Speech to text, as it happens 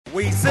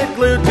We sit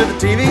glued to the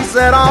TV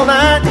set all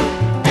night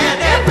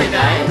and every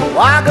day.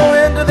 Why go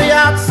into the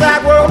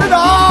outside world at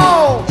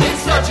all? It's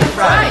such a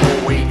fright.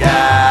 We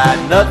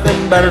got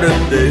nothing better to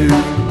do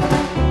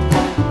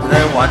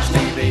than watch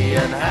TV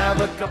and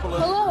have a couple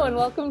of... Hello and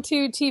welcome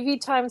to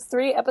TV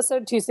x3,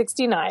 episode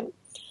 269.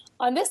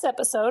 On this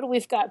episode,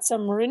 we've got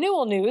some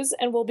renewal news,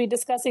 and we'll be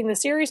discussing the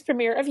series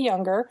premiere of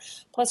Younger,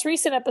 plus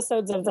recent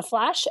episodes of The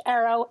Flash,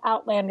 Arrow,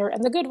 Outlander,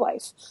 and The Good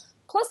Wife,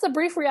 plus a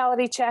brief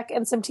reality check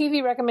and some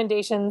TV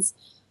recommendations.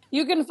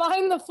 You can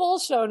find the full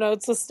show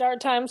notes with start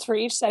times for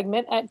each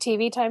segment at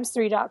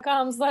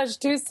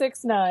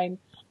tvx3.com/269.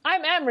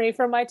 I'm Amrie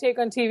from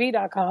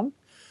mytakeontv.com.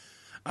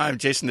 I'm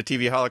Jason the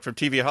TV Holic from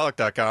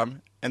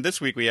tvholic.com, and this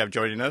week we have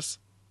joining us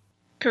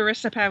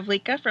Carissa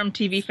Pavlica from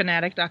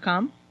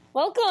tvfanatic.com.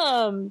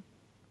 Welcome!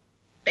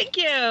 Thank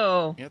you!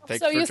 Yeah, I'm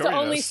so used to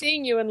only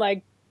seeing you in,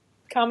 like,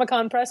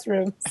 Comic-Con press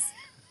rooms.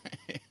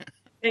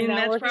 And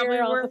now that's probably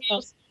where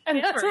we'll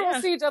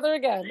see each other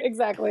again.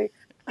 Exactly.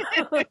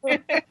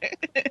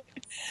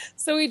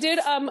 So we did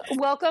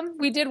welcome.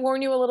 We did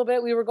warn you a little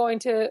bit. We were going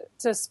to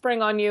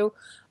spring on you.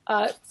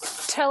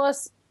 Tell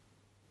us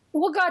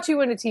what got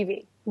you into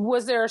TV.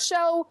 Was there a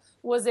show?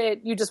 Was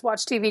it you just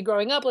watched TV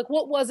growing up? Like,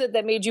 what was it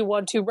that made you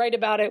want to write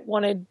about it,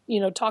 wanted,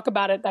 talk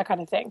about it, that kind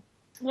of thing?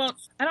 Well,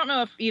 I don't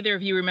know if either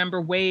of you remember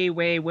way,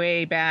 way,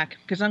 way back,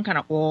 because I'm kind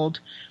of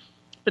old,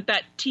 but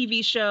that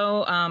TV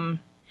show on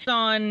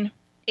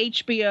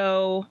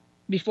HBO,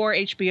 before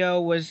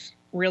HBO was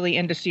really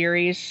into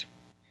series.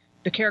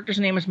 The character's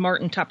name is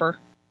Martin Tupper,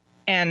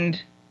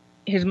 and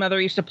his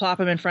mother used to plop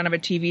him in front of a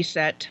TV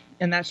set,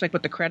 and that's like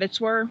what the credits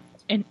were.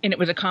 And it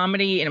was a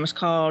comedy, and it was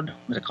called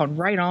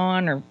Right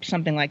On or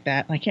something like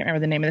that. I can't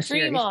remember the name of the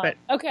Dream series. On. But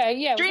okay,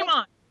 yeah. Dream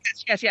On.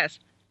 Yes.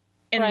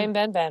 And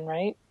Brian Ben,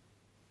 right?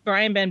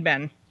 Brian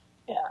Ben.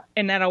 Yeah.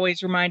 And that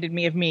always reminded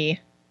me of me,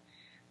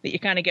 that you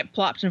kind of get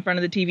plopped in front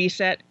of the TV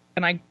set,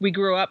 and we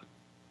grew up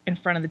in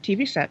front of the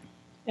TV set.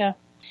 Yeah.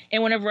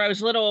 And whenever I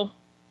was little,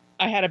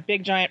 I had a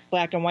big giant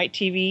black and white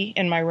TV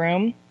in my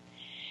room,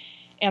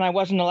 and I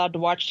wasn't allowed to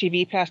watch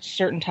TV past a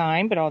certain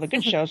time, but all the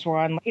good shows were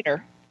on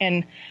later.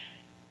 And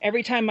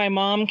every time my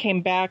mom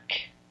came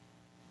back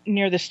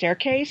near the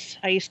staircase,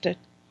 I used to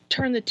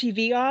turn the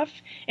TV off,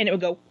 and it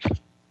would go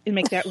and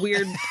make that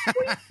weird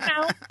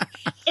sound.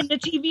 And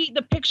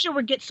the picture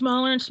would get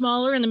smaller and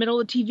smaller in the middle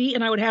of the TV,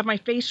 and I would have my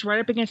face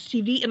right up against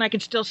the TV, and I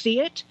could still see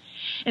it.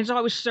 And so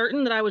I was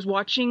certain that I was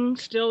watching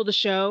still the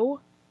show.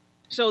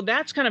 So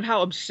that's kind of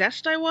how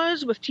obsessed I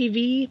was with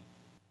TV,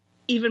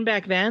 even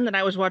back then, that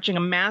I was watching a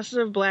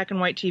massive black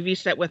and white TV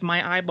set with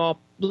my eyeball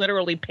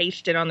literally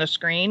pasted on the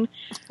screen,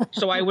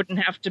 so I wouldn't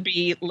have to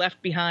be left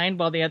behind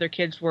while the other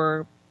kids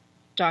were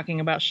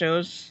talking about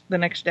shows the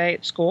next day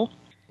at school.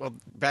 Well,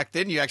 back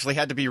then you actually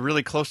had to be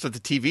really close to the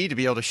TV to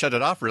be able to shut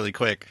it off really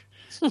quick.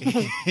 That's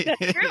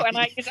true, and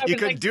I you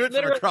couldn't do it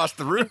from across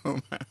the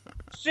room.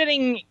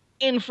 Sitting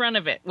in front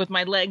of it with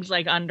my legs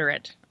like under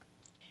it.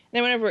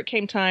 Then whenever it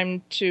came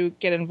time to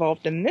get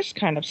involved in this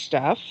kind of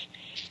stuff,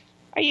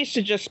 I used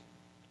to just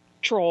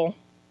troll,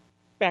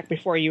 back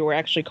before you were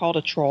actually called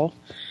a troll,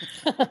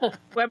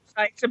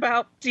 websites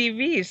about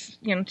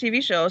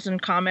TV shows, and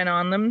comment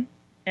on them.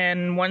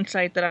 And one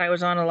site that I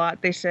was on a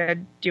lot, they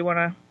said, do you want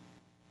to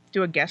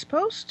do a guest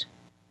post?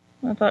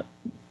 I thought,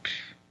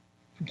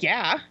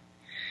 yeah.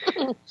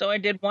 So I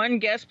did one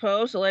guest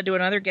post, it led to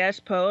another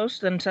guest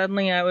post, and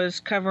suddenly I was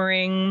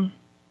covering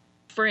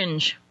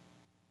Fringe.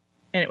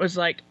 And it was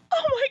like,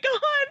 oh my God,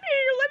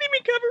 you're letting me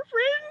cover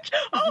Fringe?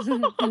 Oh,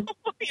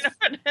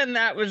 and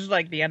that was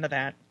like the end of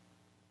that.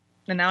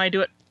 And now I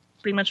do it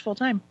pretty much full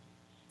time.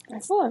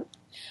 Excellent.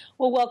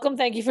 Well, welcome.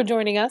 Thank you for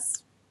joining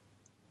us.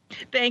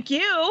 Thank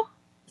you.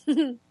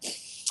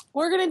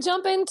 We're going to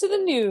jump into the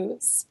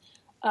news.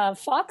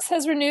 Fox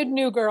has renewed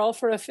New Girl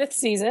for a 5th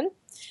season.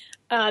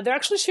 They're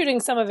actually shooting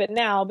some of it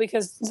now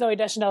because Zooey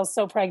Deschanel is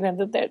so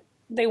pregnant that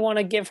they want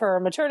to give her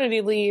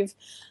maternity leave.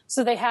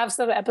 So they have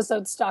some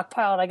episodes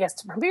stockpiled, I guess,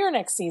 to premiere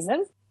next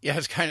season. Yeah,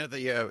 it's kind of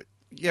the,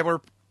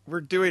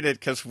 we're doing it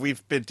because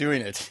we've been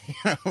doing it.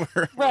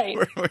 Right.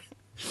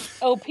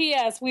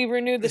 P.S. we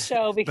renewed the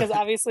show because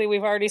obviously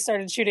we've already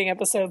started shooting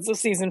episodes of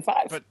season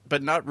 5.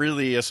 But not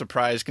really a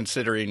surprise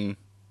considering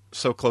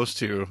so close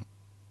to,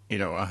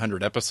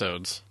 100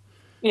 episodes.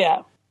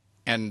 Yeah.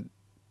 And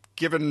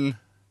given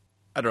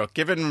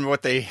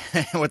what they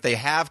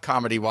have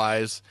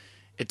comedy-wise,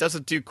 it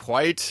doesn't do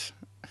quite,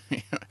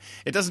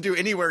 it doesn't do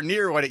anywhere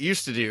near what it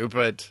used to do,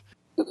 but...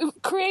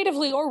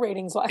 Creatively or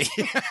ratings-wise.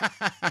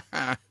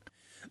 I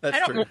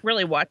don't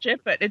really watch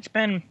it, but it's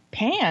been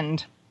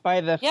panned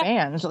by the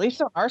fans, at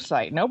least on our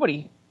site.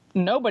 Nobody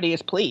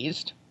is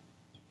pleased.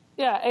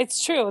 Yeah,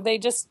 it's true. They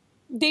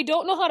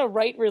don't know how to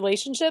write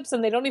relationships,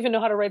 and they don't even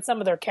know how to write some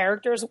of their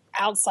characters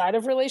outside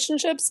of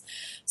relationships.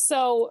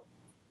 So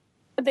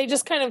they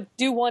just kind of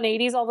do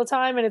 180s all the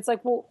time, and it's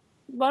like, well,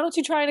 why don't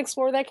you try and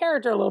explore that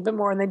character a little bit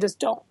more? And they just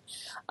don't.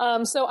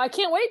 So I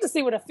can't wait to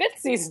see what a 5th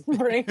season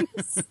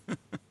brings.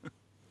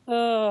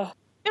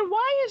 And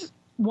why is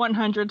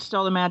 100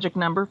 still the magic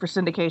number for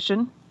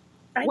syndication?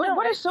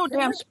 What is so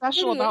damn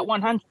special about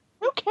 100?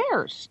 Who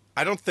cares?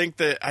 I don't think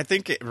that. I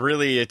think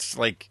it's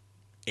like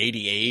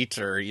 88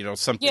 or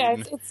something. Yeah,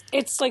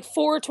 it's like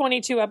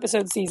 422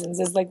 episode seasons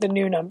is like the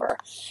new number.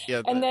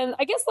 Yeah, and then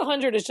I guess the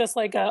 100 is just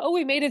like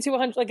we made it to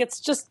 100. Like it's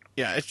just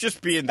it's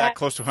just being that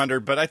close to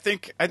 100. But I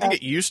think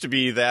it used to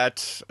be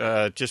that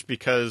just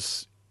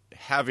because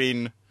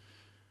having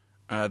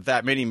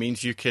that many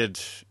means you could,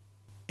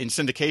 in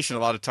syndication, a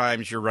lot of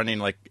times you're running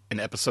like an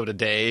episode a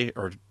day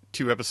or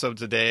 2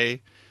 episodes a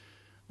day.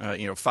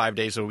 5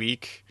 days a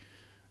week.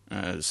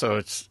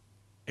 So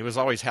it was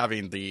always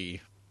having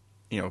the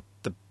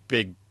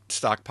big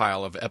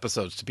stockpile of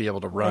episodes to be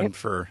able to run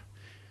for,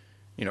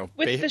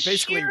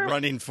 basically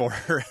running for,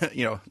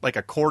 like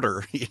a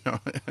quarter,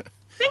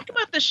 Think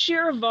about the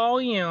sheer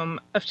volume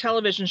of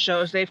television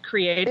shows they've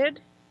created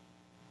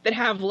that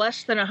have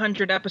less than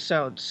 100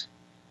 episodes.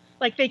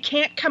 Like they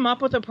can't come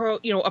up with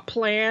a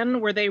plan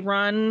where they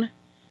run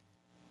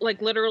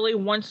like literally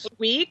once a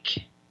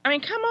week. I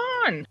mean, come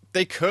on.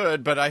 They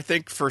could, but I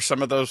think for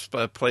some of those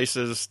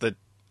places that,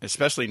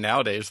 especially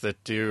nowadays,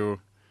 that do,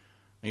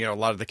 a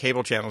lot of the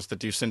cable channels that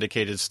do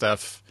syndicated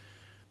stuff,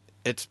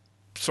 it's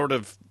sort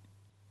of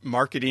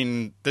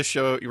marketing this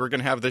show. We're going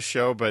to have this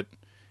show, but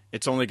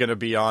it's only going to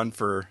be on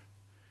for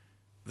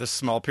this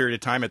small period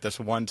of time at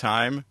this one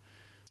time.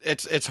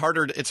 It's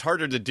harder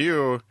to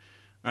do.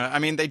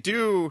 They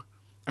do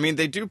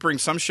bring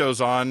some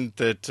shows on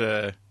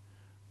that,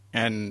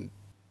 and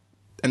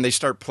they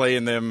start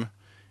playing them.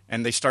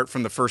 And they start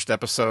from the first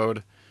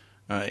episode,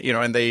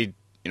 and they,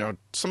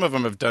 some of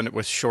them have done it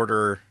with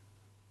shorter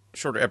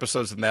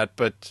episodes than that.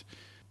 But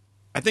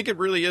I think it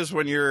really is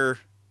when you're,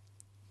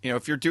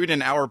 if you're doing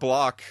an hour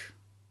block,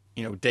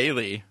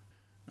 daily,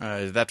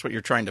 that's what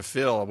you're trying to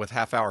fill with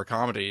half-hour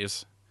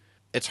comedies.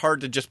 It's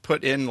hard to just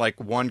put in like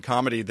one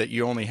comedy that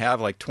you only have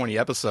like 20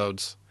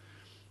 episodes.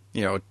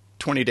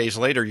 20 days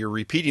later, you're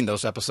repeating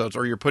those episodes,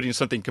 or you're putting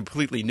something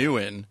completely new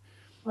in,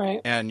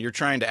 right? And you're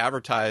trying to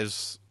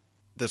advertise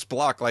this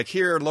block. Like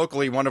here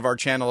locally, one of our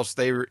channels,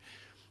 they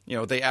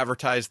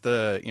advertise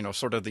the,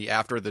 sort of the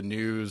after the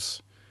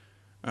news,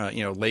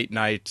 late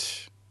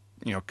night,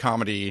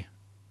 comedy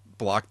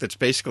block. That's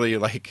basically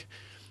like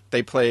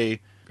they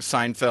play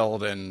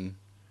Seinfeld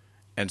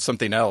and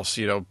something else,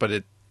 but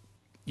that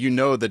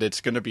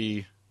it's going to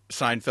be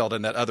Seinfeld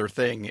and that other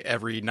thing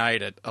every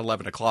night at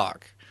 11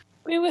 o'clock.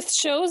 I mean, with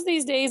shows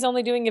these days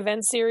only doing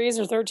event series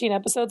or 13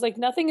 episodes, like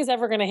nothing is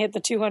ever going to hit the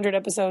 200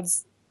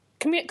 episodes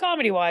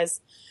comedy wise.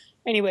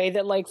 Anyway,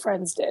 that like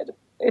Friends did.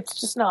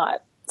 It's just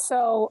not.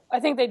 So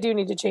I think they do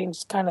need to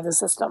change kind of the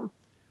system.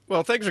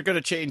 Well, things are going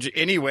to change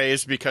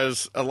anyways,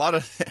 because a lot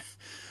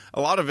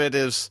of it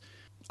is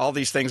all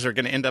these things are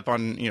going to end up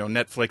on,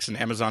 Netflix and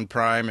Amazon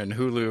Prime and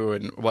Hulu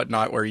and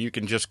whatnot, where you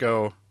can just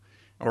go,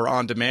 or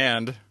on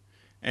demand,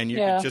 and you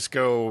can just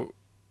go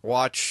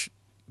watch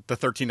the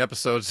 13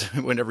 episodes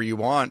whenever you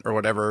want or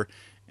whatever,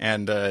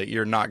 and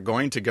you're not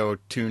going to go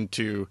tune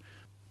to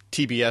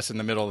TBS in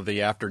the middle of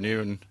the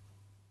afternoon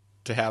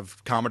to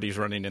have comedies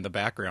running in the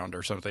background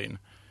or something.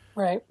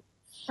 Right.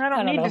 I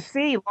don't need to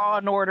see Law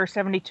and Order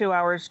 72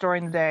 hours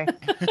during the day.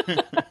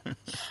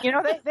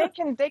 They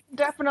can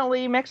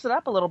definitely mix it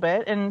up a little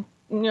bit, and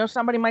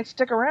somebody might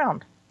stick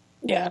around.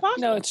 Yeah,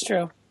 no, it's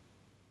true.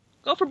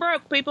 Go for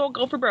broke, people.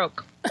 Go for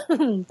broke.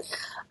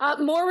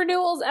 More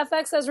renewals.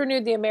 FX has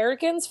renewed The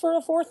Americans for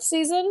a 4th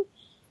season.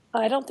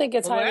 I don't think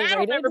it's highly rated.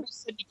 That'll never be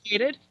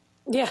syndicated.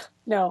 Yeah,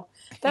 no.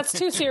 That's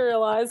too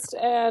serialized,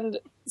 and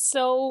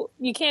so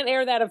you can't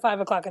air that at 5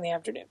 o'clock in the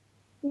afternoon.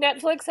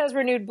 Netflix has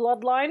renewed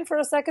Bloodline for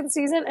a 2nd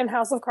season and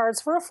House of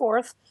Cards for a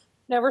 4th.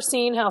 Never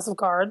seen House of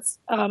Cards,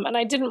 and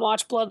I didn't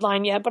watch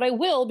Bloodline yet, but I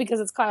will because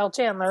it's Kyle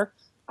Chandler.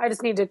 I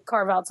just need to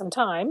carve out some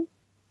time.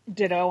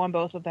 Ditto on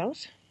both of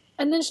those.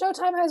 And then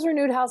Showtime has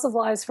renewed House of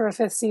Lies for a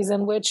 5th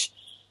season, which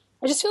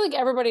I just feel like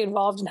everybody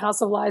involved in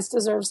House of Lies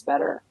deserves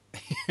better.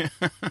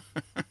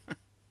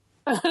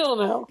 I don't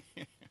know.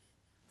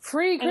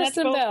 Free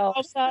Kristen Bell.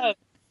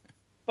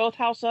 Both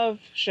House of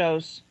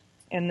shows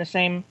in the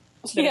same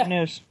bit of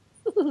news.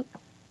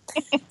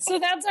 So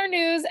that's our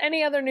news.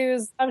 Any other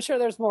news? I'm sure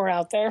there's more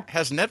out there.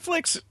 Has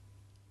Netflix,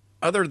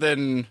 other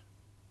than,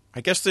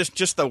 I guess there's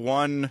just the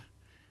one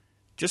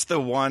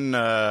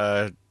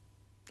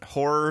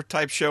horror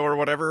type show or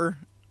whatever.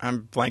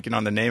 I'm blanking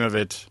on the name of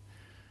it.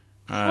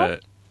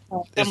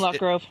 Hemlock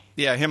Grove.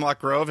 Yeah, Hemlock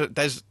Grove.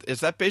 Is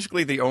that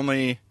basically the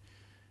only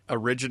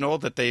original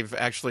that they've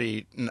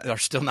actually are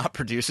still not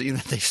producing,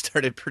 that they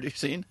started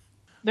producing?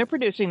 They're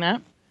producing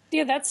that.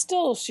 Yeah, that's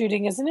still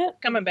shooting, isn't it?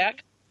 Coming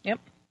back. Yep.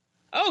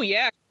 Oh,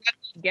 yeah.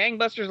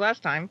 Gangbusters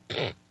last time.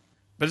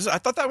 But I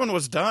thought that one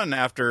was done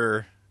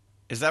after.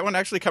 Is that one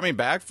actually coming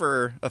back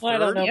for a third? I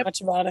don't know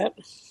much about it.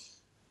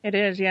 It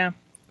is, yeah.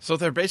 So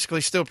they're basically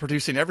still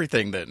producing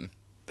everything then.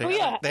 They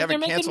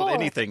haven't canceled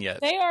anything yet.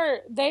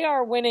 They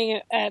are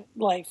winning at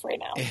life right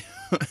now.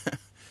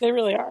 They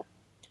really are.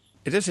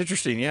 It is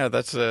interesting. Yeah,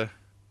 that's I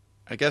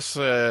guess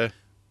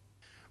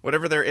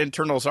whatever their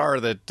internals are,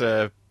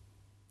 that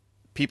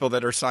people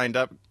that are signed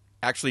up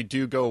actually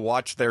do go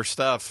watch their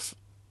stuff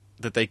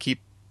that they keep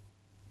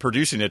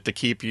producing it to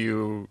keep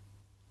you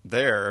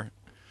there.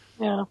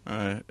 Yeah.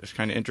 It's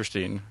kind of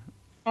interesting.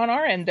 On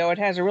our end, though, it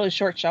has a really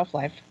short shelf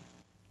life.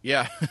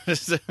 Yeah.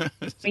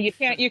 You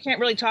can't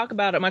really talk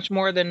about it much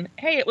more than,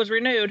 hey, it was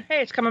renewed.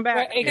 Hey, it's coming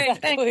back. Right,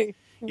 exactly.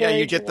 Yeah, Very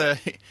you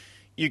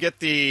get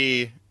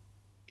true.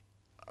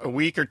 a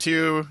week or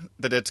two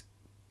that it's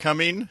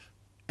coming,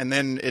 and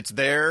then it's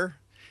there,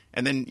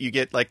 and then you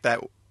get like that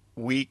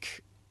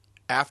week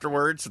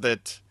afterwards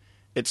that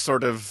it's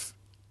sort of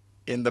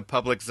in the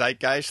public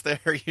zeitgeist there,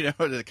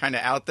 it's kind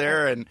of out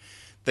there, and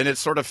then it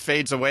sort of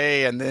fades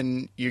away, and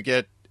then you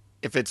get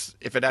if it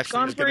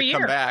actually is going to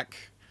come back.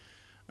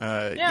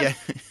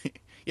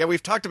 Yeah,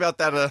 we've talked about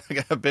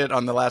that a bit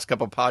on the last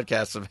couple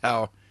podcasts of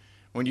how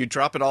when you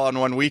drop it all on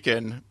one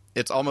weekend,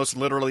 it's almost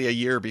literally a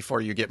year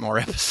before you get more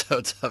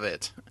episodes of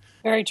it.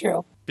 Very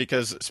true.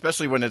 Because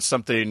especially when it's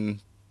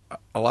something,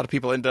 a lot of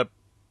people end up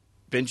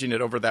binging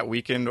it over that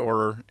weekend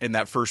or in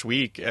that first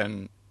week,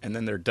 and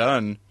then they're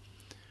done.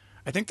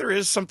 I think there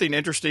is something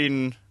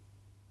interesting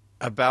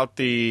about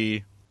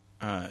the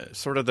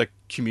sort of the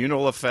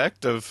communal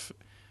effect of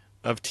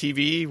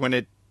TV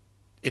when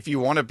if you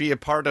want to be a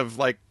part of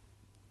like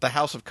the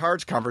House of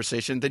Cards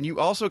conversation, then you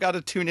also got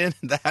to tune in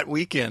that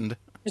weekend.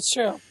 It's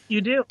true.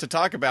 You do. To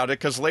talk about it,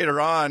 because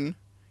later on,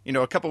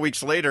 a couple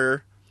weeks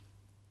later,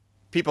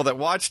 people that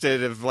watched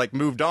it have like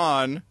moved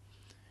on,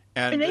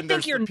 and they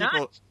think you're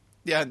nuts.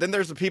 Yeah, then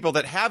there's the people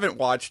that haven't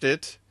watched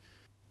it.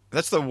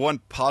 That's the one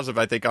positive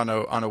I think on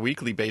a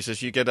weekly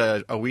basis. You get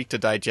a week to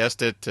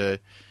digest it.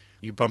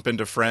 You bump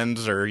into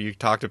friends or you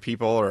talk to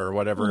people or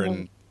whatever,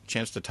 and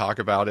chance to talk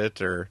about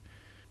it, or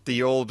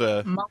the old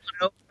mull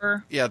it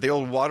over. Yeah, the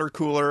old water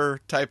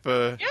cooler type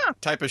of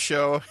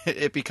show.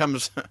 It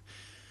becomes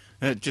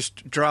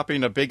just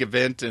dropping a big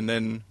event, and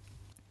then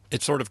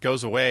it sort of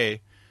goes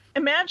away.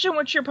 Imagine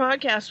what your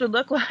podcast would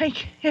look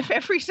like if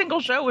every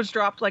single show was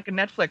dropped like a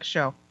Netflix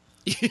show.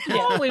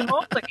 Holy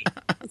moly.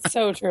 It's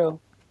so true.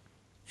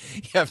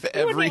 Yeah,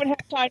 You wouldn't even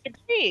have time to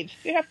breathe.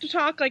 You have to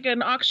talk like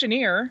an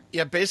auctioneer.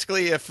 Yeah,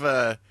 basically if,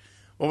 what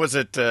was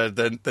it,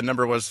 the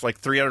number was like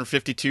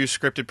 352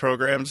 scripted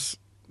programs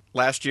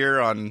last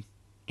year on,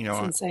 That's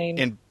insane.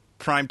 In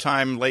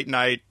primetime, late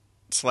night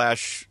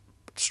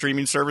 /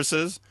 streaming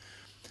services.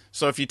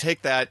 So if you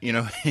take that,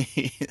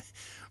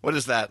 what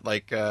is that?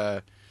 Like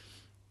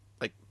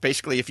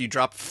basically if you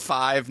drop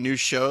 5 new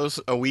shows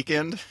a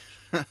weekend,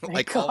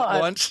 like all at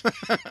once,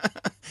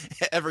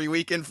 every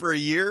weekend for a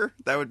year,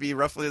 that would be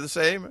roughly the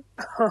same.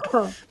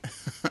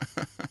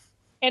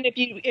 And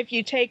if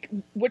you take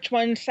which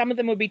ones, some of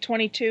them would be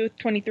 22,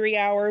 23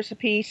 hours a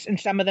piece, and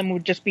some of them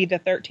would just be the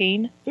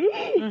 13.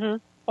 Mm-hmm.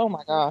 Oh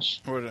my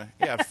gosh.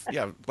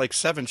 Yeah, like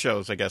 7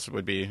 shows, I guess it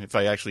would be, if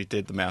I actually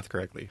did the math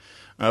correctly.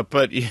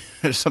 But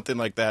something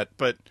like that.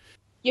 But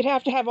you'd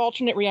have to have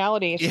alternate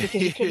realities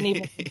because you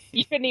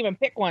couldn't even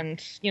pick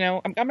ones.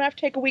 I'm gonna have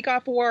to take a week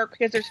off of work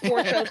because there's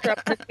 4 shows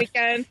dropping this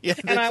weekend,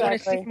 and I want to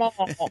see them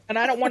all, and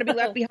I don't want to be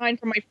left behind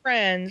from my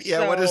friends. Yeah,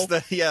 so.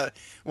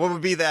 What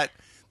would be that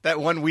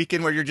one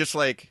weekend where you're just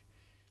like,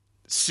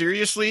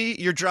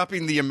 seriously, you're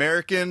dropping The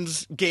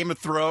Americans, Game of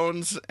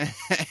Thrones,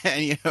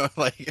 and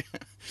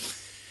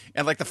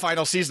and like the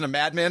final season of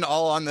Mad Men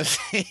all on the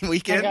same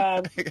weekend?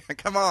 Oh, God.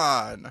 Come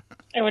on.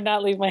 I would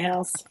not leave my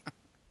house.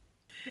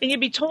 And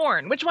you'd be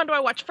torn. Which one do I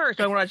watch first?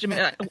 Do I watch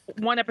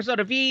one episode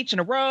of each in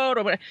a row? Or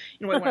I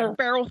want to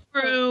barrel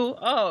through?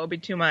 Oh, it'd be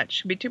too much.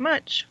 It'd be too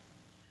much.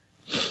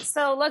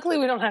 So luckily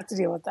we don't have to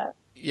deal with that.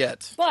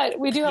 Yet. But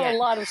we do have a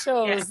lot of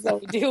shows that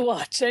we do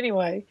watch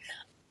anyway.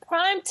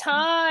 Prime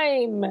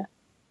time.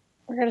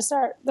 We're going to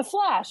start The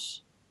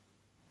Flash.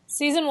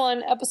 Season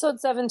 1, Episode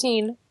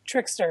 17,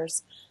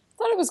 Tricksters.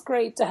 Thought it was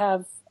great to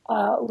have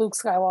Luke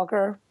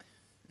Skywalker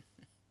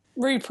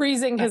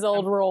reprising his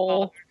old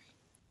role.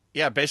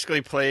 Yeah,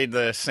 basically played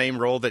the same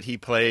role that he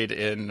played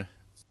in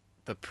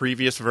the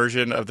previous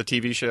version of the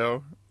TV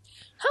show.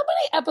 How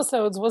many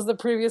episodes was the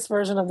previous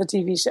version of the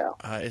TV show?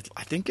 I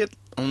think it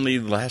only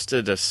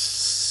lasted a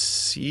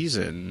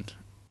season.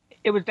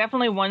 It was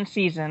definitely one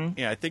season.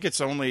 Yeah, I think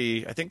there's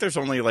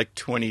only like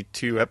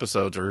 22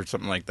 episodes or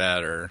something like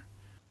that,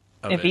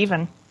 if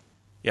even.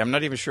 Yeah, I'm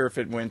not even sure if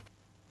it went.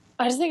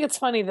 I just think it's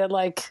funny that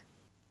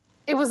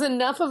it was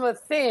enough of a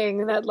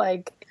thing that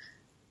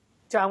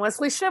John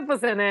Wesley Shipp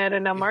was in it,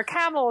 and now Mark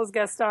Hamill was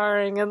guest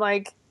starring, and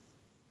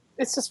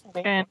it's just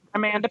funny. And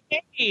Amanda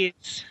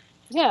Page.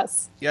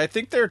 Yes. Yeah, I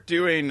think they're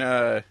doing.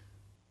 They're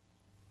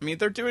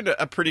doing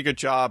a pretty good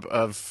job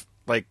of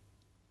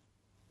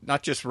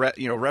not just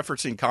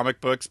referencing comic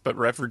books, but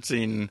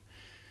referencing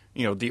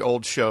the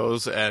old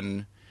shows,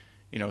 and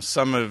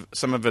some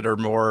of it are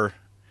more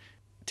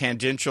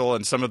tangential,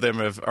 and some of them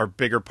are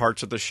bigger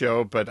parts of the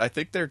show. But I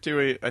think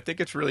I think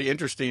it's really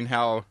interesting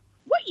how.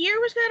 What year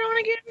was that on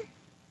again?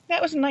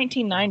 That was in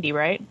 1990,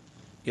 right?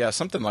 Yeah,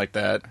 something like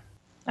that.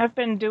 I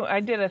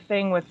did a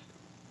thing with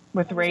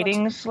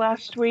ratings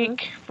last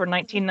week for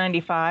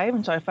 1995,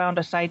 and so I found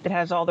a site that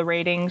has all the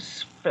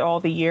ratings for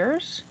all the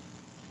years.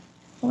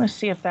 I want to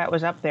see if that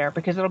was up there,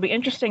 because it'll be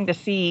interesting to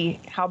see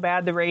how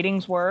bad the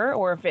ratings were,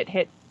 or if it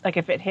hit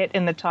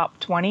in the top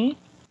 20.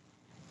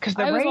 Because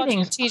the I was watching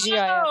ratings,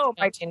 TGIF oh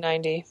in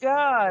 1990.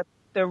 God,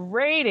 the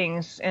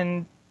ratings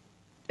in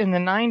the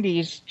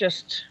 90s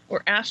just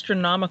were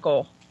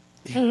astronomical.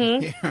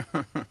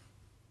 Mm-hmm.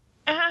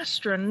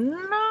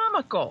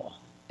 Astronomical.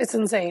 It's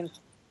insane.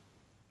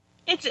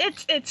 It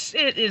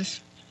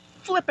is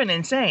flippin'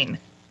 insane.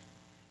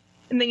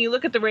 And then you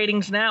look at the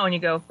ratings now and you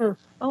go,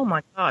 oh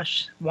my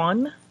gosh,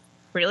 1?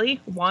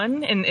 Really?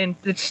 1? And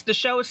the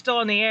show is still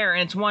on the air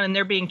and it's 1 and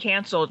they're being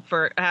canceled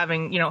for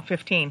having,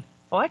 15.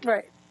 What?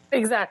 Right.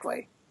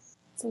 Exactly.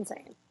 It's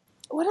insane.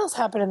 What else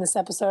happened in this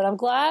episode? I'm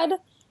glad.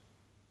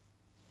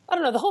 I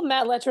don't know, the whole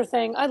Matt Letcher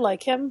thing, I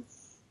like him.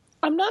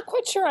 I'm not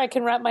quite sure I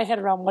can wrap my head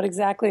around what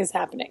exactly is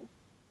happening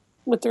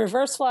with the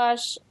reverse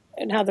flash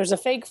and how there's a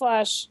fake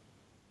flash,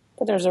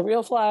 but there's a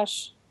real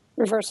flash,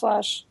 reverse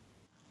flash.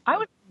 I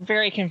was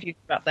very confused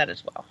about that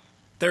as well.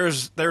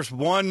 There's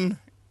one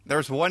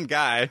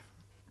guy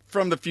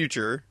from the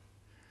future.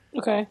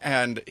 Okay.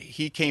 And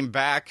he came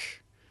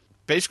back.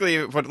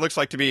 Basically, what it looks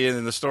like to be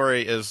in the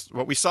story is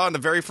what we saw in the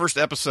very first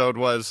episode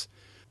was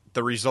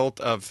the result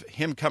of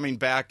him coming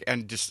back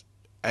and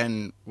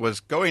was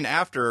going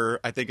after,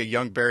 I think, a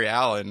young Barry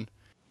Allen.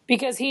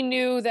 Because he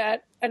knew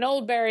that an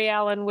old Barry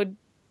Allen would...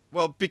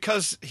 Well,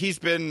 because he's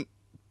been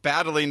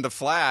battling the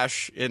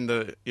Flash in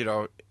the,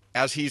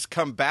 as he's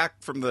come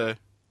back from the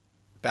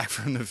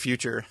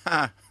future.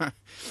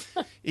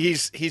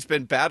 he's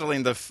been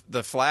battling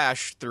the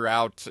Flash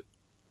throughout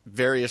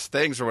various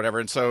things or whatever.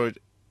 And so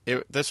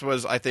this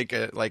was, I think,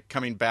 like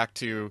coming back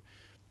to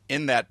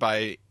in that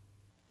by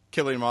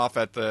killing him off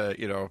at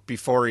the,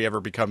 before he ever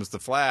becomes the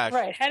Flash.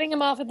 Right, heading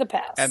him off at the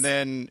pass. And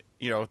then,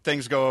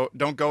 things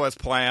don't go as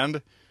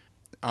planned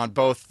on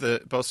both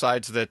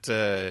sides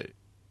that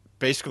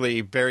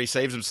basically Barry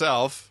saves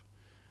himself.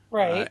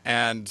 Right.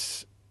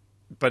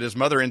 But his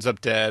mother ends up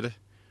dead.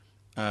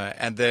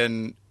 And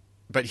then,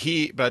 but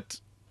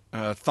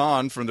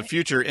Thawne from the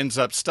future ends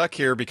up stuck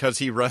here because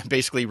he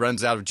basically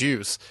runs out of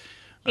juice.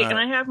 Hey, can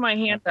I have my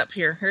hand up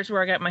here? Here's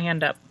where I got my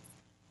hand up.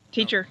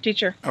 Teacher.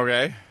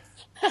 Okay.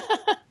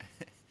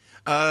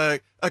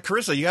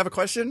 Carissa, you have a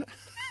question?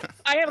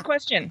 I have a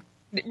question.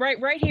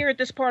 Right here at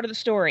this part of the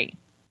story.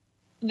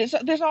 This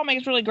all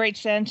makes really great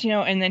sense,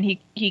 and then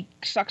he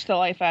sucks the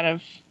life out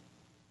of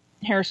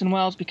Harrison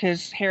Wells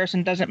because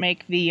Harrison doesn't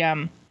make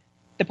the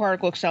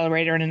particle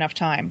accelerator in enough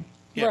time.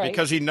 Yeah, right.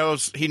 Because he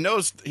knows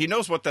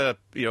what the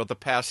the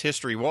past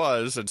history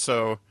was, and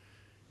so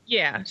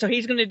yeah, so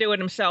he's going to do it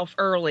himself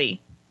early,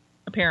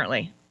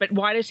 apparently. But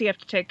why does he have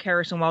to take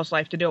Harrison Wells'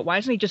 life to do it? Why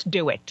doesn't he just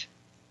do it?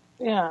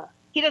 Yeah.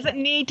 He doesn't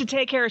need to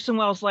take Harrison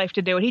Wells' life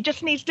to do it. He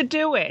just needs to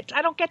do it.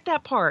 I don't get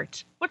that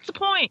part. What's the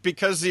point?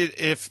 Because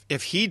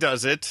if he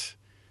does it,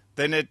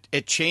 then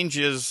it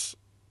changes.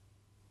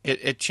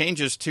 It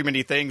changes too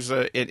many things.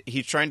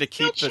 He's trying to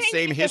keep the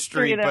same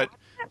history,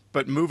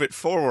 but move it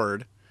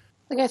forward.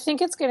 I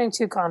think it's getting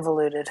too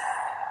convoluted.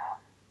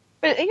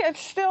 But it's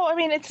still,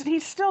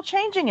 he's still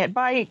changing it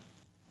by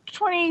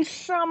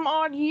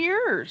 20-some-odd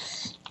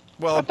years.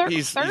 Well,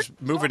 he's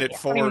moving it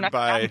forward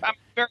by... I'm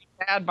very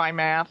bad by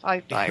math.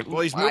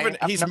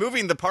 He's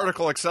moving the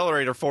particle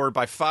accelerator forward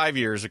by 5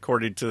 years,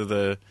 according to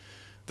the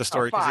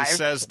story, because he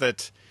says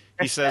that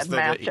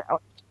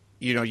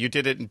you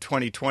did it in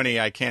 2020.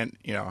 I can't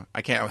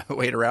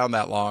wait around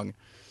that long.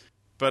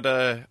 But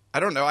I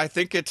don't know. I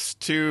think it's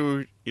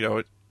to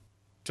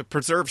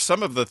preserve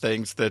some of the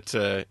things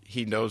that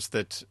he knows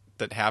that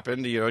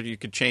happened. You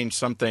could change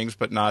some things,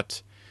 but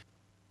not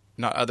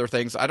other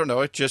things. I don't know.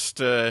 It just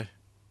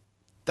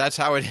that's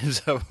how it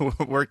ends up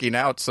working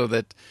out. So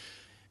that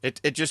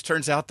it just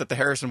turns out that the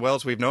Harrison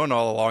Wells we've known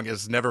all along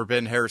has never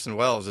been Harrison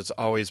Wells. It's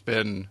always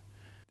been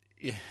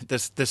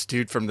this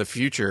dude from the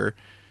future.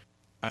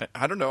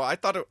 I don't know. I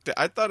thought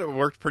it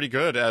worked pretty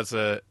good as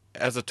a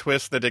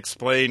twist that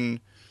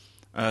explained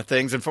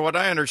things. And from what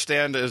I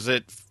understand,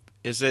 it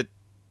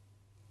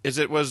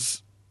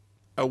was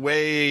a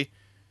way.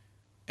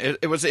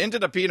 It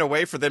ended up being a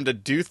way for them to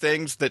do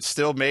things that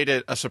still made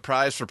it a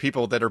surprise for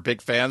people that are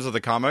big fans of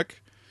the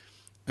comic.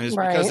 And it's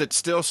because it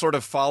still sort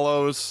of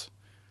follows.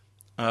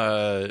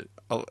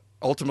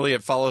 Ultimately,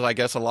 it follows, I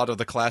guess, a lot of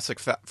the classic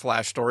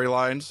Flash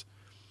storylines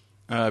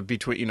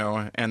between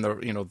and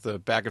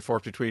the back and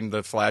forth between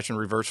the Flash and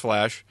Reverse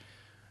Flash.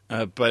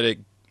 But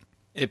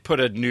it put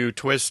a new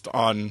twist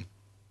on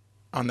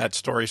that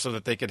story so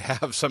that they could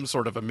have some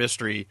sort of a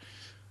mystery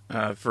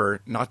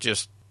for not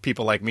just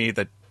people like me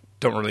that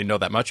don't really know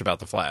that much about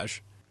the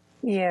Flash.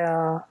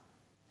 Yeah.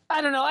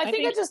 I don't know. I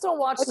think I just don't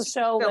watch the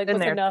show with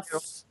enough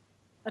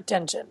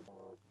attention.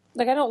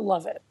 I don't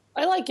love it.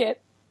 I like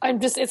it.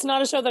 It's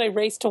not a show that I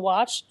race to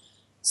watch.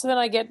 So then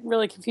I get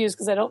really confused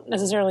because I don't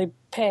necessarily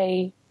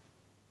pay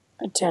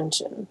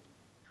attention.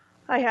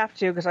 I have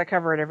to because I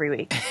cover it every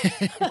week.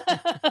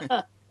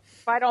 If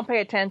I don't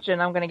pay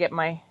attention, I'm going to get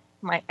my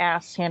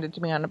ass handed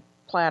to me on a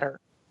platter.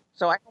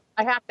 So I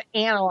have to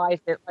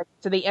analyze it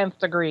to the nth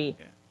degree.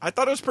 Yeah. I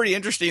thought it was pretty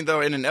interesting,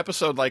 though, in an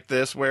episode like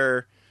this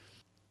where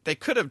they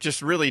could have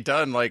just really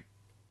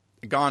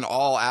gone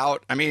all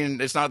out. I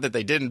mean, it's not that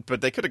they didn't, but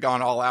they could have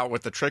gone all out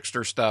with the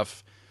trickster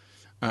stuff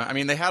I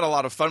mean, they had a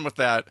lot of fun with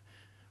that,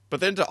 but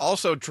then to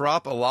also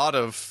drop a lot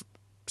of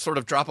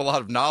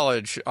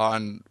knowledge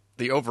on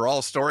the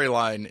overall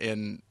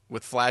storyline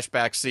with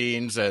flashback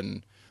scenes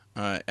and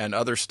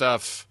other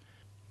stuff.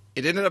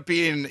 You ended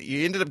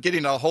up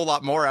getting a whole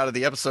lot more out of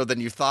the episode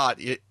than you thought.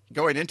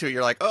 Going into it,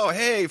 you're like, oh,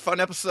 hey, fun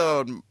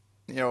episode.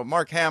 You know,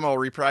 Mark Hamill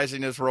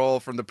reprising his role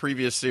from the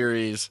previous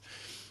series.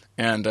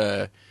 And,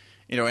 and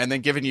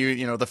then giving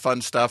you, the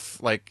fun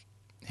stuff like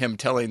him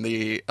telling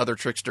the other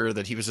trickster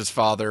that he was his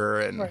father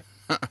and Right.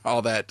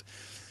 all that,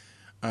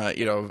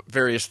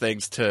 various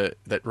things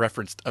that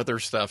referenced other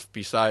stuff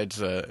besides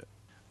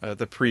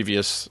the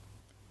previous,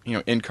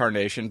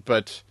 incarnation.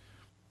 But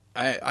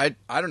I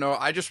don't know.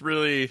 I just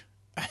really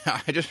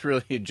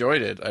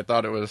enjoyed it. I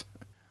thought it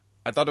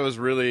was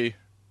really,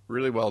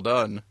 really well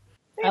done.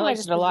 I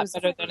liked it a lot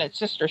better than its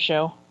sister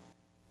show.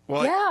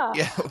 Well,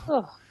 Yeah.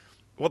 Ugh.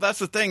 Well, that's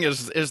the thing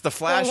is the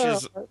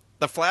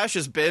Flash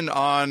has been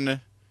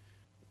on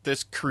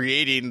this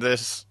creating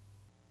this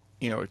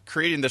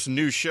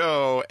new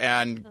show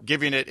and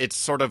giving it its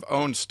sort of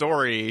own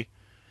story.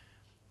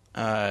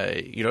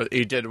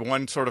 He did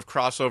one sort of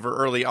crossover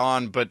early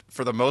on, but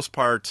for the most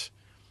part,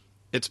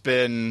 it's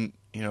been,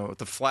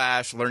 the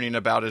Flash learning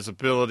about his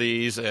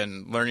abilities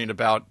and learning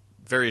about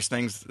various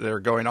things that are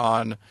going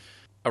on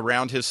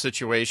around his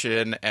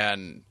situation.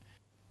 And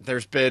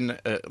there's been,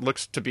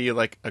 looks to be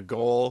like a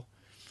goal.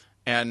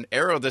 And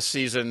Arrow this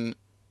season,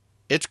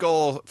 its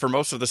goal for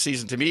most of the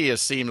season to me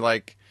has seemed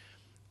like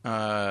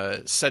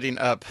setting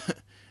up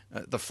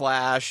the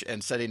Flash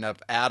and setting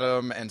up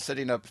Adam and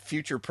setting up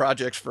future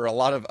projects for a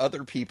lot of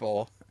other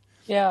people.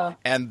 Yeah.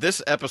 And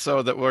this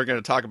episode that we're going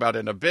to talk about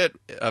in a bit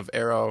of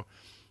Arrow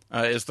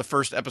is the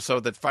first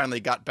episode that finally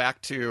got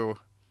back to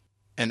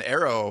an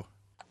Arrow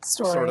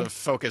sort of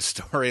focused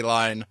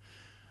storyline.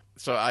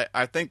 So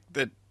I think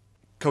that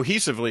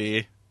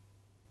cohesively,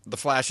 the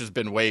Flash has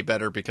been way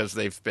better because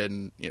they've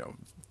been,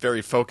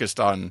 very focused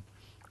on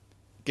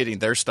getting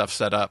their stuff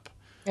set up.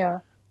 Yeah.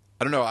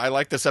 I don't know. I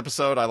like this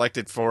episode. I liked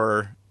it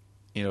for,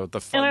 the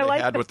fun they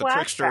had with the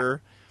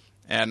trickster.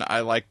 And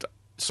I liked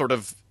sort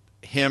of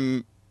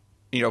him,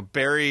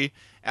 Barry,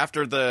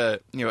 after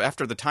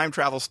the time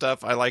travel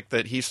stuff. I like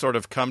that he's sort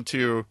of come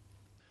to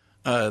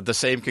the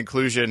same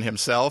conclusion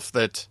himself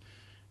that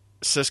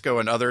Cisco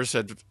and others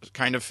had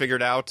kind of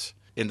figured out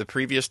in the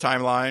previous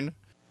timeline.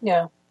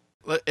 Yeah.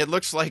 It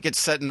looks like it's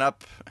setting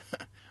up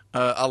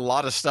a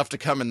lot of stuff to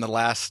come in the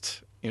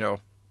last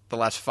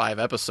 5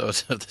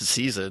 episodes of the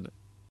season.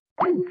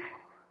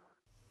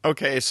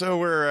 Okay, so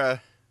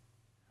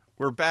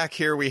we're back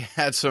here. We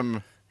had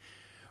some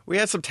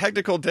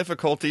technical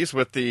difficulties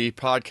with the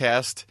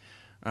podcast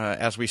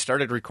as we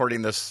started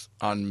recording this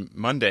on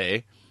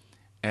Monday,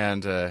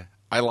 and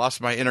I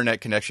lost my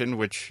internet connection,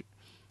 which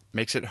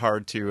makes it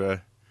hard to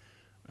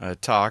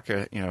talk.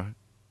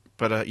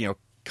 But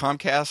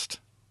Comcast,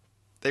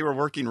 they were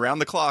working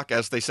round the clock,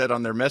 as they said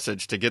on their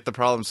message, to get the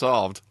problem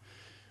solved.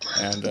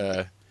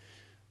 And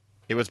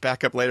it was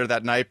back up later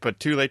that night, but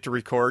too late to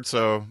record.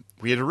 So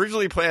we had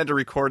originally planned to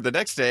record the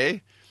next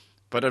day,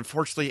 but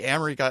unfortunately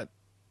Amrie got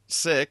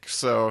sick.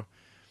 So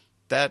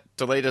that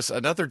delayed us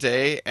another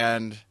day,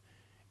 and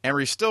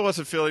Amrie still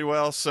wasn't feeling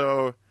well.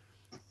 So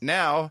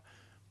now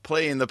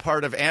playing the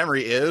part of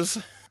Amrie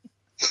is...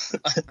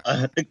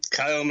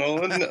 Kyle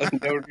Nolan.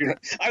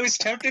 I was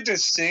tempted to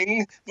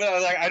sing, but I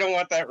was like, I don't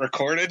want that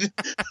recorded.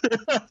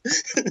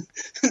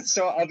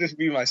 So I'll just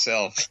be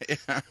myself.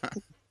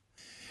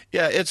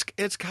 Yeah,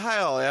 it's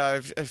Kyle.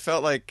 Yeah, I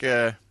felt like,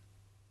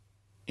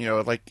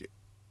 like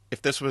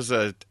if this was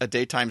a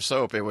daytime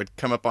soap, it would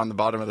come up on the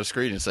bottom of the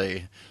screen and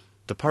say,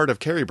 the part of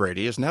Carrie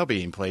Brady is now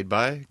being played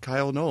by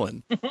Kyle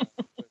Nolan.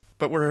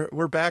 But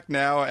we're back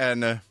now,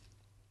 and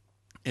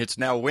it's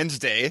now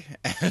Wednesday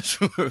as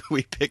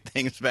we pick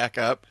things back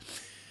up,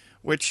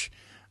 which,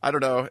 I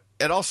don't know,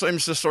 it all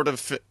seems to sort of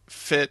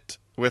fit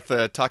with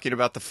talking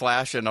about the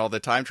Flash and all the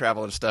time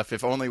travel and stuff.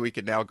 If only we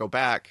could now go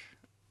back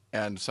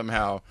and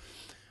somehow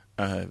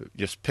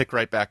just pick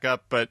right back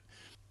up. But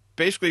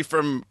basically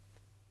from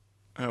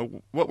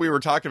what we were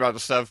talking about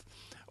and stuff,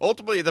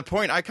 ultimately the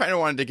point I kind of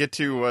wanted to get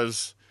to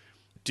was,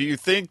 do you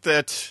think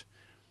that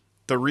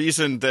the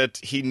reason that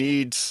he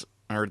needs,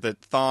 or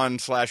that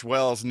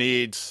Thawne/Wells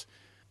needs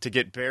to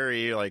get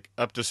Barry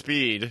up to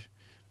speed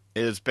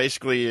is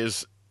basically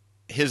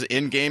his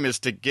end game is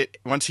to get,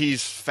 once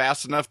he's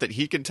fast enough that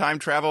he can time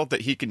travel,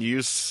 that he can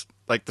use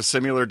the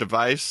similar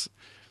device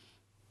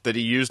that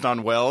he used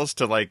on Wells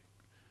to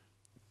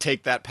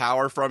take that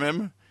power from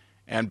him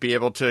and be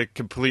able to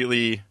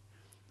completely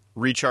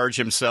recharge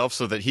himself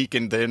so that he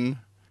can then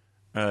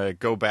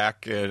go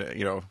back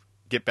and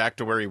get back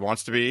to where he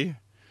wants to be.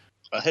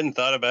 I hadn't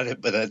thought about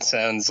it, but that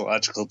sounds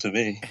logical to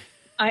me.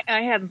 I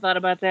hadn't thought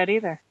about that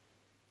either.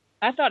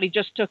 I thought he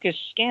just took his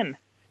skin.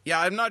 Yeah,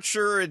 I'm not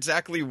sure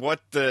exactly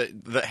what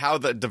how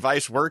the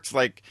device works.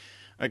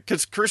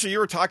 Because Carissa, you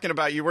were talking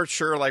about, you weren't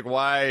sure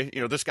why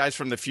this guy's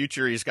from the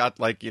future. He's got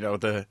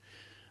the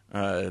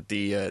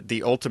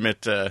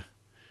ultimate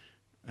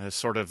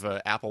sort of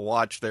Apple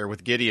Watch there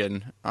with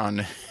Gideon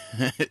on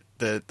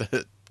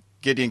the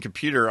Gideon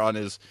computer on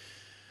his,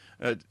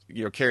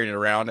 carrying it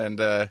around, and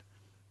that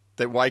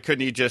why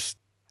couldn't he just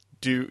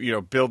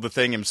build the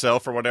thing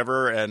himself or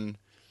whatever? And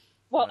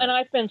and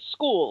I've been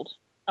schooled.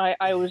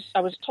 I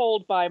was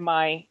told by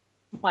my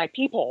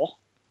people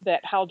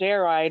that how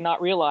dare I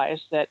not realize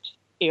that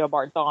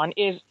Eobard Thawne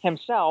is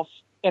himself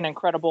an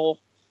incredible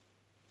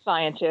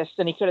scientist,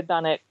 and he could have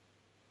done it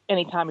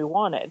anytime he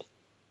wanted.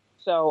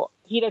 So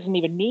he doesn't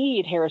even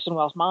need Harrison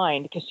Wells'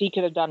 mind because he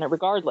could have done it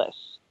regardless.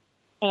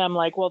 And I'm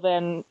like, well,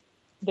 then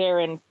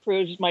therein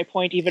proves my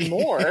point even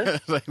more.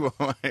 Like,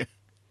 why?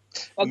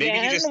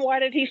 Again, why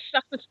did he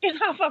suck the skin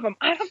off of him?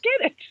 I don't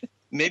get it.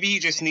 Maybe he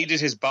just needed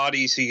his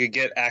body so he could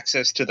get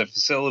access to the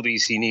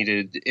facilities he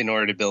needed in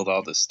order to build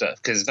all this stuff.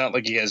 Because it's not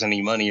like he has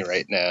any money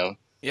right now.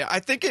 Yeah, I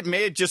think it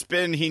may have just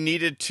been he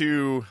needed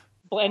to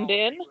blend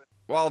in.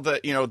 Well,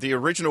 the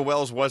original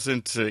Wells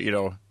wasn't,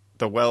 the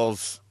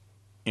Wells,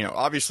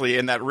 obviously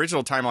in that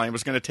original timeline it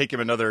was going to take him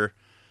another,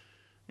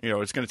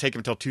 it's going to take him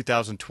until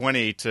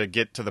 2020 to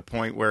get to the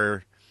point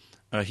where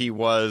he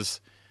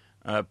was,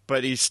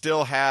 but he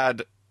still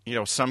had,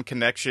 some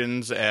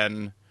connections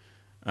and,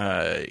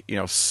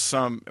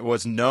 some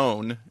was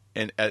known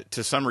and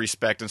to some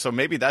respect. And so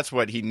maybe that's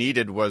what he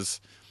needed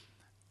was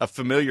a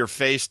familiar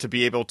face to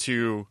be able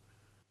to,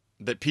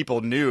 that people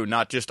knew,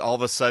 not just all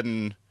of a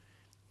sudden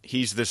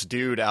he's this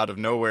dude out of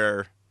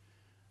nowhere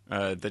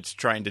that's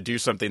trying to do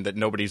something that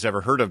nobody's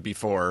ever heard of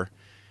before.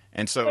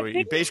 And so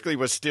he basically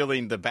was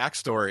stealing the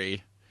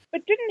backstory.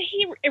 But didn't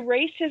he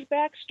erase his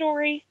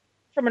backstory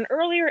from an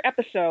earlier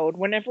episode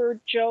whenever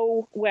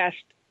Joe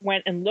West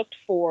went and looked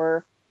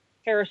for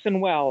Harrison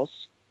Wells?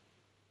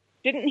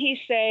 Didn't he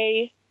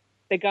say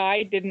the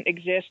guy didn't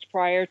exist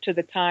prior to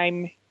the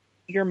time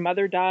your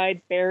mother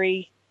died,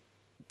 Barry?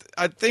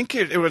 I think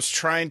it was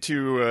trying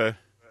to...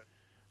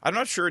 I'm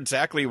not sure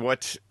exactly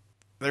what...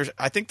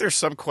 I think there's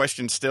some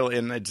question still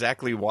in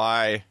exactly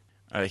why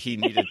he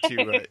needed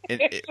to...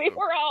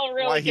 we're all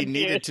really why he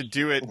confused. needed to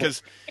do it.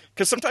 Because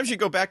sometimes you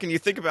go back and you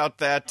think about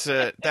that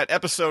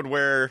episode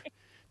where...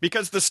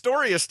 Because the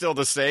story is still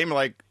the same.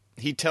 Like,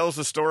 he tells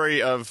the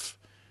story of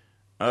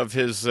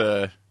his...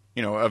 of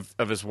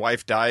his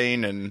wife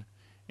dying and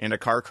in a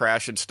car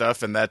crash and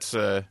stuff. And that's,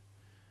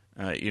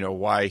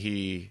 why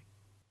he...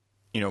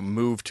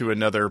 moved to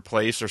another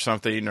place or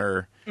something,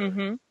 or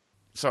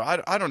so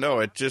I don't know.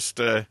 It just.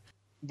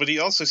 But he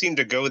also seemed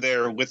to go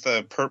there with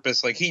a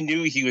purpose. Like, he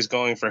knew he was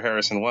going for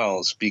Harrison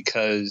Wells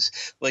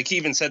because, like, he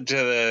even said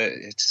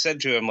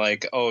to him,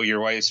 like, "Oh,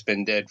 your wife's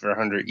been dead for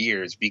 100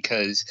 years,"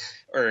 because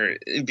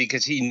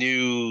he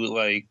knew,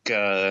 like,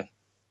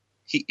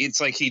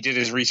 it's like he did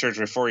his research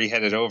before he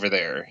headed over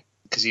there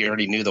because he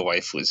already knew the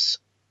wife was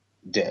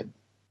dead.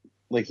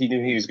 Like, he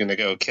knew he was going to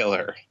go kill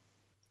her.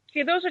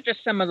 See, those are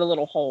just some of the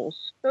little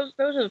holes. Those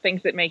are the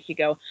things that make you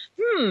go,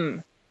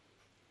 and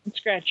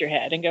scratch your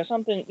head and go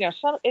something.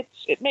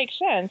 It makes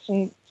sense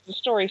and the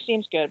story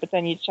seems good, but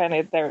then you kind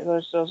of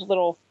there's those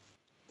little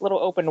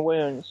open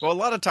wounds. Well, a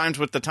lot of times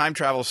with the time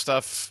travel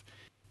stuff,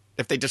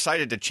 if they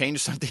decided to change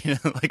something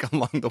like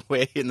along the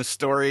way in the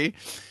story,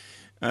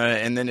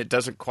 and then it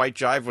doesn't quite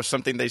jive with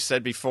something they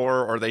said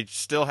before, or they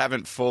still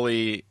haven't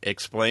fully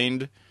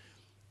explained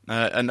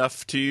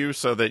enough to you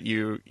so that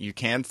you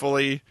can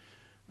fully.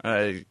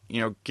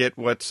 Get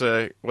what's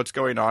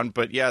going on.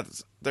 But yeah,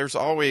 there's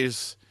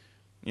always,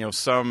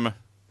 some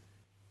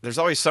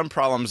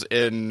problems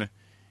in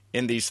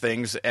these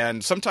things.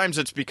 And sometimes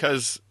it's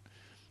because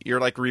you're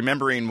like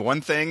remembering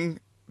one thing,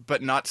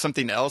 but not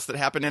something else that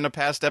happened in a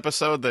past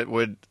episode that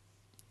would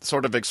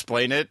sort of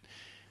explain it.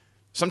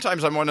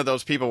 Sometimes I'm one of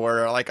those people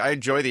where, like, I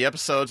enjoy the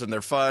episodes and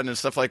they're fun and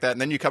stuff like that,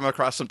 and then you come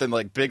across something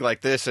like big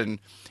like this, and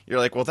you're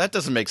like, well, that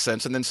doesn't make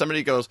sense. And then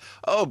somebody goes,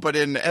 oh, but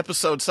in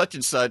episode such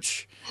and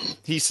such,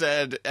 he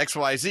said X,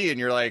 Y, Z, and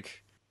you're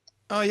like,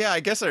 oh yeah,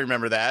 I guess I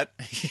remember that.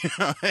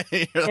 And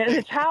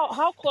it's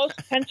how close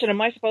attention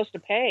am I supposed to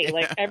pay? Yeah.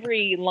 Like,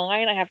 every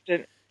line I have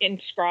to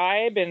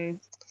inscribe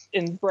in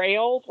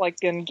Braille, like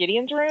in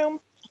Gideon's room.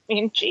 I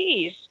mean,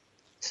 geez.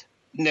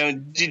 Now,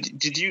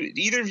 did you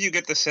either of you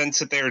get the sense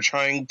that they were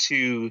trying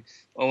to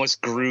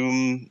almost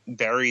groom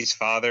Barry's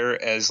father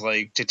as,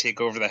 like, to take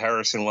over the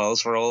Harrison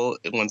Wells role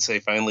once they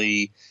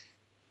finally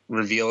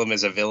reveal him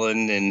as a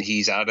villain and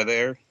he's out of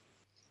there?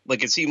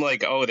 Like, it seemed like,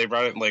 they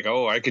brought it like,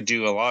 I could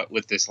do a lot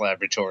with this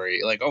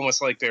laboratory. Like,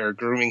 almost like they're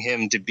grooming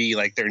him to be,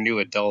 like, their new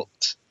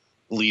adult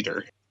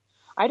leader.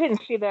 I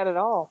didn't see that at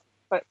all.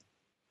 But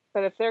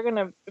if they're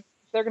going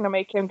to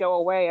make him go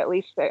away, at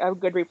least a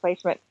good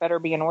replacement better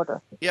be in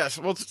order. Yes,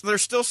 well,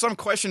 there's still some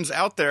questions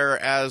out there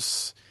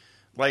as,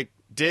 like,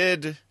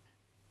 did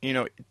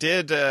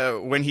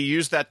when he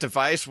used that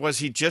device, was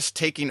he just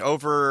taking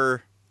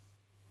over,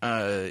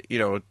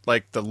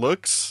 like, the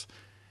looks?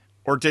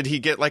 Or did he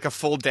get, like, a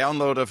full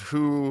download of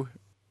who,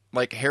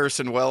 like,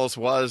 Harrison Wells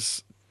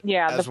was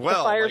as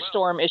well? The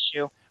Firestorm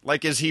issue.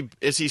 Like, is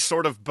he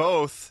sort of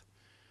both?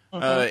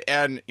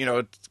 And,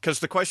 because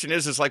the question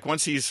is like,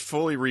 once he's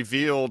fully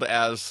revealed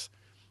as,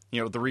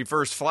 the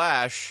Reverse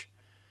Flash,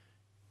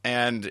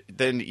 and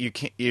then you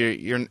can't,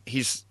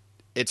 he's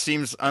it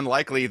seems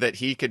unlikely that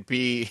he could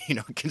be,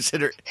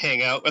 considered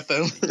Hang out with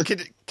them.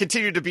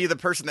 continue to be the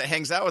person that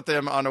hangs out with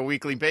them on a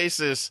weekly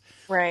basis.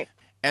 Right.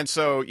 And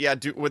so, yeah,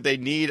 would they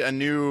need a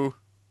new,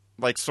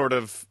 like, sort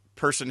of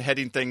person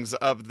heading things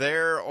up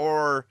there,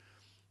 or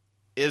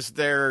is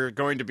there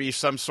going to be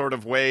some sort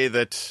of way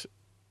that,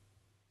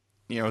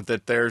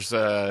 that there's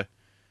some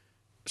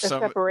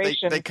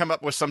separation? They come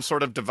up with some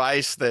sort of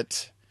device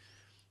that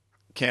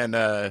can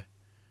that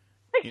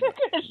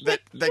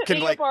can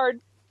like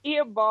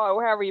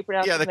however you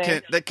pronounce his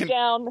name, that can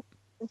down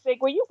and say,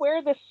 "Will you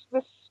wear this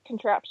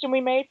contraption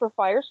we made for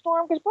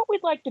Firestorm? Because what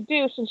we'd like to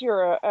do, since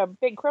you're a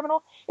big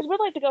criminal, is we'd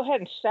like to go ahead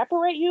and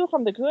separate you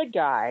from the good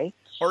guy,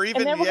 or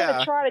even and then we're going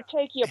to try to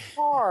take you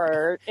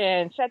apart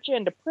and set you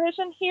into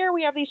prison. Here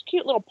we have these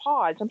cute little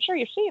pods. I'm sure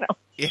you've seen them."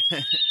 Yeah.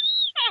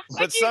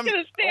 But he's going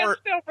to stand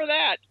still for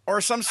that,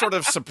 or some sort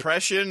of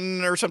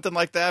suppression or something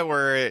like that,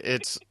 where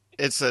it's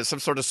some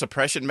sort of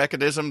suppression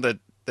mechanism that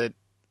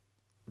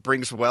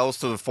brings Wells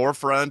to the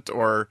forefront,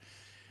 or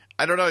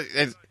I don't know.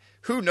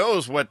 Who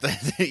knows what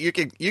you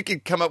can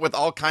come up with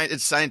all kinds.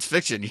 It's science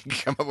fiction. You can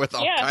come up with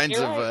all kinds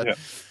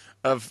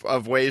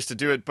of ways to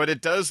do it. But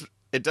it does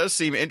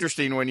seem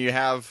interesting when you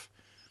have,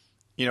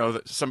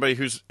 somebody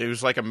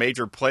who's like a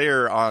major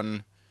player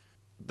on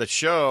the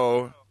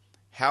show.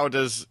 How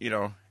does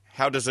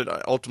it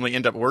ultimately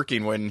end up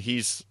working when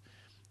he's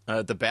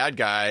the bad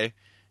guy?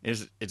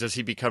 Does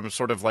he become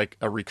sort of like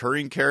a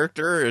recurring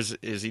character? Is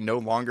he no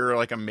longer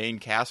like a main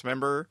cast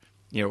member?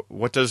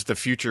 What does the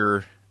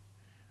future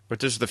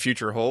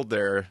hold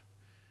there?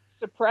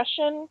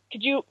 Suppression?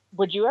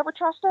 Would you ever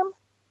trust him?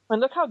 I mean,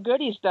 look how good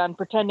he's done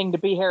pretending to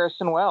be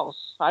Harrison Wells.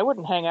 I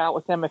wouldn't hang out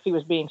with him if he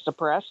was being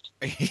suppressed.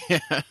 Yeah.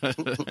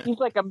 He's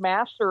like a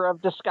master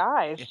of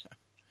disguise.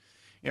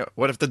 Yeah.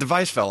 What if the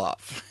device fell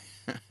off?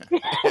 He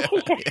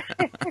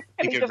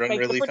could run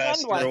really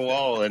fast through a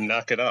wall and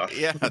knock it off.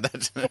 Yeah,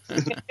 that's good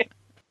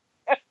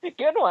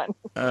one.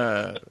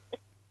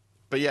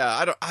 But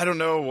yeah, I don't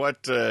know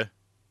what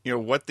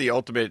what the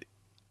ultimate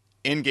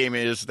end game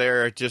is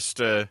there. Just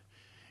it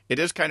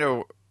is kind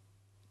of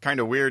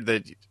weird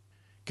that,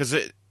 because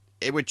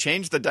it would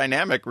change the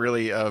dynamic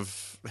really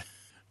of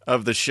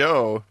the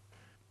show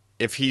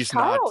if he's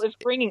Kyle is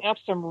bringing up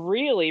some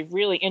really,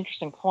 really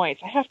interesting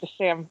points. I have to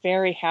say, I'm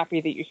very happy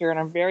that you're here, and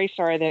I'm very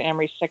sorry that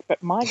Amrie's sick,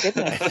 but my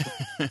goodness.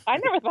 I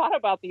never thought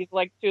about these,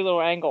 like, two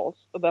little angles.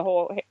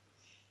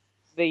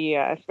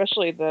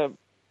 Especially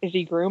is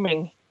he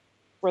grooming,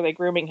 were they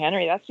grooming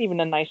Henry? That's even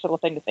a nice little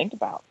thing to think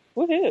about.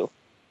 Woohoo.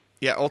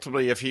 Yeah,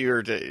 ultimately, if he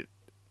were to,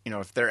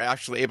 if they're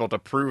actually able to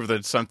prove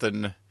that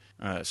something,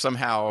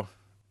 somehow,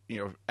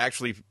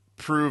 actually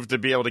prove to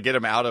be able to get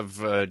him out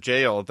of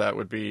jail, that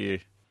would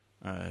be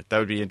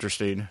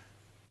interesting.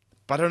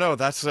 But I don't know.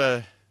 That's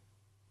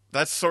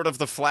sort of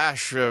the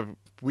Flash.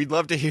 We'd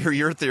love to hear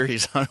your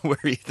theories on where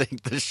you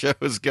think the show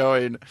is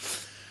going.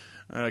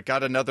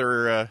 Got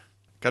another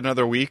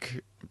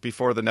week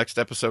before the next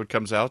episode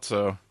comes out,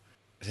 so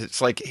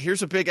it's like,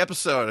 here's a big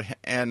episode,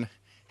 and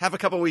have a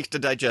couple weeks to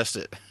digest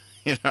it.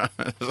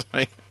 It's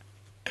like,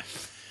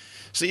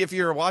 see, if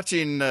you're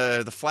watching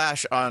the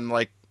Flash on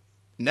like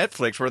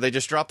Netflix, where they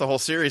just drop the whole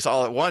series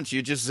all at once,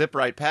 you just zip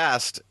right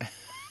past.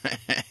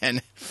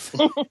 and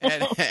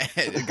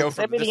go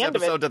from this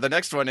episode to the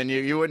next one, and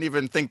you wouldn't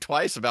even think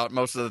twice about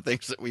most of the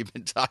things that we've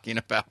been talking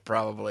about,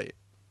 probably.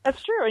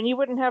 That's true, and you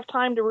wouldn't have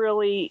time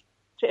to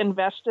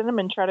invest in them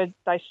and try to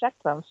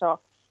dissect them. So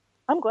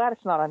I'm glad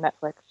it's not on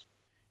Netflix.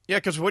 Yeah,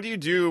 because what do you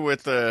do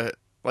with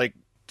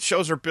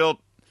shows are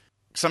built?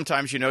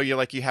 Sometimes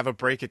you have a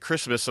break at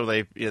Christmas, so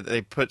they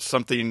put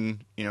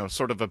something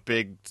sort of a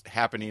big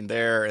happening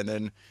there, and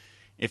then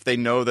if they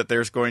know that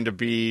there's going to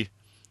be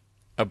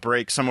a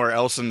break somewhere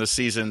else in the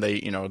season, they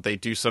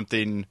do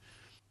something,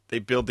 they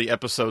build the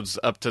episodes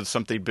up to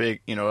something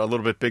big, a little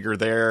bit bigger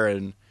there,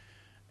 and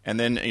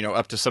then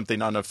up to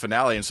something on a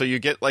finale, and so you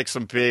get like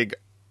some big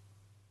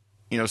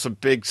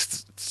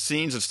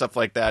scenes and stuff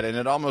like that. And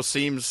it almost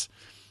seems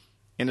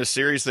in a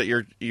series that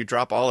you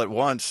drop all at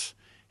once,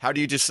 how do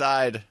you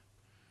decide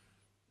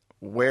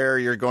where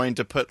you're going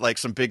to put like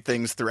some big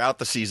things throughout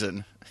the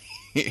season?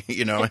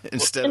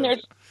 Instead and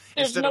there's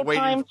instead no of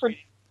waiting time for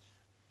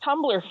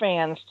Tumblr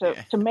fans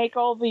to make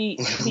all the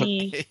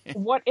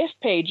what if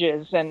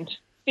pages and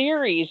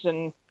theories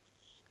and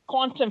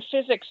quantum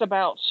physics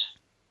about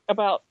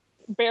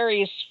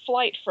Barry's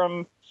flight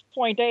from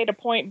point A to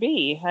point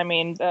B. I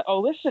mean, the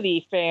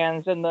Olicity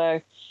fans and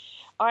the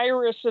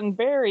Iris and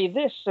Barry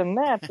this and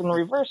that and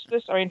reverse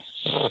this. I mean,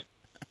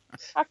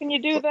 how can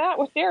you do that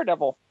with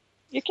Daredevil?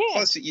 You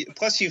can't.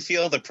 Plus, you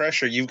feel the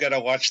pressure. You've got to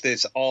watch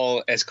this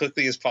all as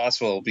quickly as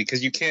possible,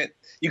 because you can't.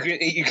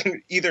 You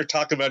can either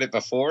talk about it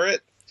before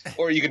it,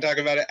 or you can talk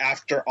about it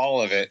after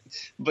all of it.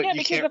 But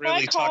you can't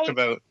really talk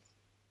about.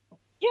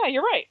 Yeah,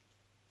 you're right.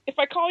 If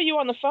I call you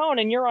on the phone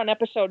and you're on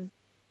episode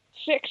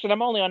 6 and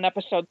I'm only on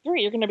episode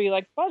 3, you're going to be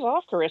like, "Buzz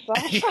off, Carissa.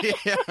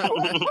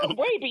 I'm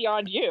way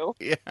beyond you."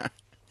 Yeah.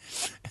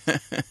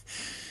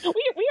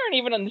 We aren't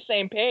even on the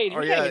same page.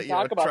 We can't even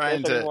talk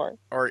about this anymore.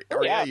 Or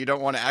you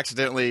don't want to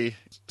accidentally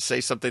say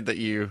something that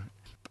you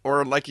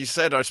or like you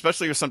said,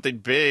 especially with something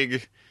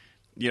big,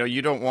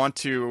 you don't want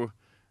to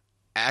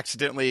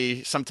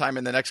accidentally sometime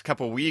in the next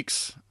couple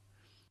weeks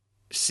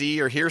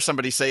see or hear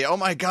somebody say, "Oh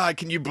my God,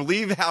 can you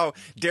believe how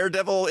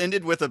Daredevil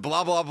ended with a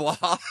blah blah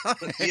blah?"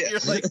 Yeah. You're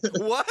like,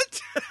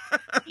 "What?"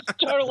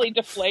 Totally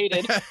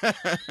deflated.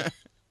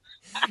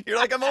 You're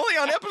like, "I'm only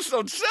on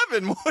episode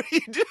 7. What are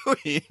you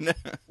doing?"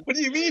 What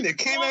do you mean? It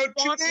came out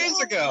 2 days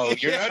ago.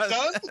 You're not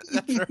done?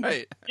 That's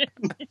right.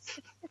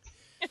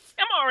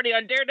 I'm already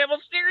on Daredevil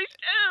series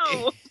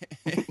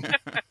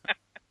 2.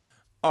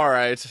 All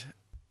right.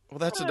 Well,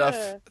 that's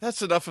enough.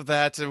 That's enough of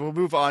that, and we'll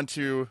move on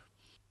to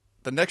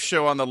the next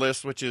show on the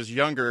list, which is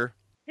Younger.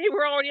 Hey,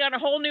 we're already on a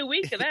whole new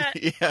week of that.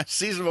 Yeah,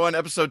 season 1,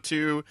 episode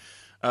 2,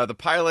 the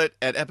pilot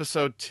at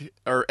episode 2,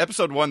 or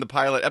episode 1, the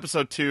pilot,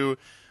 episode 2,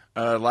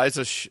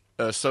 Liza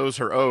sows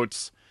her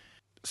oats.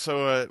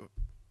 So,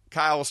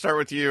 Kyle, we'll start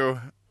with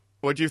you.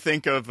 What'd you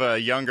think of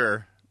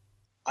Younger?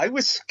 I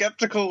was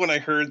skeptical when I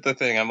heard the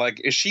thing. I'm like,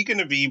 is she going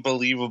to be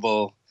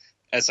believable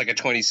as like a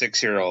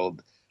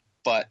 26-year-old?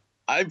 But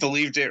I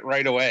believed it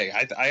right away.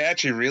 I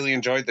actually really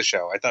enjoyed the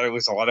show. I thought it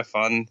was a lot of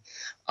fun.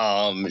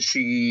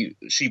 She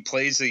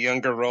plays the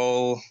Younger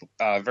role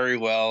very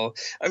well.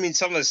 I mean,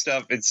 some of the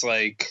stuff, it's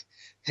like,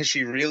 has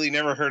she really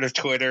never heard of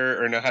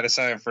Twitter or know how to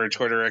sign up for a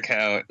Twitter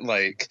account?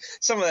 Like,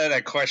 some of that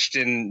I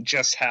question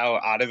just how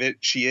out of it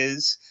she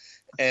is.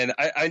 And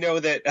I know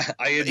that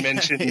I had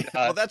mentioned...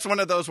 well, that's one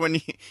of those when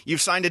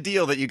you've signed a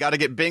deal that you got to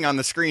get Bing on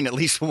the screen at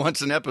least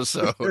once an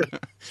episode.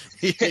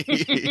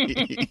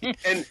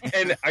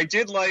 and I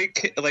did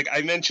like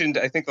I mentioned,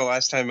 I think the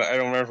last time, I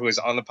don't remember if it was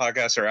on the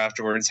podcast or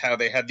afterwards, how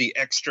they had the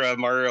extra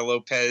Mario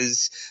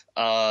Lopez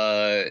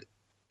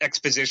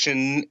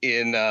exposition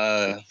in...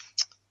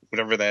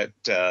 whatever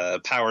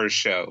that Powers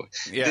show.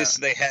 Yeah.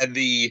 They had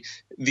the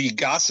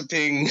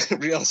gossiping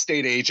real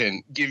estate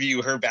agent give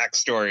you her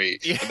backstory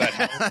about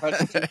how her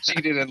husband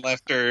cheated and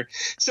left her.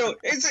 So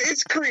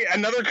it's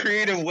another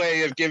creative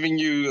way of giving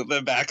you the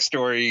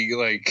backstory,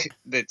 like,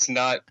 that's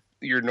not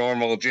your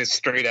normal, just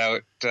straight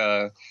out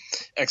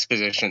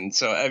exposition.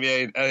 So I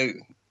mean,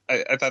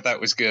 I thought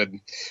that was good.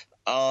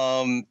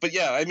 But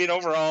yeah, I mean,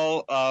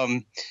 overall,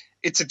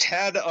 it's a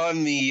tad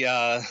on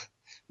the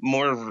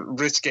more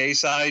risque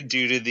side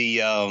due to the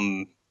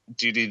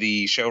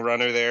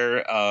showrunner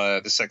there,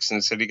 the Sex and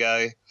the City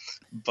guy.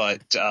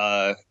 But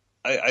I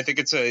think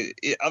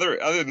other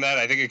than that,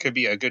 I think it could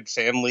be a good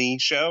family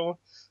show.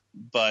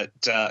 But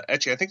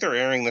actually, I think they're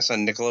airing this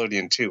on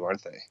Nickelodeon too,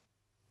 aren't they?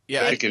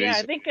 Yeah, I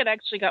think it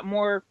actually got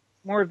more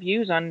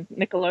views on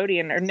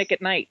Nickelodeon or Nick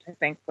at Night. I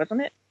think,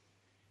 wasn't it?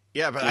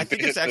 Yeah, but I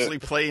think it's actually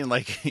playing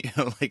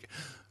like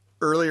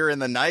earlier in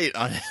the night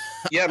on.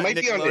 Yeah, it might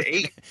be on the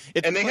 8.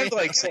 And they have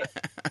like,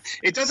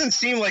 it doesn't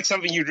seem like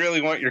something you'd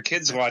really want your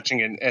kids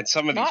watching at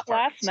some of these Not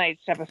parts. last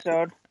night's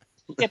episode.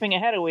 Skipping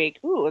ahead a week.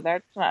 Ooh,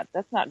 that's not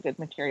good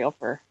material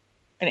for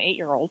an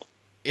 8-year-old.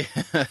 Yeah,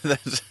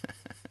 that's...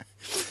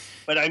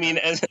 But I mean,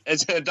 as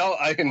an adult,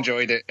 I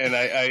enjoyed it, and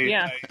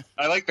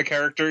I like the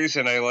characters,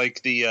 and I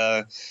like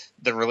the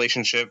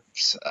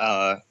relationships.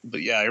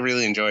 But yeah, I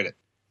really enjoyed it.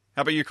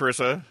 How about you,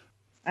 Carissa?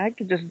 I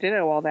could just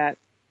ditto all that.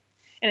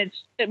 And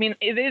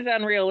it is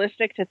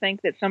unrealistic to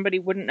think that somebody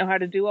wouldn't know how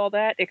to do all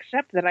that,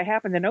 except that I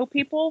happen to know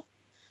people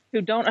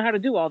who don't know how to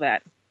do all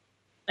that.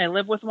 I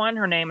live with one.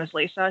 Her name is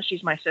Lisa.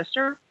 She's my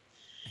sister.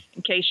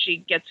 In case she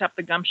gets up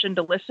the gumption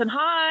to listen.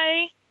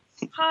 Hi,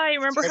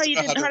 remember how you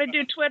didn't know how to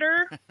do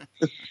Twitter?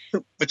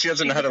 But she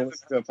doesn't know how to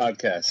listen to a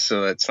podcast,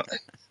 so that's fine.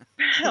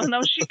 Hell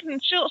no, she'll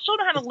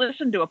know how to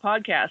listen to a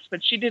podcast,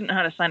 but she didn't know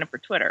how to sign up for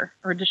Twitter.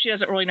 Or she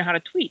doesn't really know how to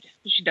tweet.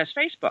 She does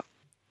Facebook.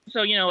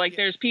 So,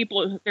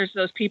 there's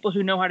those people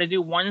who know how to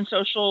do one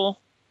social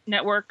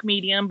network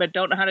medium, but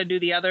don't know how to do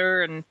the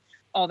other and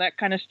all that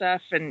kind of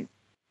stuff. And,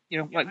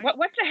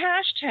 what's a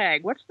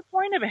hashtag? What's the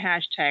point of a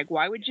hashtag?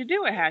 Why would you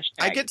do a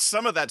hashtag? I get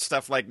some of that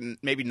stuff, like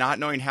maybe not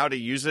knowing how to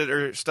use it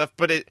or stuff,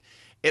 but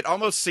it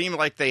almost seemed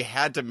like they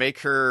had to make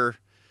her,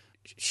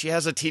 she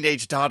has a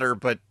teenage daughter,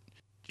 but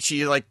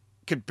she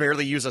could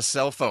barely use a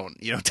cell phone,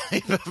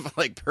 type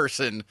of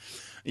person,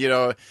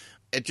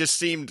 It just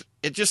seemed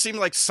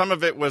like some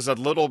of it was a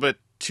little bit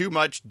too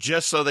much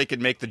just so they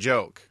could make the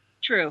joke.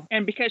 True.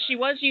 And because she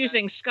was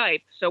using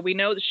Skype, so we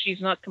know that she's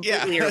not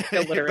completely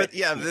illiterate. But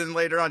yeah, then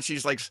later on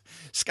she's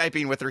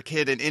Skyping with her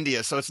kid in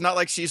India. So it's not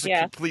like she's a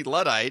complete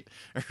Luddite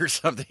or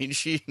something.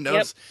 She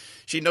knows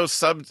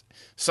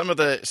some of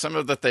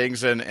the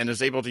things and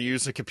is able to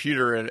use the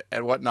computer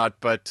and whatnot,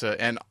 but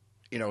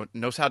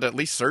knows how to at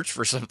least search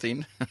for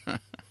something.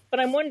 But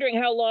I'm wondering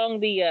how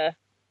long the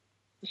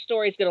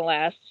story's going to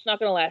last. It's not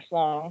going to last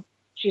long.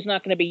 She's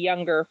not going to be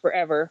younger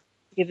forever,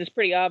 because it's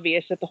pretty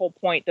obvious that the whole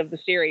point of the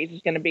series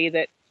is going to be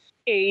that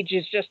age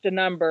is just a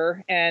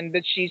number and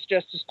that she's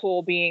just as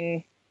cool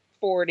being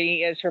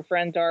 40 as her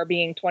friends are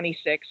being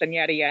 26 and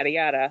yada, yada,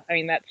 yada. I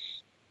mean, that's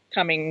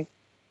coming,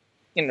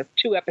 2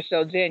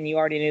 episodes in. You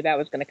already knew that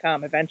was going to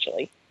come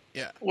eventually.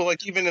 Yeah. Well,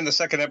 like even in the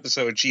second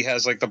episode, she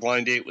has like the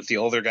blind date with the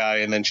older guy,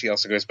 and then she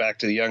also goes back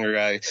to the younger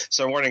guy.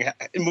 So I'm wondering,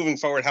 moving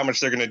forward, how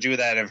much they're going to do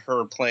that of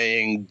her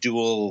playing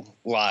dual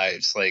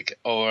lives. Like,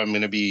 oh, I'm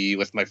going to be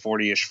with my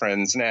 40-ish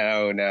friends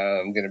now. Now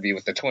I'm going to be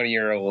with the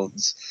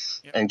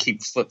 20-year-olds, and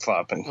keep flip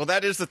flopping. Well,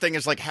 that is the thing.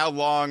 Is like, how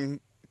long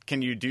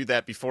can you do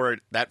that before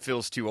that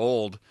feels too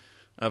old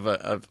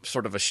of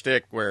sort of a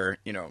shtick where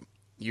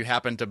you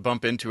happen to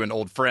bump into an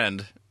old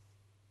friend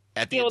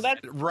at the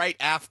right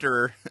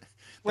after.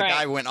 The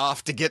guy went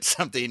off to get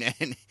something,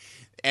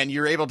 and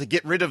you're able to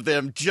get rid of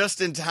them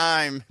just in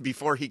time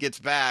before he gets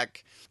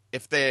back.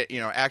 If they,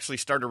 actually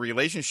start a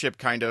relationship,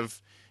 kind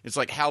of, it's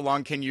like, how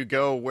long can you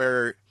go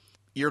where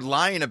you're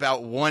lying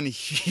about one,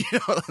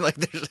 like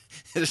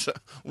there's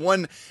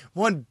one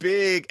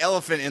big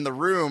elephant in the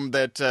room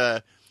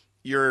that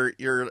you're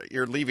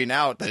leaving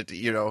out, that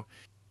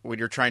when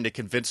you're trying to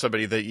convince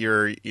somebody that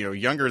you're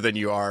younger than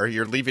you are,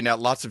 you're leaving out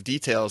lots of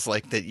details,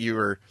 like that you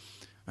were.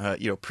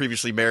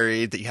 Previously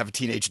married, that you have a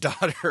teenage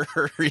daughter,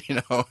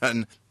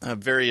 and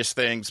various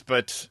things.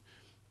 But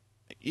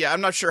yeah,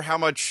 I'm not sure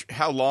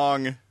how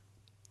long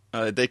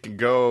they can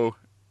go,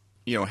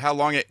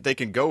 they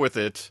can go with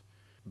it.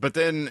 But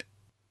then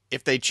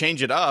if they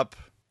change it up,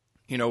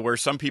 where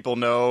some people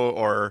know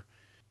or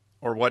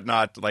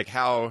whatnot, like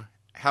how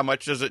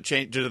much does it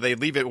change? Do they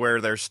leave it where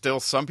there's still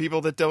some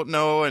people that don't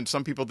know and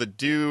some people that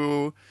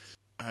do?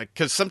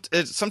 Because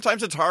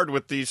sometimes it's hard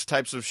with these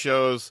types of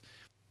shows.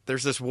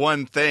 There's this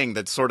one thing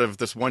that's sort of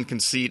this one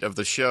conceit of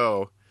the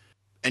show,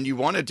 and you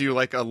want to do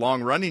like a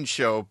long-running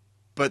show,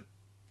 but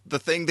the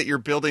thing that you're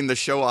building the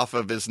show off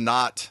of is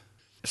not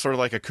sort of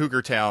like a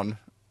Cougar Town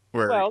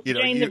where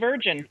Jane the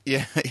Virgin.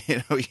 Yeah,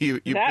 you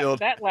build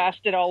that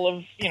lasted all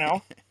of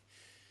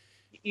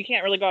you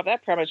can't really go off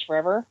that premise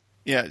forever.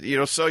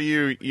 Yeah, so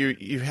you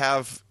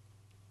have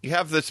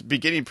this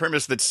beginning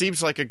premise that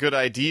seems like a good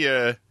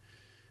idea,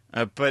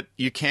 but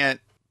you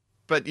can't.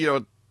 But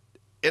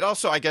it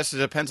also, I guess, it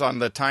depends on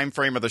the time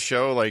frame of the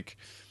show. Like,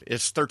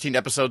 is 13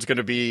 episodes going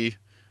to be,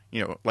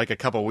 like a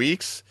couple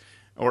weeks,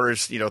 or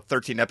is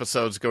 13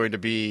 episodes going to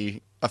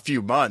be a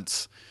few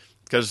months?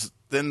 Because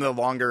then the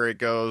longer it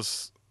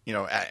goes,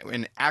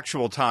 in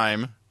actual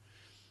time,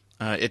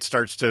 it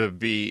starts to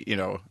be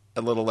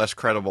a little less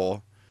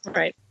credible,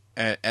 right?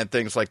 And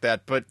things like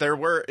that. But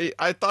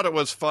I thought it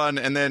was fun,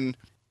 and then.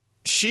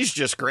 She's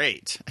just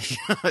great.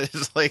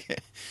 It's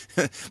like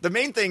the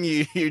main thing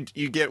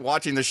you get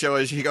watching the show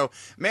is you go,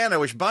 man, I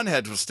wish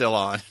Bunheads was still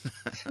on.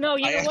 No,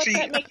 you know what?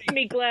 That makes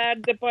me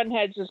glad that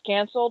Bunheads is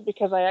canceled,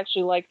 because I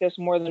actually like this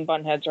more than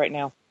Bunheads right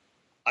now.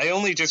 I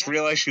only just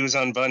realized she was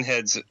on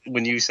Bunheads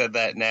when you said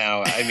that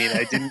now. I mean,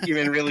 I didn't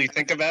even really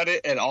think about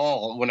it at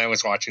all when I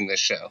was watching this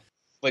show.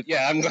 But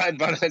yeah, I'm glad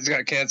Bunheads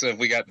got canceled if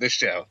we got this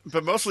show.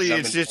 But mostly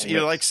it's just,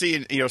 like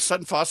seeing,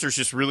 Sutton Foster's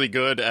just really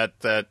good at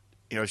that.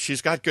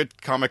 She's got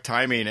good comic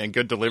timing and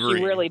good delivery.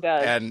 She really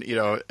does. And,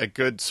 a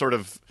good sort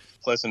of...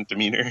 pleasant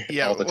demeanor.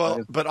 Yeah, all the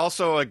time. But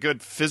also a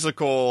good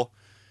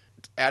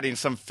adding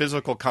some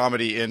physical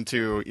comedy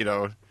into,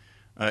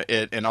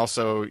 it. And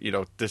also,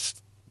 the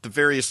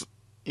various,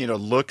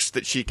 looks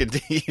that she can,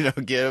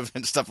 give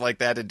and stuff like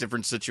that in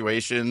different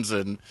situations.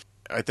 And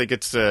I think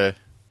it's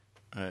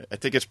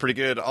pretty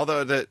good.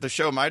 Although the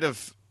show might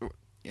have...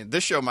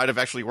 This show might have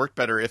actually worked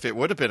better if it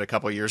would have been a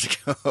couple years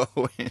ago.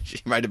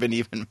 She might have been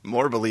even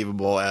more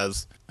believable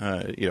as,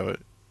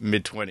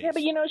 mid-20s. Yeah,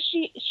 but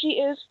she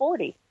is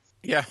 40.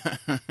 Yeah.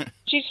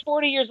 She's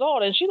 40 years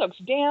old, and she looks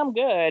damn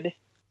good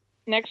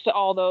next to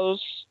all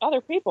those other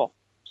people.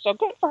 So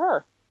good for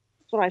her.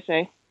 That's what I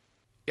say.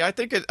 Yeah,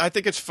 I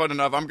think it's fun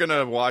enough. I'm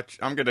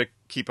gonna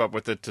keep up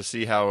with it to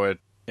see how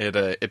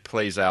it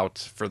plays out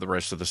for the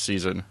rest of the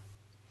season.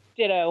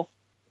 Ditto.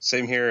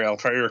 Same here. I'll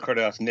try to record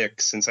it off Nick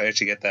since I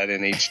actually get that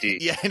in HD.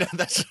 Yeah, I know.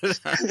 That's.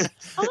 I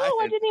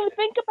didn't even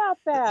think about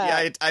that.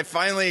 Yeah, I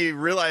finally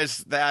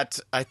realized that.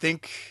 I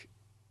think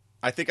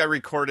I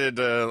recorded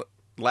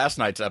last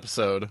night's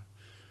episode.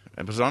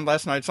 It was on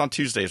last night. It's on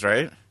Tuesdays,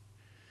 right?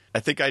 I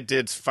think I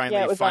did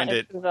finally find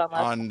it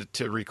on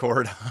to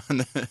record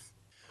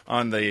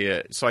on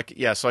the so I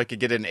could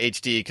get it in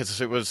HD,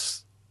 because it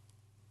was.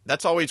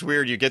 That's always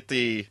weird. You get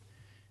it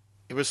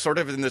was sort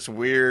of in this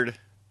weird.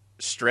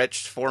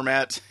 Stretched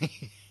format,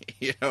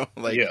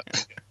 like yeah.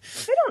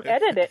 They don't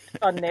edit it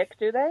on Nick,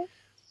 do they?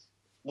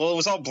 Well, it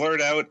was all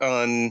blurred out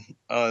on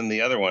the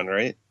other one,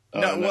 right?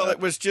 No, well, it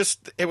was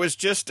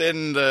just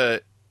in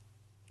the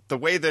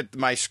way that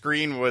my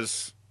screen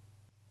was,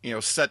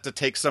 set to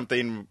take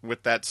something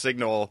with that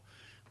signal,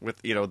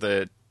 with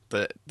the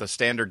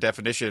standard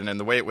definition, and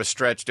the way it was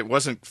stretched, it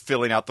wasn't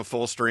filling out the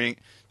full screen,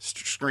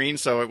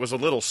 so it was a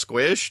little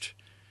squished.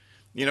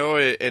 And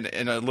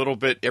a little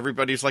bit,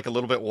 everybody's like a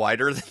little bit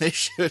wider than they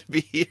should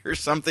be or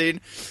something.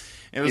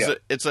 It was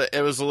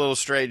a little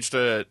strange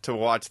to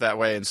watch that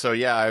way. And so,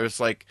 yeah, I was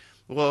like,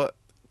 well,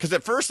 because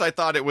at first I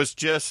thought it was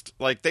just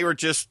like, they were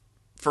just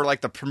for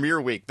like the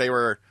premiere week, they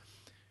were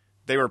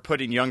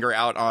putting Younger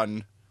out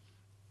on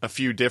a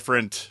few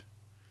different,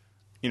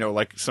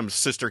 like some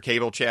sister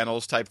cable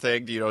channels type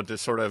thing, to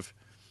sort of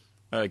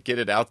get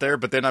it out there.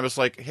 But then I was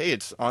like, hey,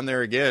 it's on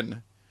there again.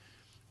 And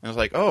I was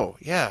like, oh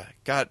yeah,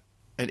 got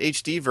an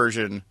HD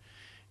version.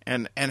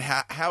 And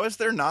how is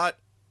there not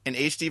an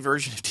HD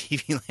version of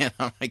TV Land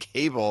on my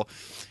cable?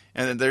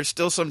 And there's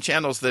still some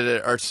channels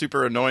that are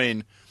super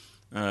annoying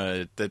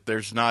that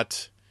there's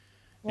not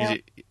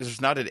an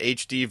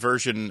HD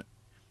version,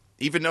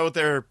 even though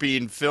they're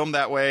being filmed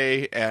that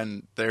way,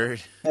 and there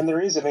is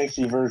an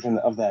HD version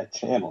of that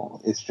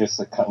channel. It's just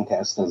that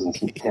Comcast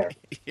doesn't care.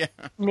 Yeah.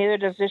 Neither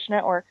does Dish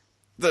Network.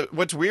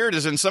 What's weird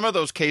is in some of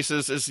those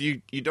cases is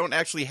you don't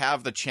actually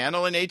have the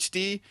channel in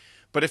HD,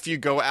 but if you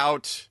go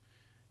out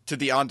to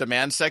the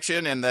on-demand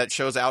section and that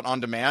shows out on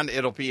demand,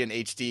 it'll be in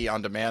HD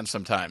on demand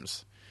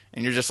sometimes.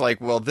 And you're just like,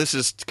 well, this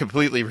is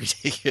completely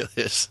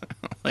ridiculous.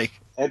 Like,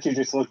 actually,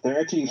 just look, they're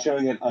actually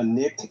showing it on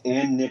Nick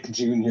and Nick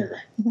Jr.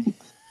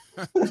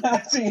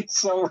 That seems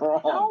so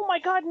wrong. Oh my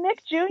God,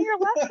 Nick Jr.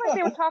 Last night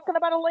they were talking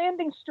about a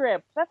landing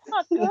strip. That's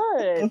not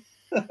good.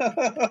 You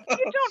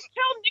don't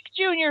tell Nick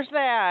Jr.'s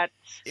that.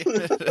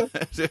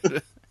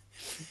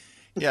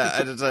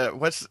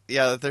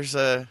 There's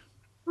a...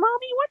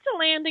 Mommy, what's a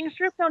landing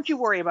strip? Don't you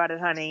worry about it,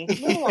 honey.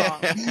 Move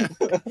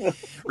along.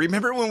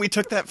 Remember when we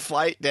took that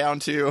flight down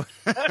to...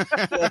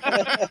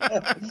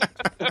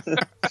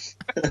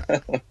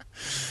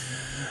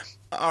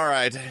 All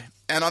right.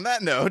 And on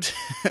that note,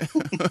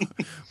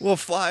 we'll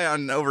fly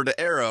on over to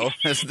Arrow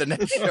as the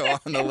next show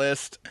on the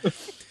list.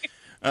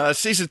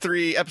 Season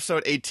 3,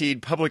 Episode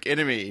 18, Public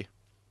Enemy.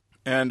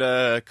 And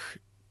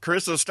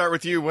Carissa, let's start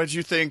with you. What did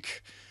you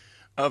think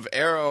of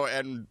Arrow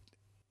and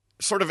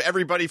sort of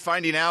everybody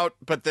finding out,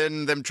 but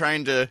then them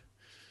trying to,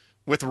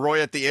 with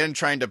Roy at the end,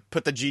 trying to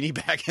put the genie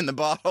back in the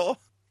bottle?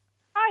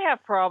 I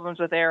have problems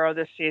with Arrow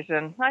this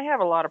season. I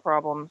have a lot of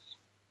problems.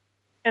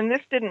 And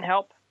this didn't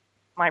help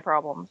my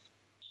problems.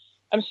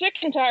 I'm sick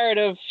and tired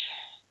of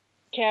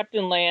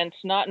Captain Lance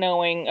not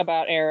knowing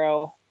about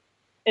Arrow.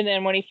 And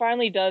then when he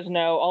finally does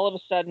know, all of a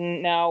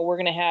sudden now we're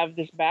going to have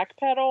this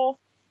backpedal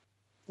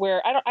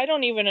where I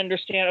don't even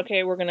understand.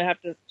 Okay, we're going to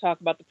have to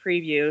talk about the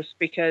previews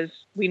because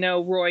we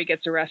know Roy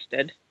gets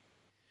arrested.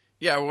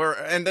 Yeah,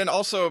 and then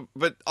also,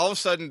 but all of a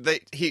sudden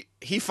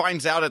he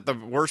finds out at the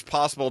worst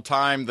possible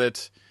time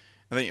that,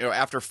 I think,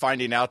 after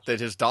finding out that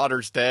his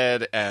daughter's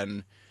dead,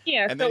 and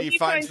then he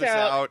finds this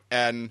out,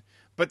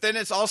 but then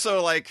it's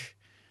also like,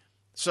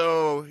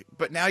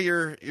 but now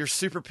you're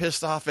super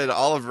pissed off at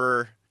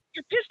Oliver.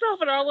 You're pissed off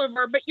at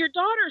Oliver, but your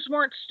daughters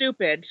weren't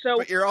stupid.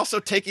 But you're also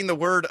taking the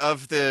word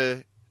of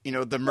the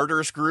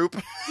murderous group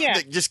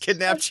that just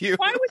kidnapped you.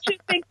 Why would you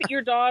think that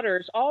your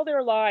daughters, all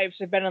their lives,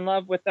 have been in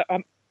love with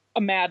a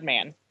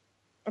madman?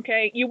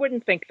 Okay? You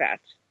wouldn't think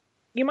that.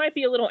 You might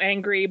be a little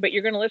angry, but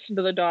you're going to listen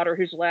to the daughter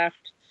who's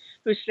left,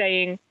 who's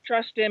saying,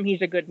 trust him,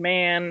 he's a good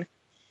man.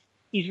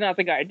 He's not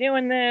the guy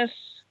doing this.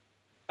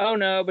 Oh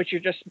no, but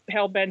you're just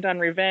hell-bent on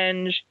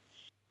revenge.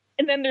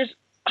 And then there's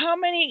how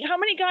many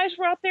guys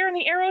were out there in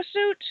the Arrow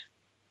suit?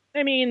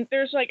 I mean,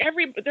 there's like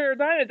there are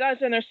about a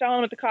dozen. They're selling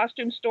them at the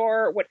costume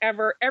store,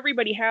 whatever.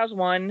 Everybody has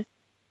one.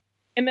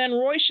 And then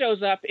Roy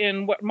shows up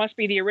in what must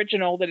be the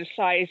original that is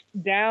sized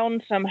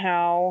down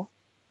somehow.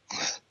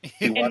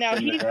 And now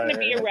he's going to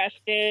be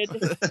arrested.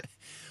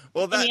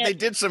 Well, they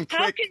did some quick...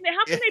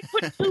 How can they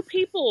put two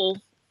people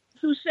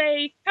who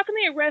say... How can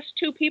they arrest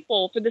two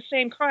people for the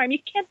same crime? You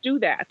can't do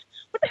that.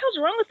 What the hell's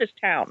wrong with this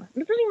town? It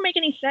doesn't even make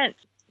any sense.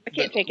 I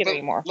can't take it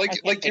anymore.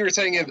 Like you were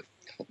saying,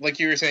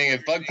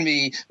 it bugged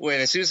me when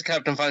as soon as the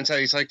captain finds out,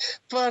 he's like,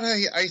 but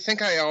I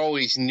think I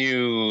always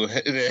knew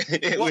that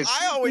it was...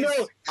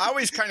 I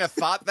always kind of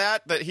thought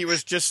that he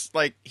was just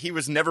like, he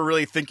was never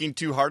really thinking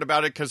too hard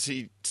about it because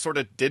he sort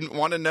of didn't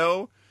want to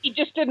know. He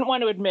just didn't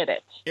want to admit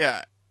it.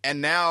 Yeah.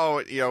 And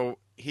now,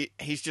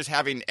 he's just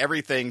having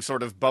everything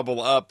sort of bubble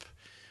up,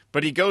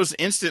 but he goes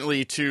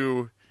instantly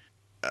to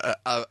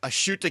a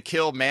shoot to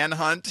kill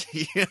manhunt,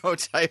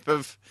 type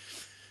of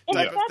thing. And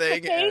if that's the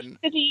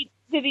case,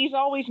 that he's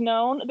always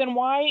known, then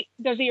why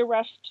does he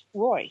arrest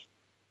Roy?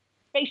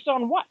 Based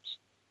on what?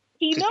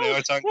 He knows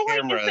it's on Roy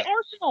camera. is the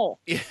Arsenal.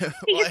 Yeah,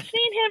 he has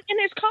seen him in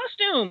his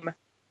costume.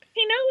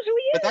 He knows who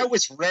he is. But that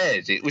was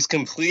red. It was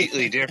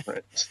completely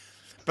different.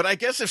 But I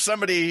guess if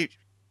somebody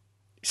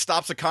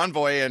stops a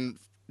convoy and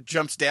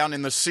jumps down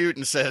in the suit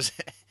and says,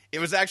 it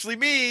was actually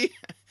me.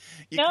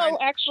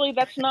 Actually,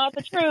 that's not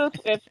the truth.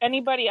 If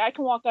anybody, I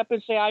can walk up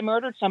and say I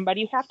murdered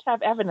somebody. You have to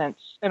have evidence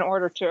in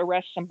order to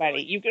arrest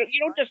somebody. You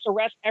don't just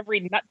arrest every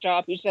nut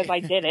job who says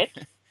I did it.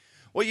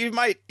 Well, you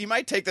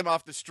might take them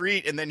off the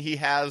street, and then he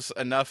has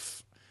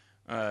enough.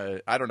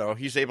 I don't know.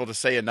 He's able to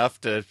say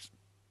enough to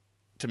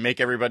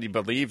make everybody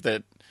believe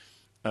that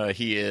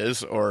he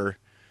is, or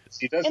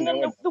he doesn't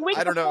know. And the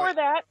week before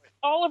that,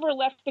 Oliver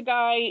left the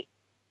guy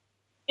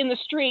in the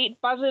street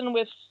buzzing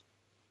with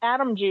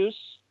Adam juice.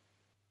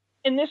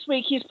 And this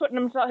week, he's putting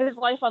his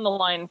life on the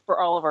line for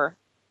Oliver.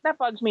 That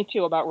bugs me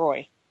too about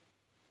Roy.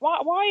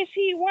 Why is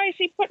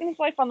he putting his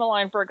life on the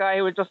line for a guy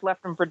who had just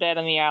left him for dead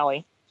in the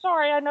alley?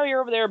 Sorry, I know you're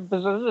over there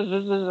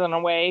buzzing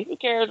away. Who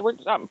cares? We're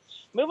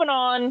moving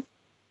on.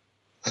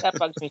 That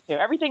bugs me too.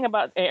 Everything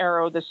about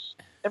Arrow just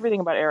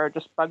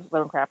bugs the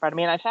living crap out of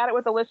me. And I've had it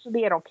with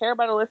Felicity. I don't care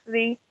about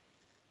Felicity.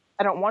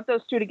 I don't want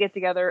those two to get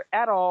together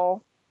at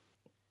all.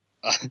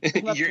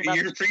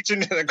 You're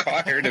preaching to the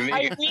choir to me.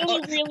 I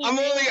really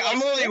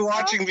I'm only Nissa.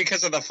 watching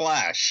because of the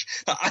Flash.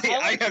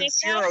 I have Nissa.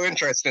 zero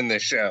interest in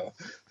this show.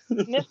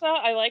 Nissa,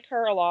 I like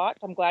her a lot.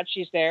 I'm glad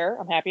she's there.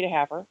 I'm happy to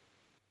have her.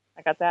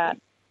 I got that.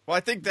 Well, I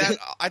think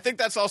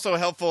that's also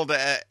helpful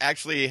to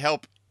actually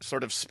help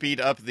sort of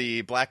speed up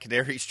the Black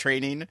Canary's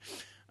training.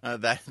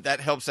 That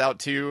helps out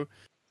too.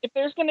 If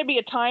there's going to be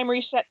a time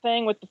reset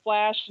thing with the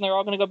Flash, and they're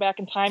all going to go back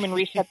in time and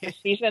reset this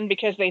season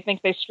because they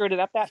think they screwed it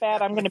up that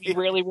bad, I'm going to be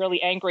really,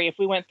 really angry if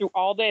we went through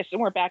all this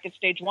and we're back at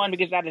stage 1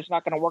 because that is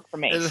not going to work for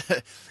me.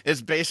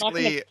 It's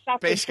basically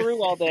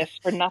through all this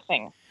for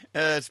nothing.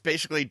 It's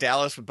basically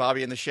Dallas with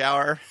Bobby in the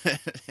shower.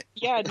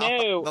 Yeah,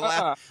 no.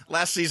 The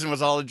last season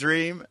was all a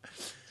dream.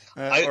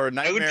 Or a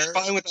nightmare. I would be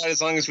fine with that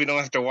as long as we don't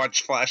have to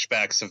watch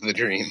flashbacks of the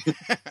dream.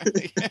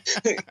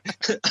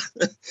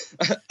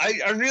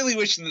 I really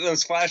wish that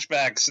those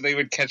flashbacks, they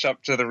would catch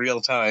up to the real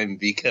time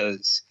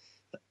because...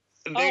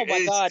 Oh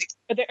my God!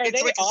 Are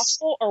they like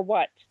awful or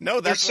what?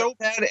 No, they're so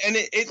bad, and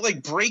it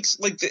like breaks.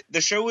 Like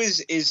the show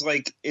is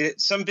like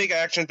some big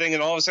action thing,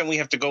 and all of a sudden we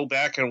have to go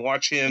back and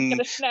watch him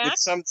with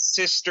some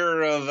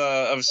sister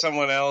of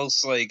someone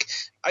else. Like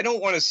I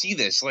don't want to see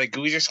this. Like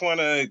we just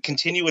want to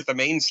continue with the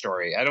main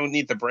story. I don't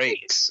need the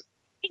breaks.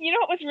 You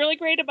know what was really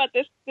great about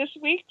this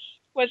week's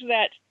was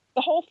that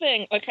the whole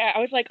thing. Like I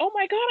was like, oh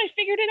my God, I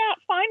figured it out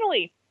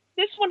finally.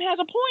 This one has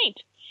a point.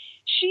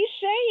 She's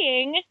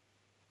saying.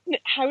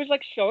 I was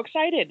like so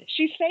excited.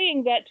 She's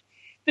saying that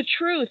the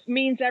truth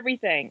means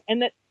everything,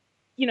 and that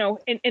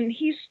and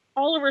he's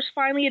Oliver's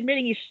finally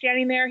admitting he's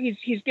standing there.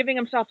 He's giving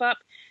himself up.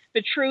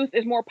 The truth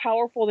is more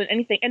powerful than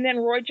anything. And then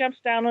Roy jumps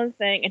down on the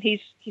thing, and he's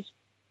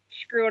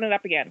screwing it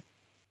up again.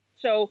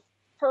 So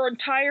her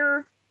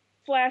entire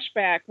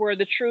flashback, where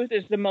the truth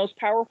is the most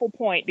powerful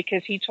point,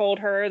 because he told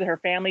her that her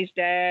family's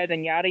dead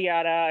and yada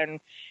yada,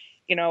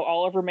 and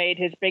Oliver made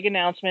his big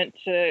announcement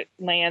to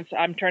Lance.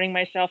 I'm turning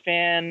myself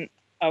in.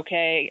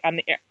 Okay,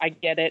 I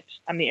get it.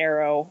 I'm the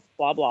Arrow,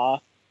 blah, blah.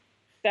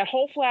 That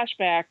whole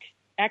flashback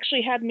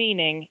actually had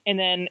meaning, and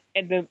then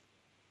at the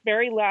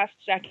very last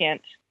second,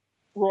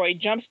 Roy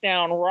jumps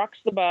down, rocks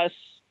the bus,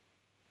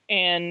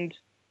 and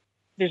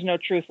there's no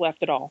truth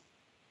left at all.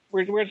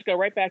 We're just go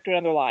right back to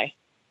another lie.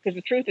 Because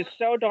the truth is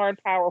so darn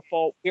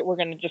powerful, we're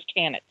going to just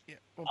can it. Yeah.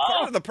 Well,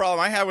 part of the problem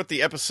I have with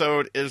the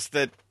episode is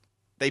that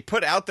they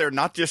put out there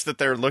not just that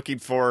they're looking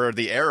for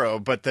the Arrow,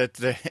 but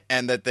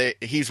that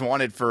he's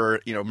wanted for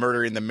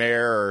murdering the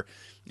mayor,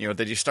 or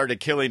that he started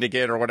killing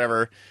again or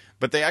whatever.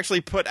 But they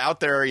actually put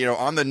out there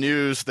on the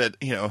news that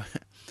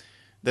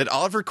that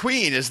Oliver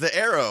Queen is the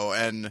Arrow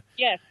and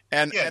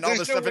all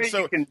this stuff. And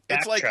so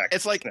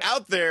it's like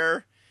out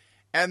there,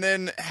 and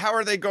then how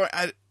are they going?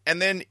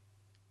 And then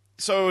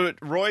so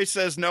Roy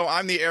says no,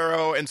 I'm the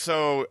Arrow, and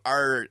so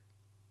our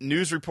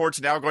news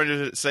reports now going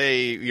to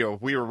say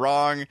we were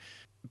wrong.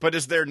 But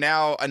is there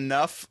now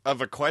enough of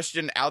a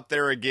question out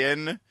there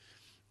again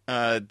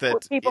that where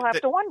people have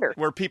to wonder?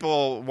 Where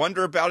people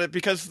wonder about it?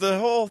 Because the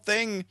whole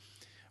thing,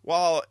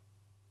 while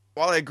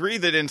I agree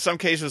that in some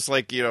cases,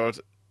 like,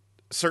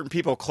 certain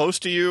people close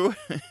to you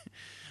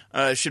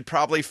should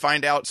probably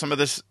find out some of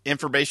this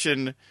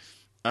information,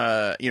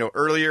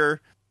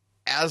 earlier.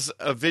 As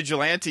a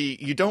vigilante,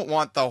 you don't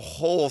want the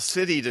whole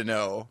city to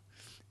know.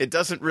 It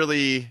doesn't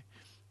really,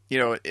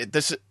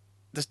 this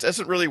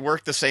doesn't really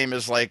work the same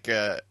as like,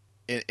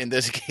 in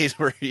this case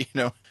where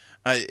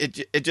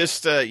it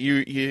just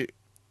you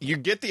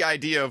get the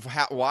idea of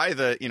why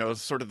the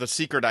sort of the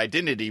secret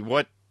identity,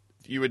 what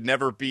you would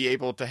never be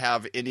able to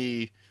have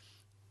any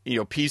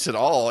piece at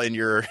all in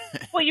your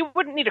well, you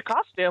wouldn't need a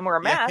costume or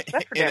a mask,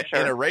 that's for damn sure,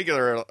 in a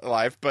regular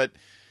life, but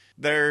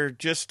they're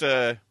just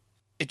it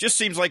just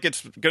seems like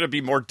it's going to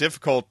be more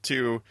difficult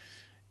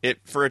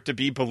for it to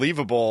be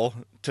believable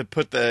to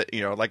put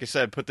like I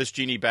said, put this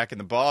genie back in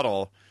the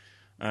bottle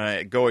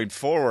going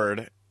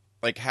forward.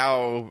 Like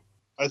how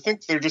I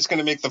think they're just going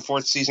to make the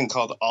 4th season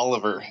called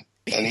Oliver,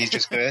 and he's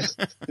just going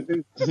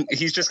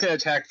to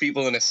attack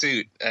people in a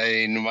suit.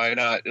 I mean, why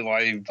not?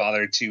 Why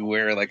bother to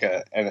wear like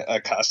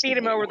a costume? Beat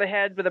him over the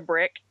head with a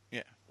brick.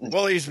 Yeah.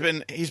 Well, he's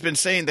been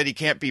saying that he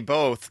can't be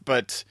both,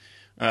 but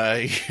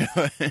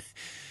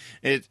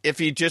if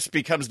he just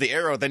becomes the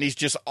Arrow, then he's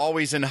just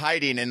always in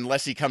hiding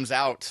unless he comes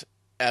out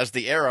as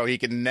the Arrow. He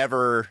can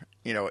never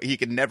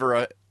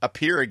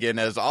appear again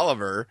as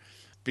Oliver.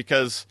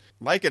 Because,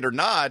 like it or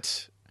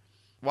not,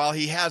 while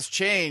he has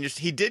changed,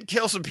 he did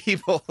kill some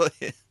people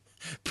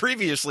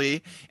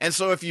previously. And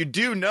so if you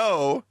do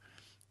know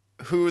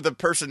who the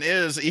person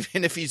is,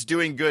 even if he's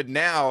doing good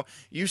now,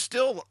 you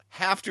still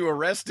have to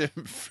arrest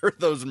him for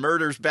those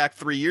murders back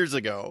 3 years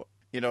ago,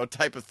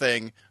 type of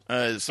thing.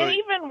 So and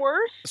even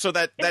worse. So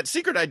that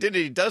secret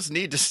identity does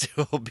need to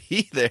still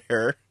be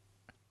there.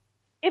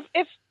 If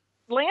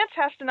Lance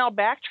has to now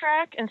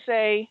backtrack and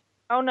say,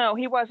 oh no,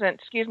 he wasn't.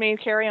 Excuse me,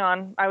 carry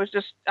on.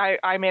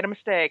 I made a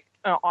mistake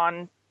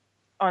on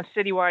on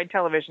citywide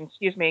television.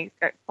 Excuse me.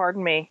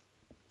 Pardon me.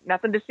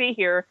 Nothing to see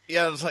here.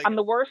 Yeah, it's like I'm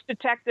the worst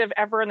detective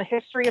ever in the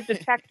history of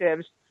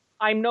detectives.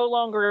 I'm no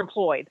longer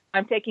employed.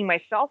 I'm taking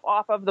myself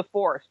off of the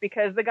force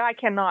because the guy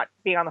cannot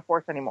be on the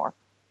force anymore.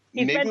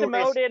 He's Maybe been we're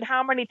gonna- demoted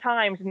how many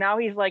times? Now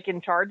he's like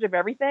in charge of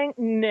everything?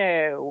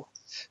 No.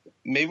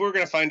 Maybe we're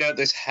going to find out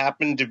this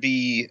happened to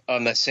be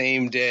on the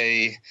same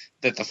day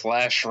that the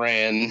Flash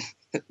ran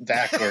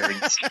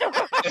backwards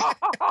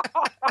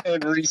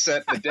and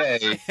reset the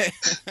day.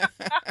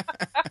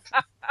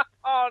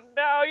 Oh,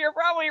 no, you're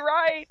probably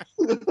right.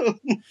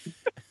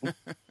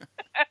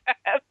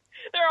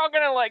 They're all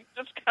going to, like,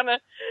 just kind of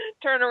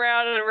turn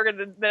around and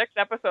the next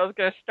episode is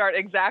going to start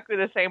exactly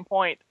the same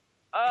point.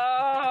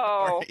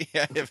 Oh.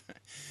 Yeah,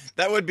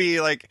 that would be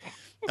like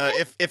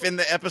if in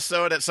the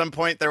episode at some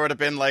point there would have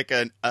been like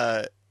a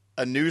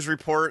news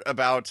report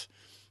about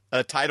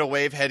a tidal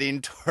wave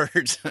heading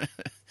towards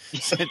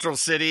Central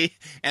City,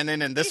 and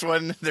then in this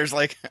one there's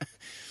like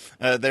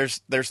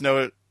there's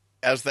no,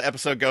 as the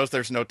episode goes,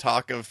 there's no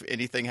talk of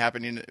anything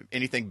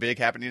big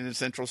happening in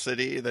Central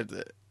City.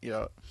 That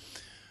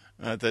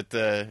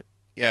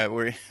yeah,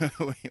 we're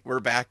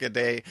back a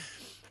day,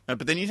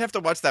 but then you'd have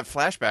to watch that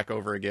flashback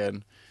over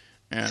again.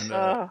 And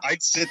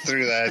I'd sit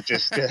through that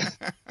just to...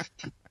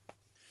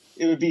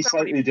 It would be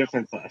slightly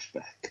different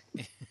flashback.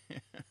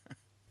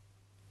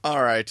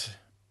 All right.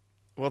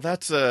 Well,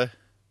 that's enough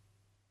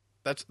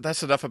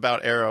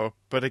about Arrow.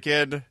 But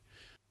again,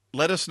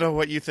 let us know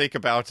what you think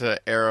about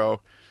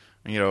Arrow.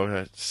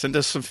 Send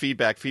us some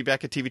feedback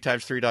at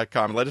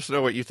tvtimes3.com. Let us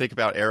know what you think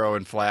about Arrow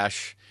and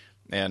Flash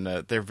and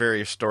their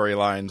various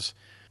storylines.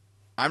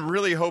 I'm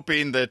really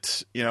hoping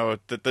that,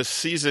 that this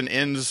season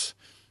ends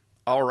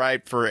all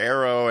right for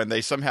Arrow and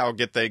they somehow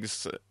get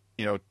things,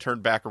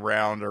 turned back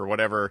around or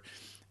whatever.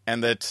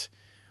 And that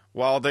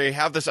while they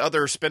have this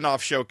other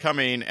spinoff show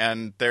coming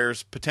and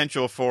there's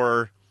potential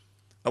for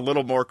a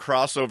little more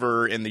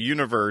crossover in the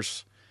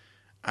universe,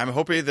 I'm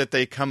hoping that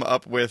they come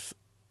up with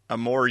a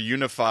more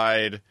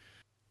unified,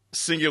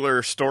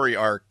 singular story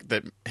arc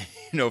that,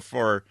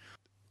 for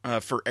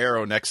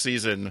Arrow next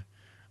season,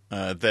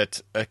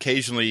 that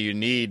occasionally you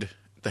need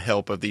the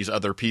help of these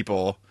other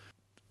people.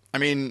 I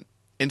mean,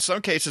 in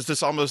some cases,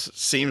 this almost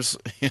seems,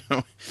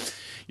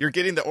 you're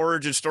getting the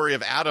origin story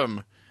of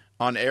Adam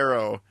on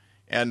Arrow,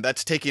 and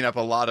that's taking up a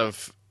lot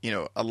of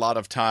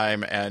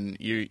time, and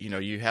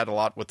you had a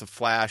lot with the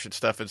Flash and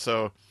stuff, and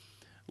so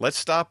let's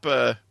stop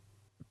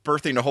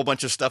birthing a whole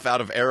bunch of stuff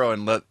out of Arrow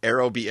and let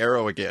Arrow be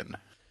Arrow again.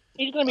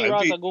 He's going to be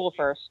Ra's al Ghul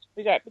first.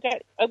 We got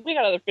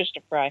other fish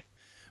to fry.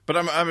 But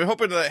I'm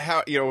hoping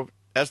that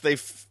as they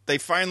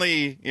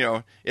finally,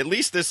 at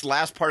least this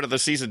last part of the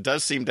season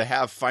does seem to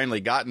have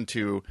finally gotten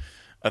to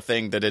a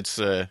thing that it's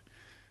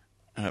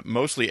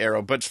mostly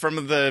Arrow, but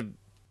from the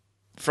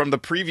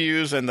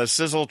previews and the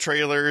sizzle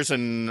trailers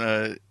and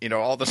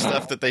all the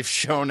stuff that they've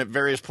shown at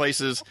various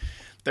places,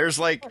 there's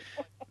like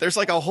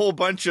a whole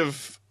bunch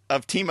of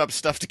team up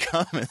stuff to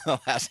come in the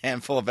last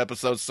handful of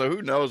episodes. So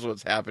who knows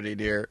what's happening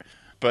here?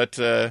 But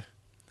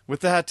with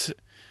that,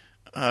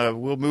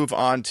 we'll move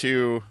on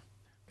to,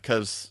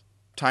 because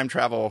time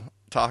travel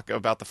talk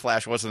about the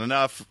Flash wasn't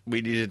enough,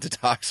 we needed to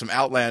talk some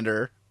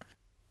Outlander.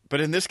 But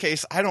in this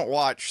case, I don't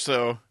watch,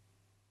 so.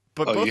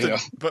 But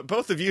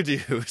both of you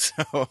do.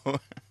 So,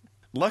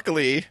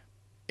 luckily,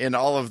 in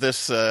all of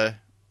this, it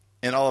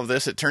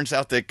turns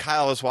out that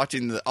Kyle is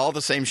watching all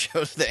the same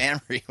shows that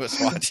Amrie was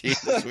watching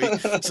this week.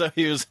 So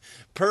he was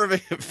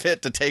perfect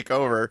fit to take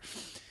over.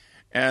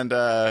 And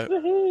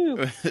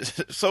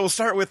so we'll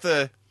start with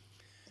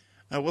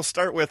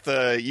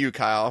you,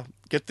 Kyle.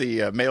 Get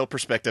the male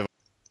perspective.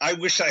 I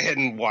wish I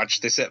hadn't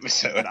watched this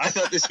episode. I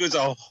thought this was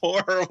a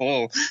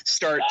horrible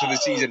start to the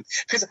season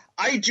because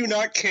I do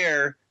not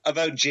care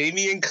about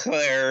Jamie and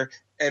Claire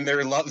and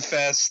their love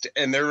fest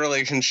and their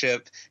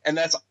relationship, and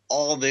that's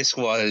all this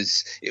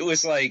was. It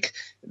was like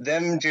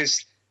them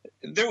just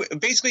there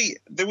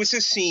was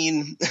this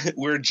scene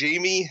where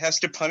Jamie has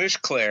to punish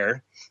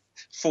Claire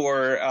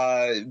for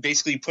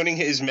basically putting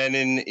his men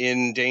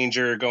in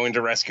danger, going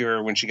to rescue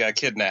her when she got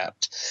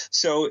kidnapped.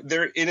 So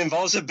it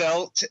involves a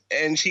belt,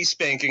 and she's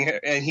spanking her,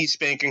 and he's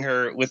spanking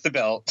her with the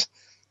belt.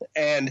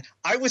 And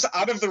I was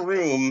out of the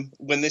room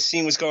when this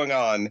scene was going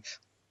on.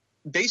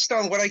 Based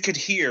on what I could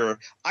hear,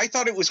 I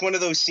thought it was one of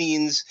those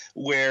scenes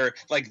where,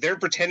 like, they're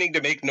pretending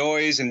to make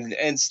noise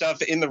and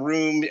stuff in the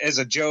room as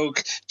a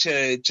joke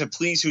to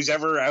please who's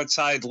ever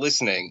outside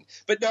listening.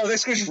 But no,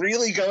 this was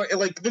really going,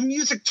 like, the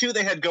music too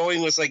they had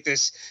going was like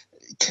this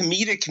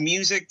comedic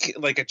music,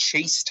 like a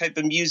chase type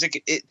of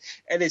music.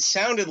 It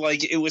sounded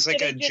like it was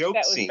like a joke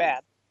scene.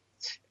 Bad.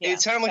 Yeah,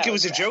 it sounded like it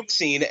was a joke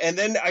scene, and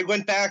then I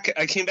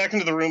came back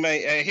into the room, I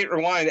hit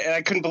rewind, and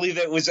I couldn't believe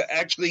that it was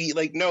actually,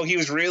 like, no, he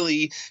was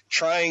really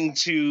trying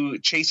to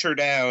chase her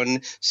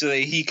down so that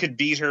he could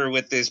beat her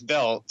with this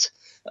belt.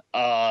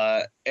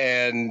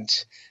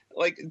 And,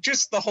 like,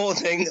 just the whole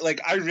thing, like,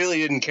 I really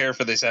didn't care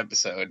for this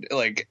episode,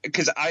 like,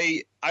 because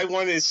I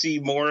wanted to see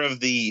more of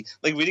the,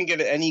 like, we didn't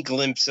get any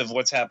glimpse of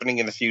what's happening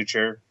in the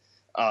future.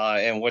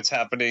 and what's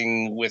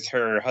happening with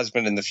her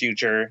husband in the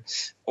future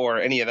or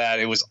any of that.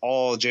 It was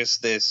all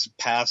just this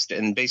past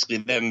and basically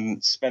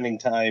them spending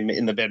time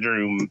in the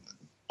bedroom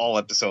all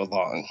episode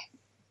long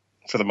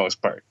for the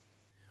most part.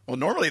 Well,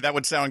 normally that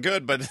would sound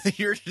good, but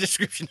your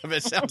description of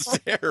it sounds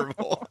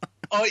terrible.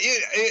 Oh,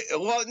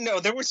 well, no,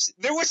 there was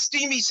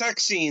steamy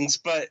sex scenes,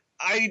 but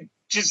I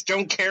just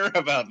don't care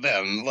about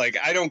them. Like,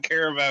 I don't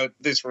care about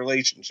this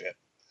relationship.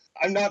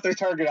 I'm not their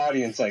target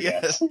audience, I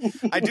guess.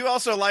 I do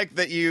also like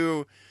that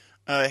you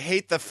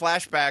hate the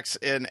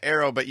flashbacks in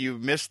Arrow, but you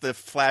miss the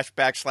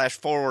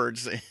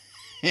flashback/forwards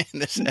in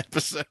this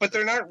episode. But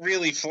they're not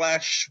really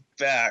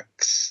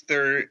flashbacks.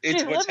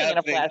 It's She's what's living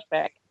happening. in a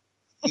flashback.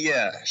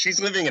 Yeah,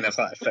 she's living in a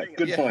flashback.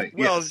 Good point.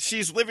 Well, yes.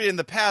 she's living in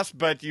the past,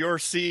 but you're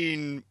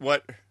seeing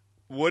what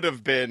would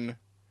have been,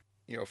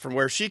 from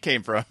where she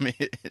came from.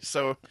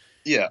 So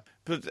Yeah.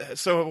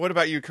 So what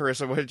about you,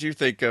 Carissa? What did you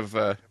think of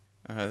the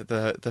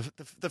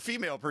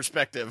female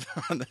perspective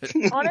on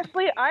the...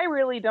 Honestly, I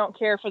really don't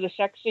care for the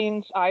sex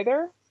scenes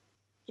either,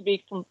 to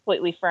be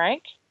completely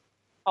frank.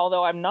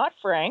 Although I'm not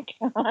Frank,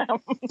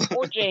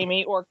 or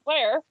Jamie, or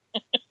Claire.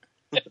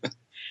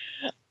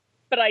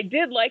 But I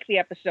did like the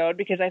episode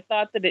because I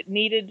thought that it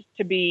needed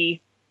to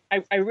be...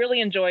 I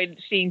really enjoyed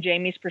seeing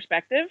Jamie's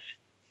perspective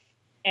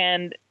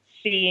and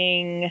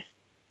seeing...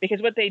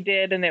 Because what they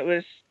did, and it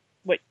was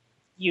what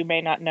you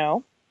may not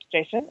know,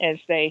 Jason, is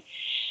they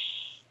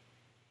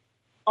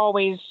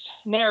always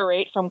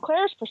narrate from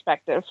Claire's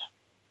perspective.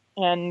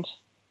 And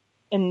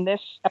in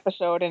this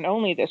episode, and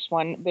only this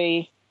one,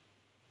 they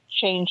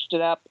changed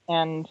it up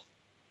and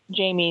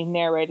Jamie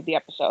narrated the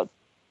episode.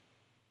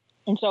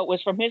 And so it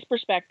was from his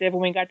perspective,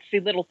 and we got to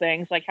see little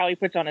things like how he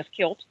puts on his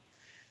kilt,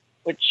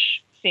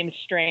 which seems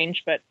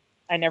strange, but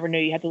I never knew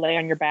you had to lay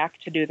on your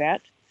back to do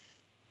that.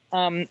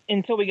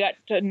 And so we got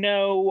to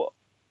know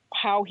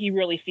how he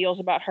really feels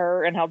about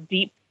her and how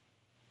deep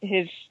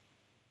his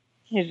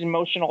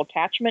emotional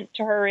attachment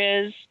to her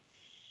is.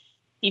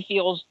 He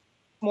feels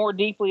more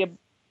deeply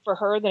for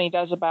her than he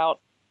does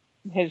about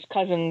his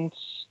cousin's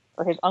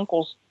or his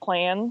uncle's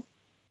plan.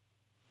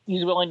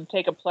 He's willing to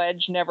take a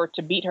pledge never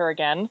to beat her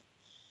again.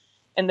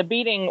 And the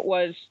beating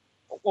was,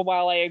 well,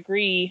 while I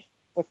agree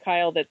with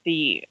Kyle that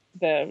the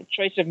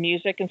choice of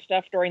music and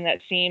stuff during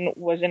that scene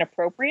was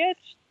inappropriate,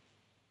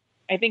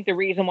 I think the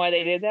reason why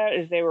they did that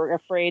is they were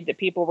afraid that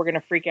people were going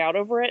to freak out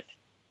over it,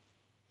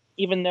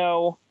 even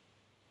though,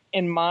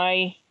 in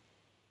my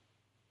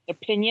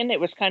opinion, it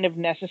was kind of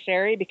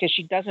necessary because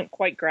she doesn't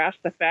quite grasp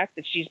the fact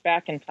that she's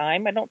back in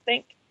time, I don't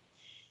think,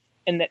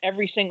 and that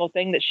every single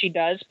thing that she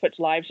does puts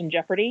lives in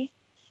jeopardy,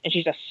 and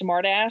she's a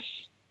smartass,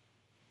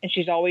 and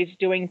she's always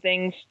doing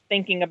things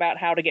thinking about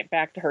how to get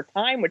back to her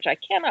time, which I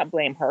cannot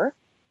blame her,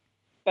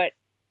 but,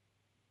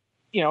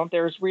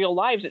 there's real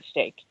lives at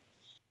stake.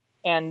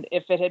 And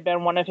if it had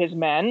been one of his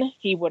men,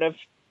 he would have,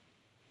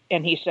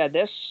 and he said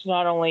this,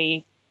 not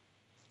only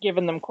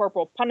given them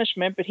corporal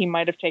punishment, but he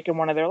might have taken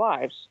one of their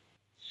lives.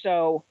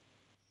 So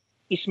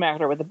he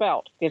smacked her with a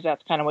belt, because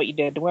that's kind of what you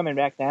did to women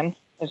back then,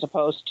 as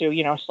opposed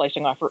to,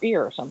 slicing off her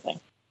ear or something.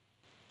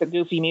 The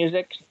goofy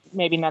music,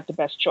 maybe not the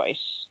best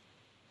choice.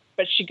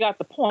 But she got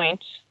the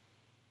point,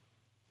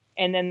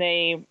 and then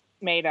they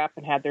made up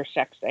and had their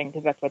sex thing,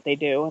 because that's what they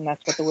do, and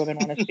that's what the women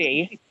want to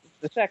see.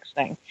 The sex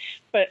thing.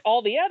 But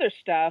all the other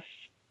stuff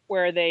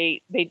where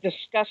they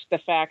discuss the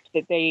fact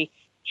that they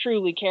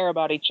truly care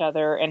about each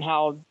other and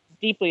how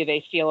deeply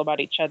they feel about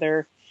each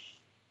other,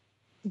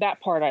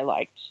 that part I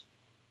liked.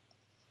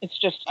 It's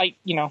just,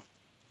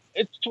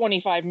 it's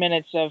 25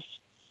 minutes of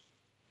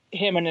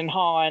him and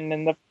Han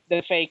and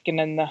the fake and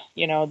then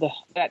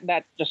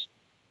that just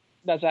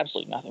does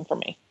absolutely nothing for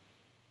me.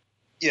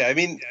 Yeah, I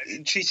mean,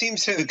 she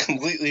seems to have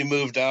completely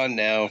moved on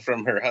now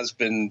from her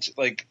husband.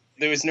 Like,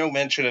 there was no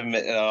mention of him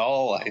at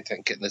all, I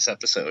think, in this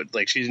episode.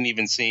 Like, she didn't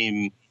even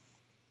seem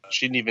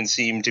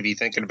to be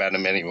thinking about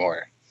him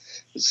anymore.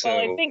 So,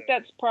 well, I think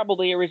that's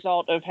probably a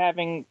result of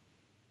having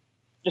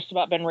just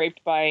about been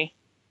raped by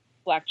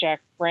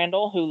Blackjack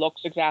Randall, who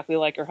looks exactly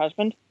like her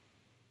husband.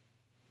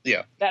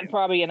 Yeah. That's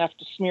probably enough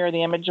to smear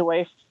the image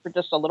away for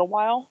just a little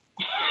while.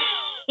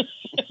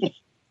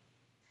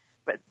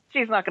 But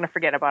she's not going to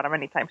forget about him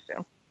anytime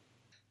soon.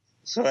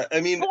 So, I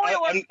mean...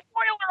 Spoiler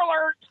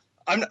alert!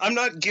 I'm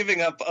not giving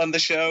up on the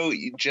show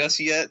just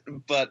yet,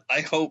 but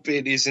I hope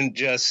it isn't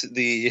just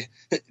the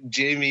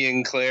Jamie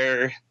and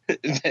Claire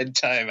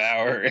bedtime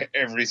hour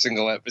every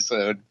single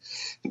episode,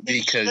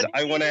 because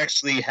I want to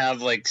actually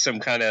have like some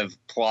kind of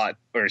plot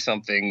or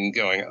something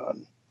going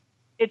on.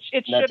 It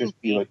not shouldn't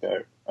just be like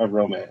a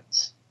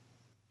romance.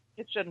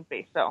 It shouldn't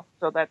be. So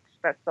that's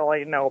all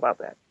I know about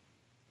that.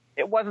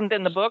 It wasn't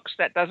in the books.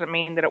 That doesn't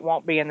mean that it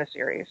won't be in the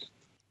series.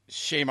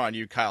 Shame on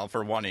you, Kyle,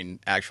 for wanting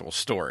actual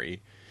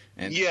story.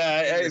 And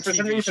yeah, for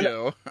some reason,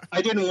 show.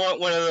 I didn't want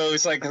one of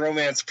those like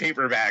romance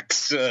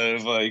paperbacks,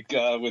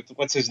 with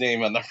what's his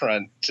name on the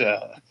front.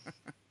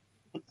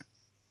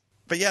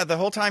 But yeah, the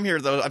whole time here,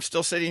 though, I'm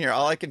still sitting here.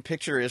 All I can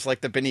picture is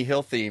like the Benny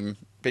Hill theme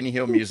Benny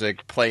Hill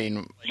music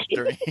playing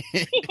during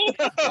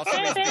while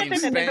someone's being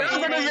spanked.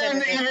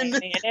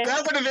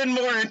 That would have been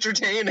more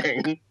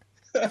entertaining.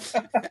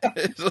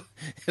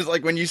 It's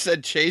like when you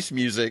said chase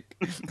music,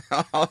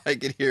 all I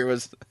could hear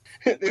was...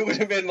 It would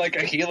have been like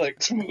a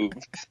Helix move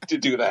to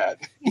do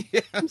that.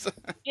 Yeah.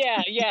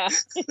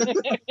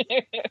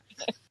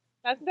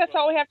 That's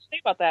all we have to say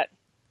about that.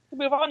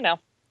 We'll move on now.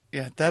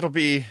 Yeah, that'll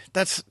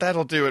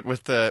do it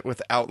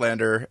with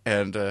Outlander,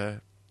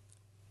 and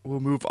we'll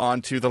move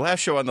on to the last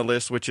show on the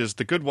list, which is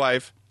The Good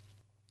Wife,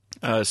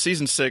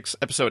 season 6,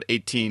 episode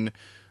 18,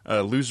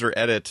 Loser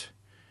Edit.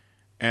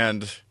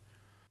 And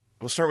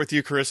we'll start with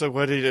you, Carissa.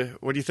 What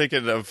are you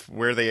thinking of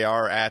where they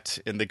are at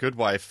in The Good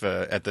Wife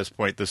at this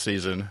point this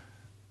season?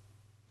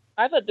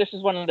 I thought this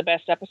is one of the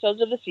best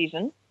episodes of the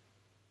season.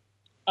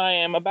 I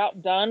am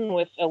about done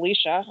with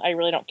Alicia. I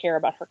really don't care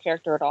about her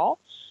character at all.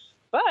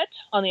 But,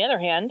 on the other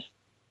hand,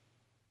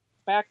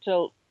 back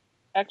to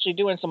actually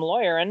doing some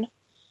lawyering,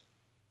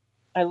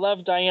 I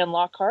love Diane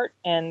Lockhart,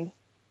 and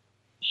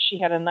she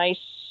had a nice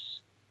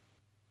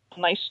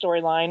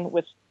storyline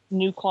with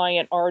new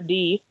client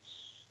R.D.,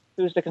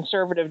 who's the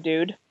conservative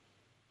dude,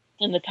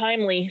 and the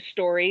timely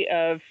story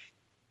of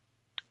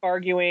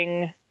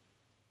arguing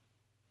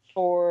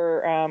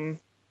for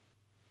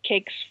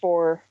cakes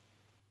for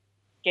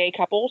gay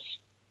couples,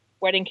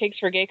 wedding cakes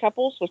for gay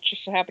couples, which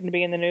just happened to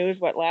be in the news,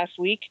 last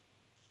week,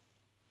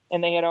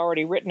 and they had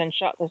already written and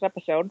shot this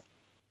episode.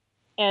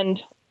 And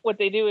what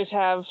they do is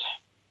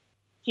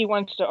he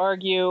wants to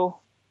argue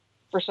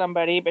for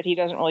somebody, but he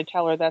doesn't really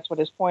tell her that's what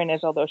his point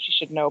is, although she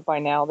should know by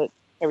now that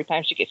every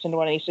time she gets into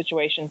one of these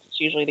situations, it's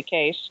usually the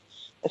case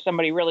that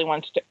somebody really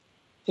wants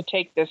to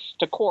take this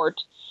to court,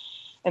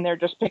 and they're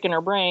just picking her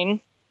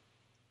brain.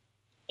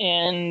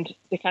 And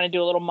they kind of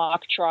do a little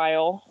mock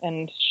trial,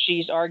 and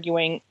she's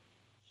arguing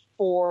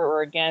for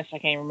or against, I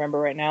can't remember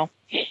right now,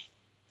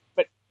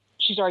 but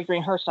she's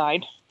arguing her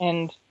side,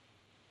 and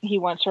he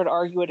wants her to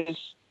argue it as,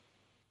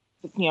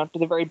 to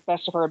the very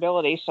best of her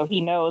ability, so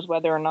he knows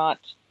whether or not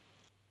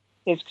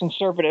his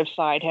conservative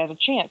side has a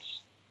chance.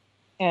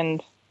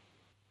 And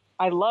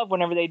I love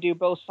whenever they do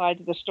both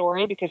sides of the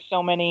story, because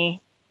so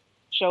many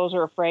shows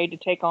are afraid to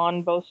take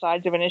on both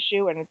sides of an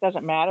issue, and it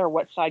doesn't matter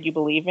what side you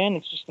believe in.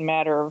 It's just a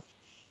matter of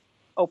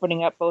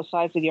opening up both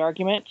sides of the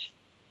argument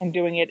and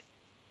doing it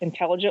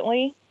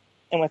intelligently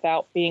and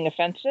without being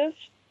offensive.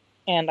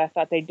 And I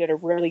thought they did a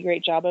really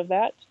great job of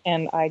that.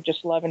 And I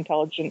just love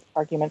intelligent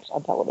arguments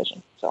on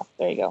television. So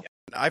there you go.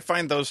 I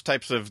find those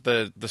types of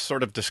the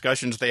sort of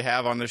discussions they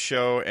have on the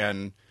show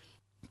and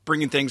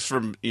bringing things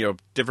from,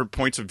 different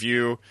points of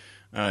view,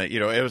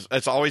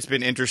 it's always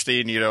been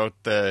interesting,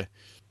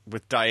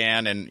 with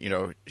Diane,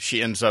 and,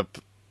 she ends up,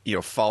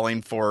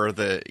 falling for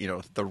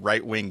the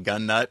right-wing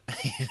gun nut,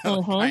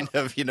 kind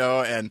of,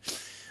 and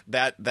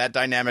that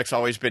dynamic's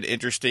always been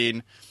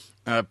interesting.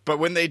 But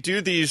when they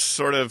do these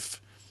sort of,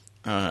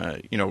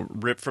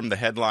 rip from the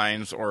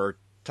headlines or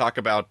talk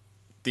about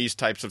these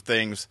types of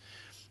things,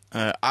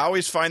 I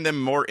always find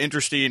them more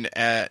interesting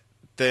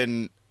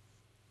than,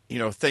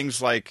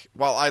 things like,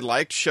 while I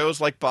liked shows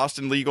like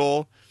Boston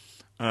Legal,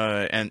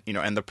 and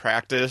The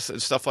Practice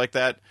and stuff like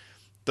that,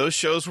 those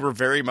shows were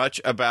very much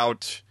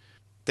about,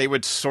 they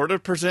would sort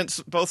of present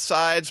both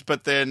sides,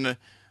 but then,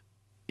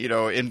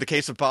 in the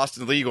case of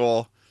Boston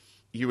Legal,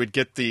 you would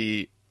get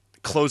the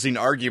closing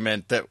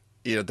argument that,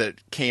 that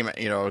came,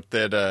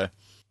 that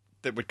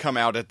would come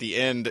out at the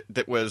end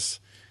that was,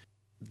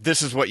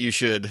 this is what you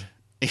should,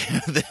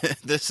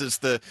 this is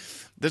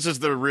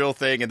the real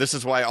thing, and this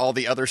is why all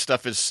the other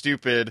stuff is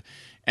stupid.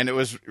 And it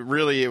was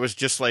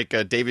just like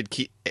David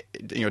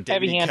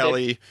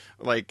Kelly,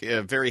 like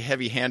very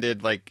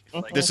heavy-handed, like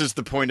this is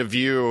the point of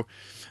view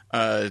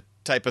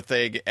type of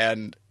thing.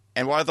 And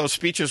while those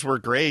speeches were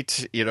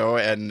great,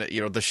 and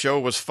the show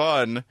was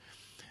fun,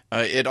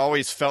 it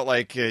always felt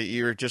like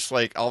you're just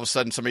like all of a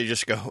sudden somebody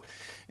just go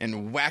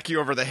and whack you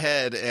over the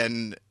head.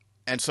 And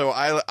so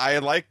I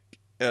like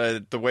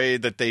the way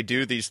that they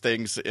do these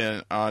things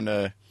on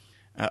a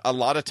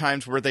lot of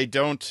times where they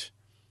don't.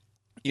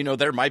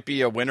 There might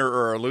be a winner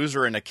or a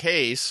loser in a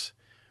case,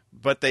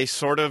 but they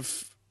sort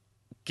of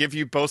give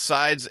you both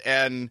sides,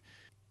 and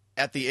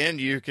at the end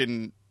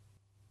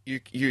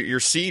you're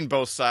seeing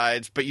both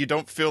sides, but you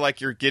don't feel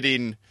like you're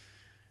getting,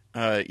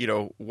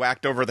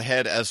 whacked over the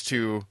head as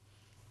to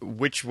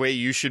which way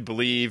you should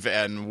believe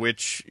and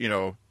which,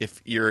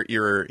 if you're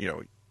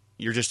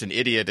just an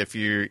idiot if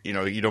you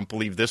don't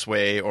believe this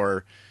way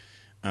or.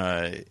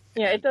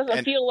 It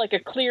doesn't feel like a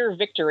clear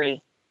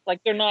victory.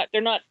 Like they're not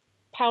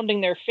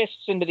pounding their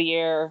fists into the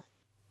air.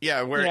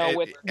 Yeah,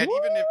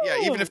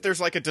 even if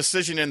there's like a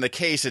decision in the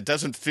case, it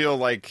doesn't feel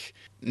like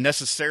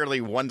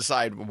necessarily one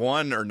side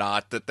won or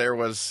not. That there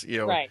was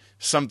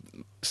some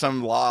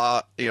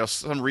law,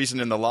 some reason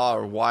in the law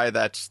or why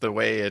that's the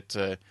way it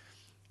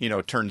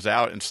turns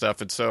out and stuff.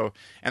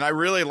 And I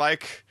really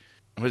like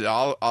with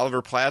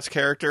Oliver Platt's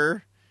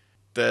character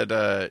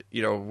that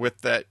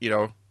with that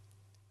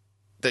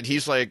that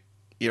he's like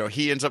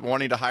he ends up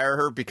wanting to hire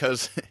her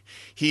because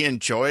he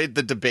enjoyed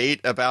the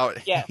debate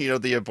about, Yeah.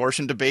 the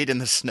abortion debate in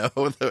the snow,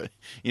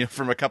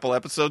 from a couple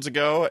episodes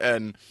ago.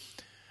 And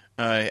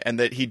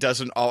that he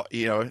doesn't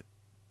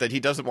that he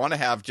doesn't want to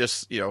have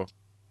just,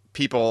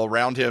 people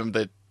around him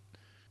that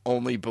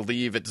only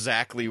believe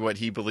exactly what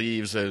he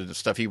believes and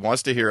stuff. He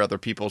wants to hear other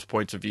people's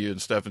points of view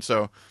and stuff. And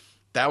so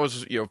that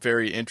was,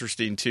 very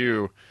interesting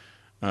too.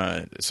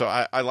 So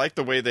I like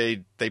the way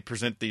they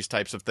present these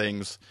types of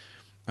things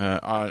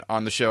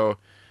on the show.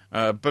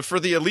 But for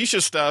the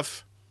Alicia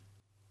stuff,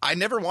 I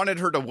never wanted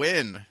her to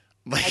win.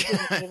 I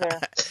didn't either.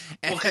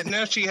 Well, 'cause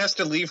now she has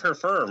to leave her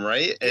firm,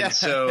 right? And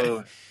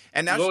so,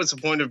 and now what was the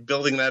point of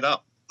building that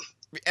up?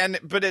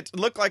 But it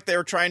looked like they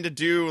were trying to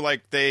do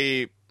like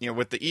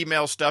with the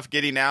email stuff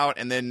getting out,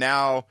 and then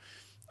now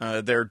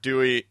they're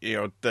doing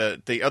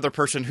the other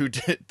person who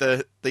did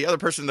the other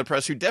person in the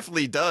press who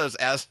definitely does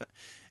as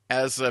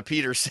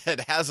Peter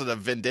said has a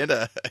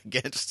vendetta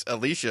against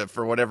Alicia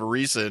for whatever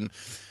reason.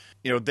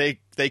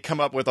 They come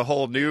up with a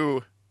whole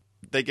new.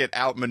 They get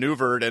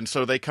outmaneuvered, and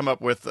so they come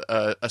up with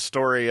a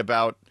story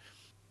about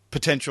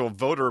potential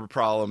voter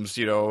problems,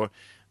 or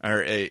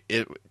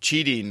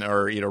cheating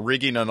or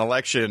rigging an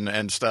election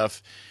and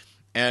stuff.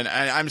 And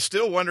I'm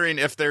still wondering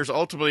if there's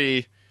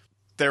ultimately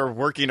they're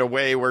working a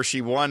way where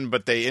she won,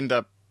 but they end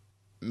up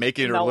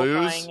making her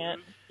lose. It.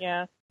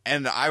 Yeah.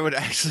 And I would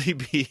actually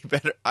be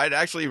better. I'd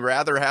actually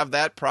rather have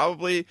that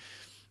probably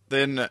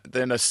than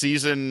a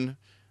season,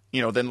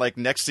 than like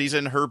next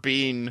season her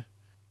being,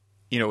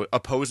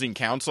 opposing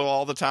counsel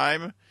all the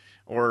time,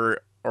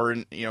 or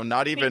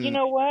not even. You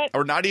know what?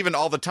 Or not even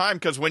all the time,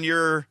 because when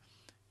you're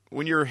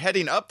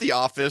heading up the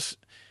office,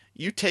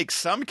 you take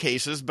some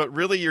cases, but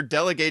really you're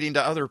delegating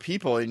to other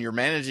people and you're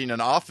managing an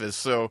office.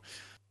 So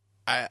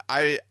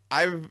I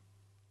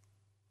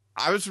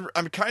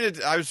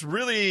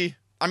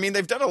mean,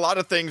 they've done a lot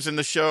of things in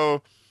the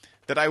show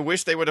that I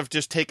wish they would have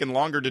just taken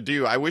longer to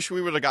do. I wish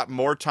we would have got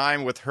more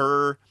time with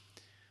her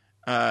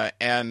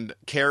and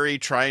Carrie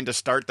trying to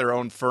start their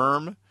own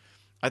firm.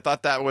 I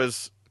thought that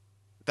was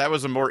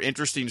a more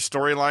interesting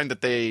storyline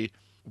that they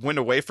went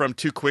away from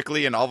too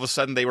quickly, and all of a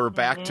sudden they were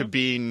back to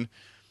being,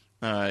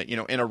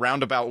 in a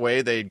roundabout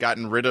way. They'd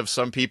gotten rid of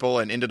some people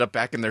and ended up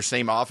back in their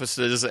same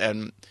offices,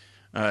 and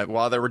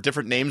while there were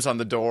different names on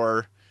the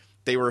door,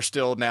 they were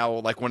still now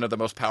like one of the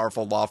most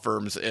powerful law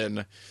firms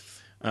in,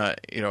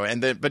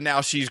 but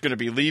now she's going to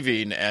be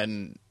leaving,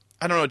 and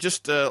I don't know,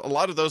 just a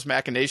lot of those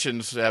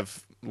machinations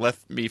have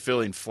left me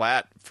feeling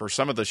flat for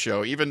some of the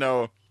show, even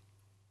though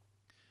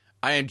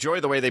I enjoy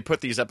the way they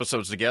put these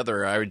episodes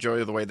together. I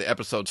enjoy the way the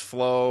episodes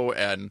flow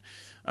and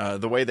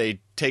the way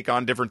they take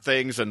on different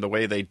things and the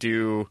way they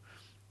do,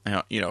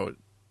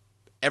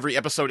 every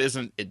episode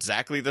isn't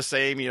exactly the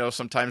same.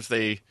 Sometimes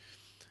they,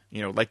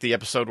 like the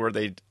episode where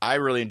I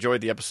really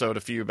enjoyed the episode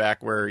a few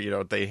back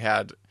where, they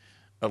had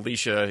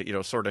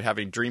Alicia, sort of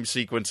having dream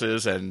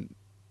sequences and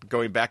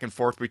going back and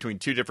forth between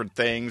two different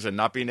things and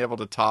not being able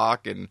to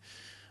talk and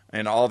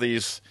all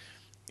these,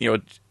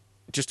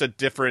 just a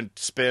different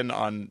spin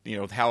on,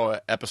 how an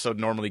episode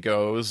normally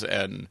goes.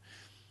 And,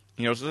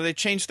 so they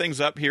change things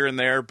up here and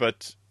there,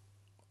 but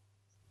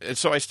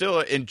so I still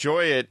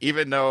enjoy it,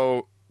 even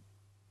though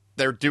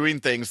they're doing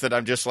things that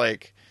I'm just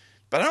like,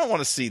 but I don't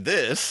want to see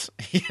this,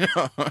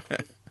 How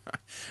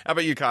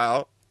about you,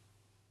 Kyle?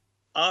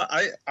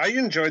 I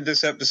enjoyed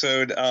this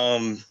episode.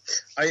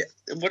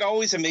 What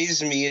always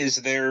amazes me is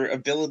their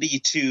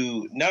ability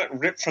to not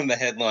rip from the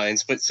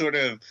headlines, but sort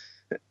of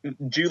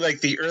do like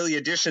the early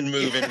edition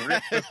move and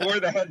rip before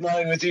the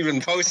headline was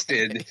even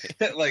posted,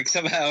 like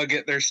somehow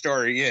get their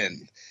story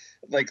in.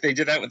 Like they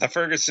did that with the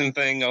Ferguson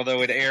thing,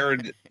 although it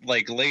aired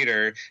like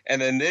later.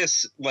 And then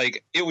this,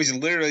 like, it was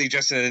literally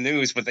just in the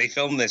news, but they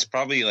filmed this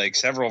probably like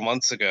several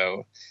months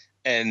ago.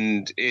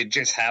 And it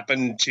just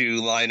happened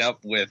to line up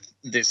with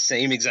this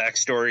same exact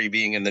story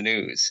being in the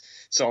news.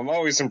 So I'm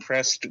always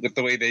impressed with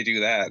the way they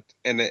do that.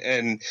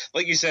 And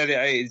like you said,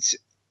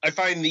 I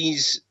find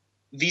these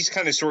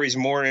kind of stories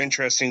more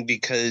interesting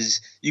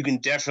because you can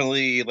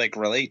definitely like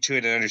relate to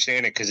it and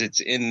understand it because it's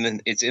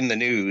in the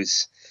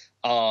news.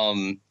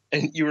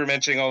 And you were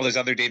mentioning all those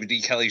other David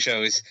D. Kelly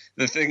shows.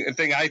 The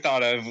thing I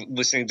thought of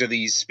listening to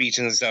these speeches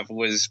and stuff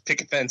was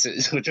Picket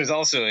Fences, which was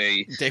also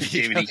a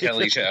David D.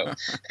 Kelly show.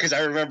 Because I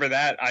remember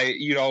that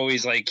you'd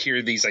always like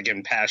hear these like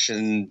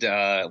impassioned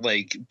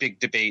like big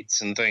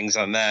debates and things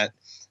on that.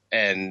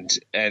 And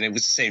it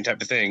was the same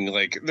type of thing.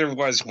 Like there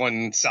was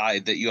one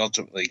side that you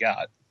ultimately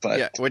got, but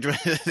yeah, which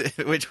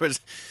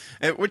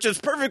is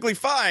perfectly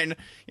fine.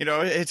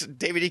 It's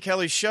David E.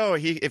 Kelly's show.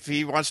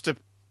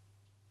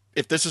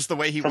 If this is the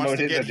way he wants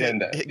to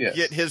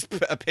get his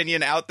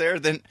opinion out there,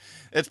 then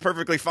it's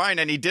perfectly fine.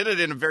 And he did it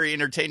in a very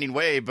entertaining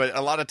way. But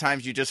a lot of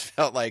times you just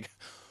felt like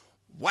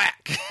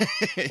whack.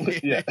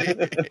 Yeah.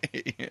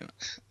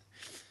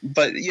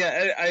 But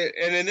yeah,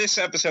 and in this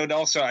episode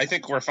also, I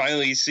think we're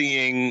finally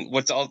seeing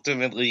what's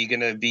ultimately going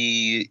to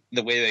be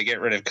the way they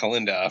get rid of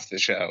Kalinda off the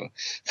show.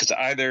 Because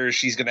either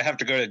she's going to have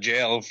to go to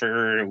jail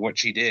for what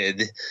she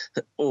did,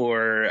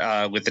 or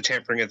with the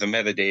tampering of the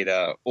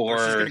metadata, or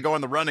she's going to go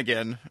on the run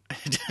again.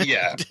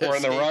 Yeah, or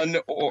on the run,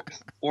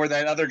 or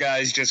that other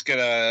guy's just going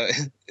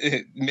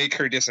to make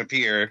her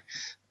disappear.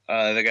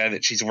 The guy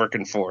that she's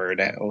working for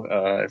now,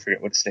 I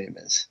forget what his name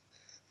is,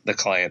 the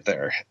client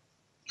there,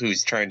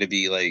 who's trying to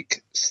be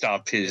like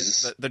stop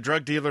his the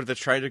drug dealer that's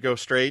trying to go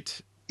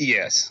straight.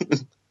 Yes.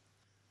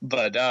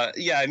 But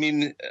yeah, I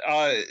mean,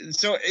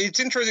 so it's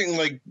interesting.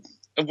 Like,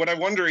 what I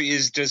wonder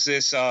is, does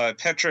this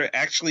Petra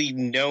actually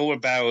know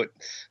about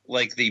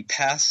like the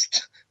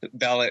past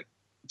ballot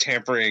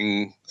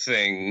tampering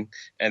thing,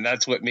 and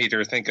that's what made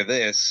her think of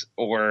this,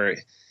 or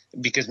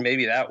because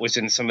maybe that was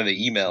in some of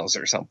the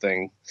emails or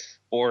something,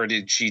 or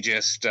did she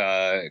just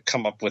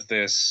come up with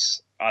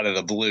this out of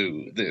the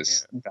blue,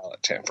 this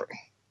ballot tampering?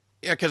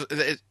 Yeah, because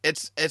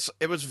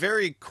it was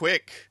very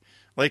quick.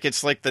 Like,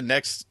 it's like the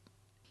next.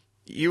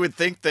 You would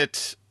think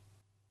that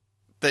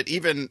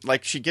even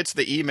like she gets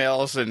the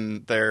emails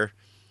and they're,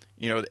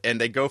 and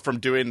they go from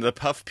doing the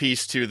puff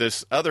piece to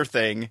this other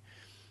thing.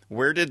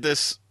 Where did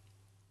this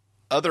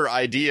other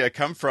idea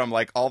come from?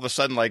 Like, all of a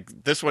sudden,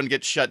 like, this one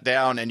gets shut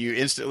down and you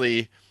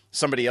instantly,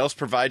 somebody else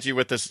provides you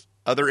with this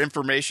other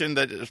information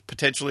that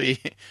potentially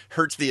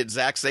hurts the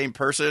exact same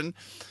person.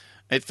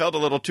 It felt a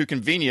little too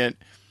convenient.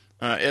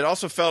 It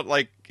also felt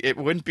like it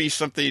wouldn't be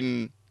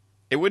something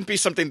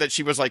that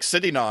she was like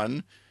sitting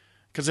on,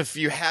 because if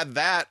you had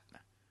that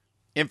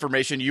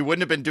information, you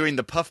wouldn't have been doing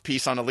the puff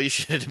piece on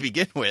Alicia to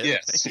begin with.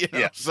 Yes.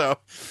 Yeah. So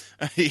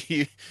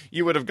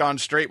you would have gone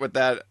straight with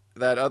that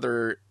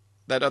other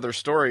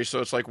story. So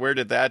it's like, where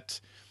did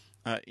that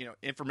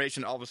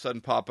information all of a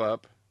sudden pop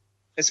up?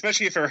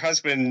 Especially if her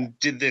husband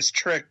did this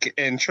trick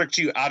and tricked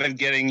you out of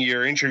getting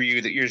your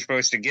interview that you're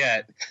supposed to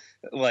get.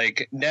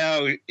 Like,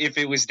 now, if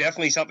it was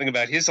definitely something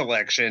about his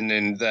election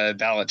and the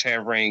ballot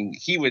tampering,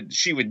 she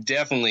would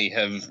definitely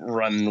have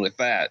run with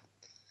that,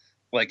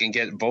 like, and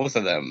get both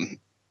of them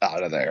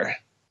out of there.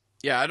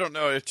 Yeah, I don't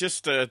know. It's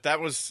just that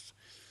was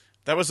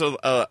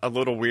a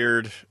little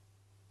weird.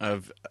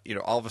 Of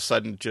all of a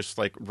sudden, just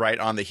like right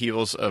on the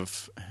heels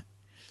of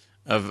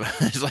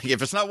it's like,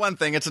 if it's not one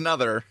thing, it's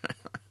another.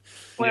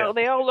 Well,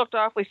 They all looked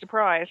awfully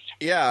surprised.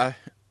 Yeah.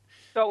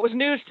 So it was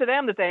news to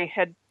them that they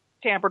had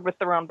tampered with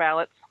their own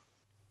ballots.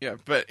 Yeah,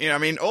 but I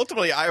mean,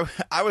 ultimately,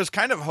 I was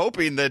kind of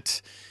hoping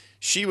that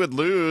she would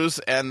lose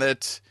and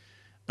that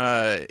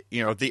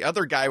the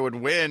other guy would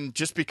win,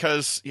 just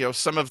because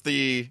some of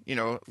the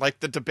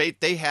like the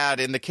debate they had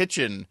in the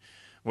kitchen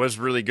was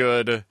really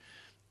good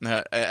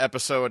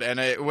episode, and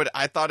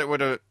I thought it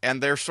would have,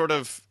 and they're sort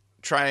of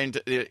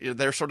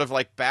they're sort of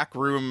like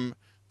backroom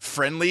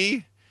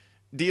friendly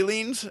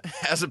dealings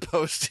as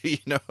opposed to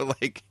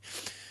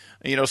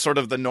sort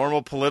of the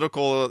normal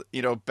political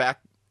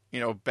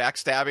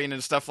backstabbing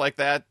and stuff like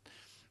that.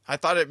 I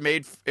thought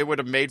it would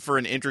have made for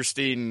an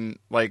interesting,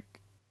 like,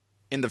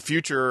 in the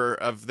future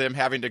of them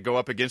having to go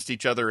up against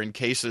each other in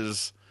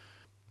cases.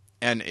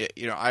 And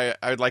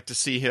I'd like to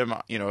see him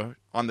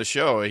on the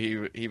show.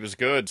 He was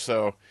good,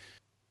 so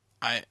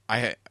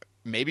I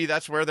maybe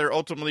that's where they're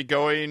ultimately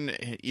going.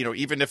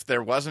 Even if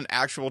there wasn't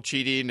actual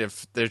cheating,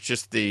 if there's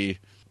just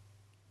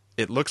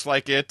it looks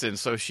like it, and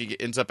so she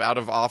ends up out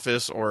of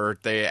office, or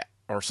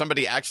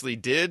somebody actually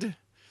did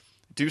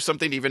do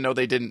something even though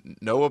they didn't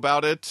know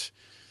about it,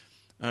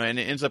 and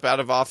it ends up out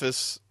of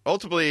office.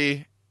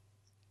 Ultimately,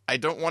 I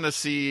don't want to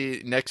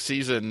see next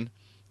season,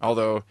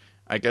 although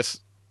I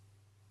guess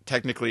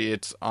technically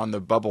it's on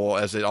the bubble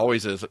as it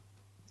always is,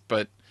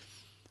 but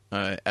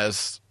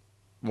as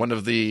one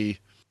of the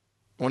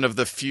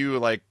few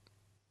like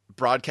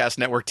broadcast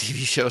network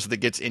TV shows that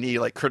gets any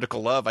like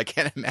critical love, I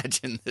can't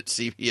imagine that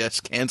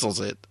CBS cancels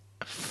it,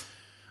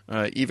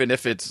 even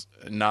if it's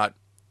not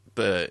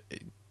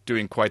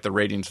doing quite the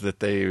ratings that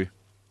they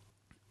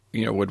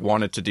would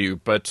want it to do.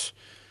 But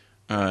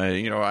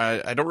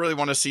I don't really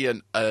want to see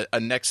a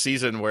next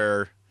season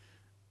where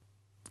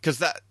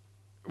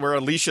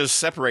Alicia's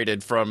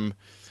separated from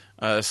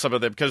some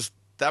of them, because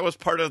that was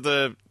part of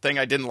the thing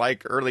I didn't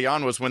like early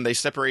on, was when they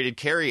separated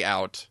Carrie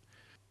out.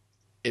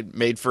 It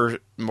made for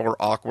more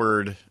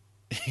awkward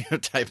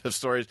type of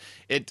stories.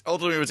 It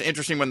ultimately was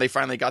interesting when they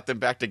finally got them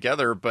back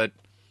together, but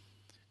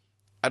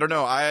I don't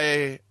know.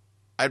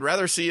 I'd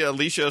rather see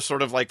Alicia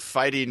sort of like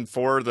fighting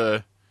for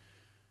the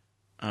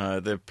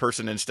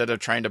person instead of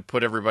trying to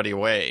put everybody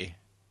away,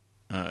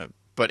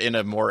 but in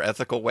a more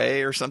ethical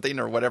way or something,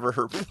 or whatever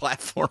her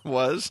platform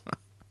was.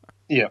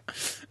 Yeah.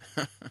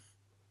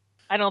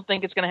 I don't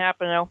think it's going to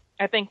happen, though.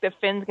 I think that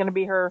Finn's going to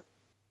be her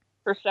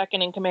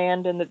second in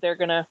command, and that they're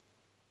going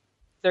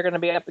to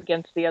be up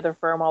against the other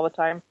firm all the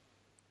time.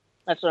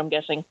 That's what I'm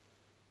guessing.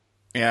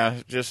 Yeah,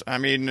 I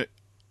mean,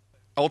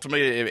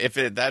 ultimately, if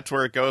that's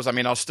where it goes, I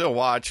mean, I'll still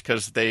watch,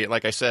 because they,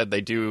 like I said,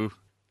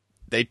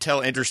 they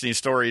tell interesting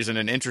stories in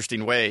an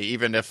interesting way,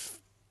 even if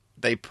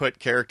they put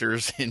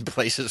characters in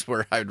places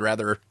where I'd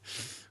rather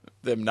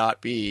them not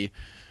be.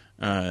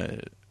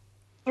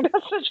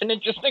 That's such an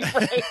interesting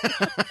phrase.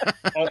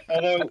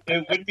 Although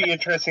it would be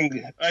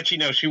interesting. Actually,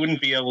 no, she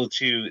wouldn't be able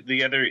to.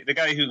 The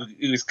guy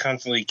who's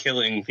constantly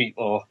killing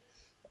people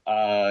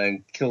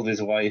and killed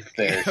his wife.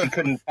 There,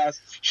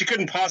 she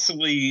couldn't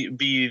possibly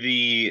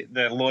be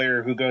the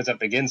lawyer who goes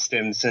up against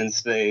him,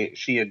 since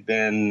she had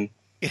been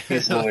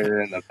his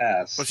lawyer in the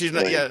past. Well, she's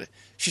not. Yeah,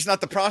 she's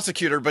not the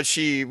prosecutor, but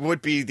she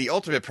would be the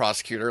ultimate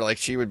prosecutor. Like,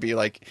 she would be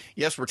like,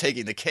 "Yes, we're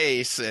taking the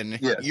case, and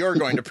you're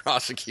going to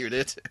prosecute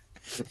it."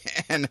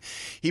 And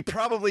he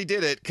probably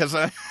did it, because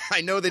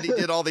I know that he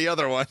did all the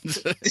other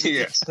ones.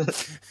 Yes.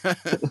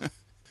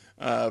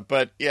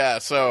 But yeah,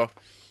 so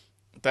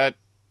that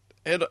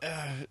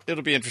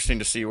it'll be interesting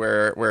to see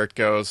where it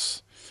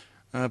goes.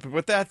 But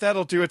with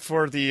that'll do it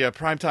for the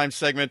primetime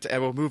segment,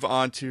 and we'll move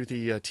on to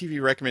the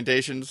TV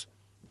recommendations.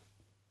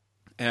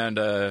 And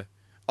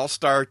I'll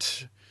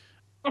start.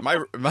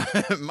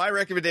 My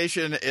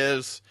recommendation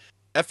is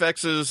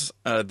FX's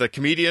The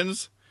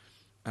Comedians,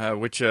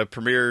 which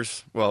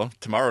premieres,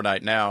 tomorrow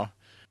night now,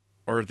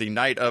 or the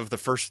night of the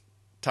first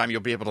time you'll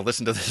be able to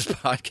listen to this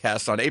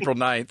podcast, on April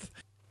 9th.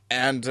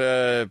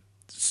 And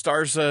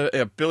stars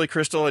Billy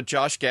Crystal and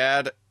Josh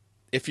Gad.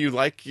 If you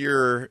like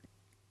your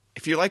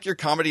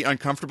comedy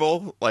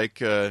uncomfortable, like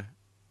The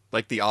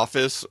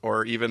Office,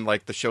 or even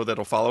like the show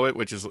that'll follow it,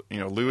 which is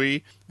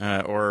Louis,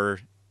 or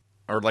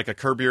like a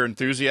Curb Your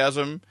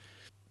Enthusiasm,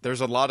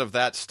 there's a lot of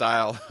that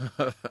style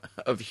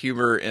of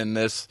humor in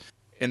this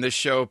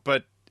show.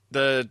 But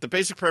the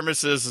basic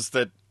premise is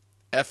that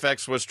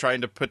FX was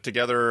trying to put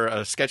together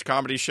a sketch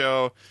comedy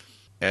show,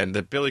 and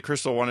that Billy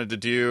Crystal wanted to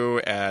do,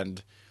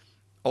 and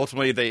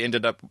ultimately they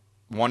ended up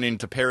wanting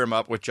to pair him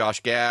up with Josh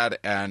Gad.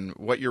 And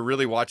what you're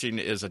really watching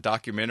is a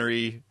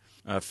documentary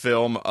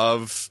film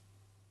of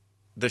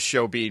the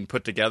show being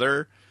put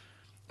together.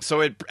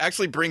 So it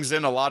actually brings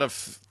in a lot of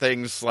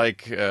things,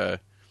 like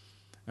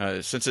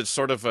since it's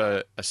sort of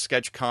a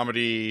sketch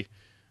comedy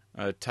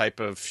type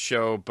of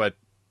show, but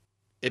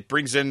it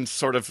brings in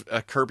sort of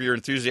a Curb Your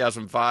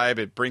Enthusiasm vibe.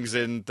 It brings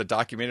in the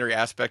documentary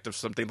aspect of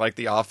something like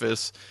The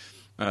Office,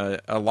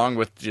 along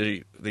with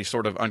the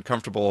sort of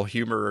uncomfortable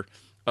humor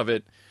of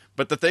it.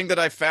 But the thing that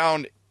I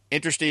found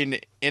interesting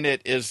in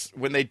it is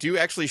when they do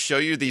actually show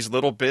you these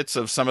little bits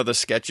of some of the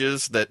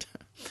sketches that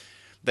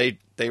they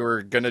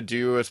were going to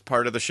do as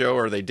part of the show,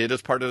 or they did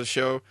as part of the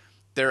show,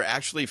 they're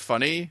actually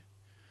funny.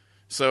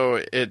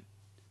 So it,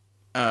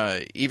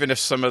 even if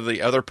some of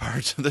the other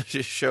parts of the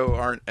show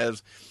aren't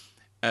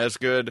as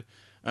good,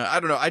 I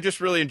don't know. I just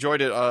really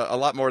enjoyed it a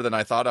lot more than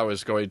I thought I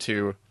was going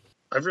to.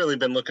 I've really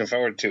been looking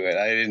forward to it.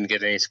 I didn't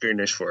get any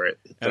screeners for it,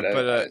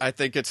 but I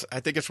think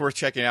it's worth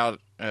checking out.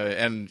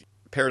 And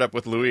paired up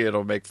with Louis,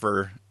 it'll make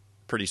for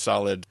pretty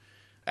solid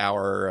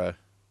hour,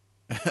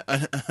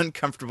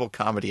 uncomfortable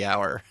comedy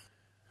hour.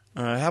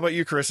 How about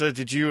you, Carissa?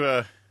 Did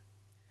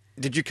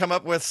you come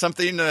up with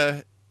something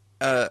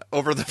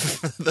over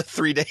the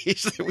 3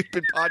 days that we've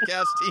been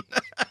podcasting?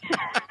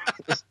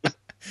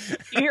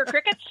 You hear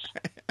crickets?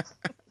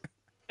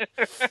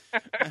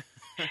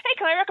 Hey,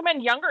 can I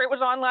recommend Younger? It was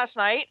on last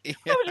night. Yeah.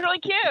 It was really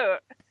cute.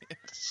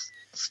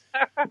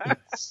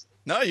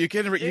 No, you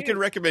can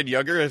recommend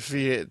Younger if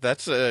you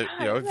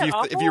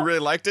really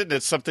liked it and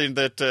it's something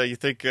that you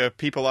think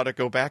people ought to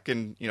go back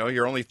and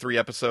you're only 3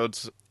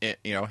 episodes,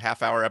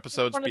 half-hour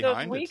episodes behind. One of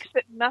those weeks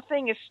that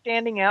nothing is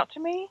standing out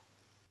to me.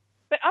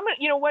 But I'm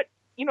gonna, what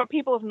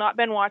people have not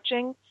been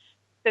watching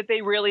that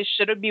they really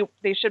should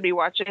be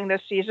watching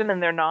this season,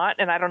 and they're not,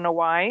 and I don't know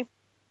why.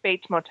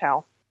 Bates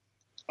Motel.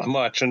 I'm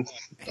watching.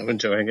 I'm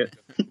enjoying it.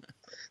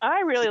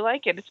 I really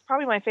like it. It's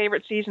probably my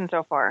favorite season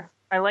so far.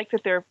 I like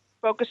that they're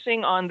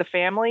focusing on the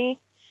family,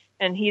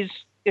 and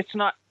it's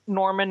not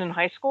Norman in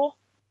high school.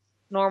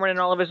 Norman and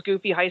all of his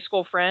goofy high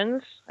school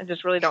friends. I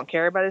just really don't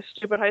care about his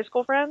stupid high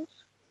school friends.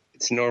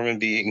 It's Norman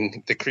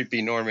being the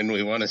creepy Norman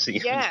we want to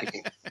see. Yeah.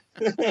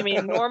 I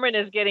mean, Norman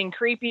is getting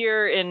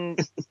creepier and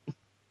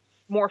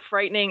more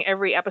frightening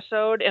every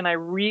episode, and I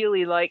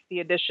really like the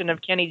addition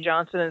of Kenny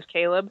Johnson as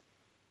Caleb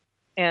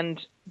and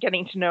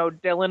getting to know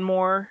Dylan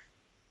more,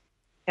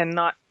 and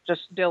not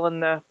just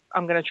Dylan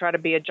I'm going to try to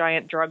be a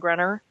giant drug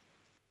runner.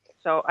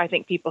 So I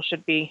think people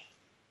should be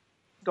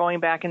going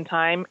back in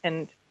time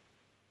and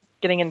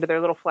getting into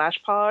their little flash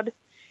pod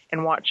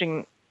and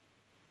watching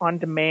on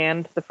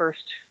demand the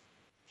first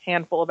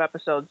handful of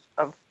episodes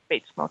of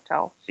Bates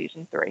Motel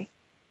season 3.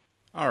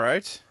 All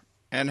right.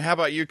 And how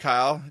about you,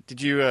 Kyle?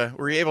 Did you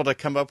were you able to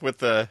come up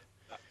with a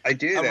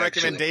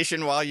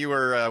recommendation while you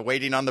were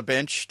waiting on the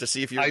bench to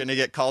see if you were going to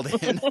get called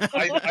in?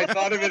 I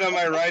thought of it on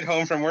my ride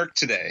home from work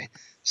today.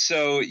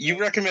 So you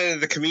recommended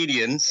The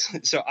Comedians.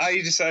 So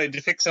I decided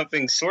to pick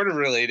something sort of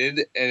related,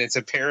 and it's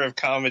a pair of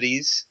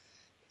comedies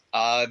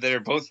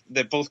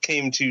that both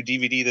came to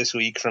DVD this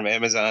week from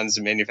Amazon's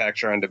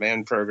Manufacture on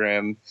Demand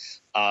program.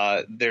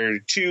 They're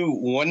 2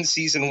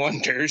 one-season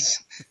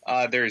wonders.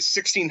 There's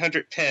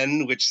 1600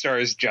 Penn, which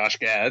stars Josh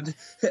Gad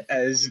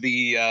as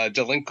the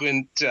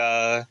delinquent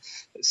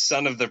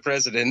son of the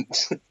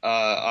president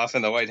off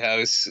in the White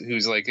House,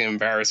 who's like an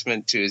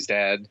embarrassment to his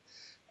dad.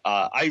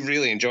 I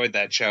really enjoyed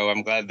that show.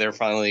 I'm glad they're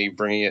finally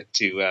bringing it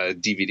to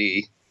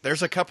DVD.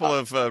 There's a couple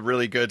of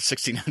really good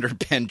 1600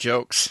 pen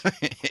jokes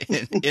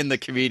in the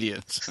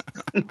comedians.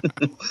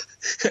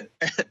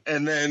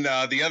 And then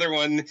the other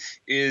one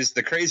is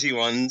The Crazy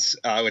Ones,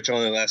 which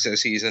only lasted a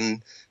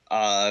season.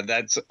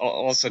 That's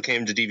also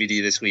came to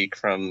DVD this week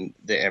from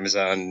the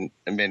Amazon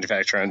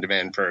Manufacturer On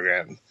Demand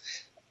program.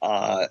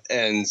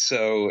 And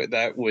so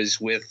that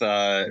was with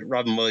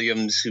Robin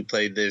Williams, who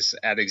played this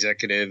ad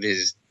executive.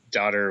 His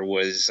daughter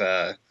was...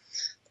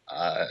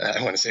 I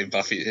want to say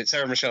Buffy. It's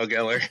Sarah Michelle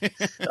Gellar.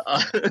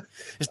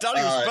 His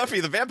daughter was Buffy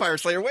the Vampire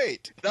Slayer.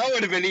 Wait. That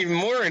would have been even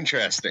more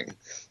interesting.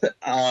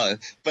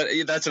 But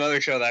that's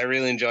another show that I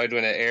really enjoyed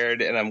when it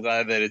aired, and I'm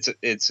glad that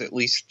it's at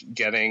least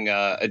getting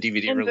a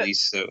DVD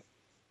release. So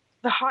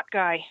the hot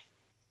guy,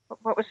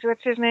 what's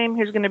his name?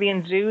 Who's going to be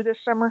in Zoo this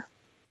summer?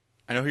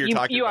 I know who you're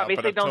talking about. You but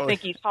obviously don't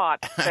think he's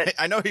hot. But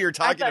I know who you're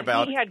talking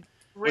about.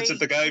 What's it?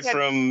 The guy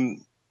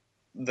from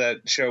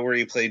that show where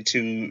he played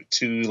two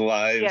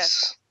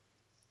lives.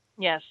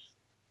 Yes.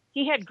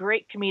 He had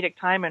great comedic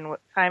timing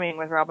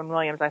with Robin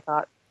Williams, I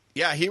thought.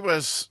 Yeah, he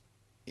was,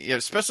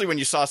 especially when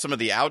you saw some of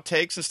the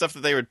outtakes and stuff that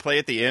they would play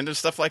at the end and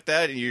stuff like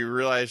that, and you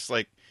realize,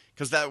 like,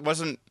 because that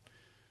wasn't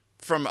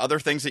from other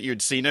things that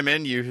you'd seen him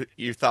in,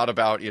 you thought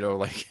about,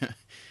 like,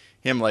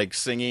 him, like,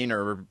 singing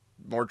or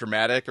more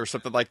dramatic or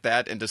something like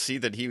that, and to see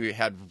that he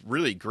had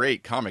really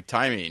great comic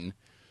timing.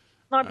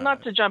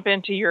 Not to jump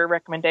into your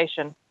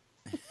recommendation.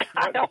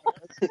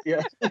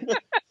 Yeah.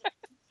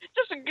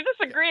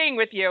 Just agreeing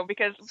with you,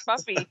 because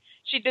Buffy,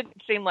 she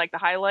didn't seem like the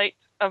highlight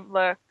of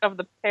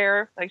the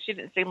pair. Like, she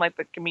didn't seem like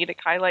the comedic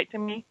highlight to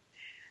me.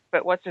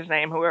 But what's his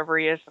name? Whoever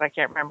he is, I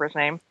can't remember his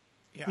name.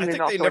 Yeah, I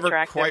think they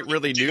never quite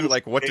really knew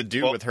like what to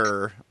do with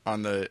her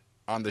on the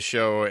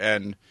show,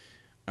 and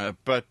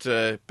but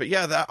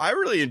yeah, I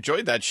really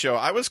enjoyed that show.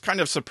 I was kind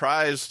of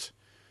surprised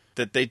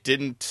that they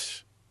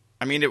didn't.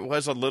 I mean, it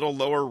was a little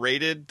lower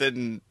rated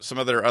than some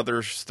of their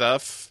other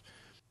stuff.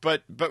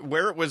 But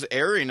where it was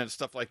airing and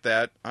stuff like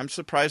that, I'm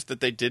surprised that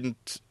they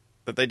didn't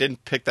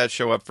pick that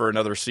show up for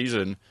another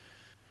season.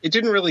 It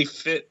didn't really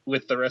fit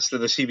with the rest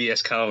of the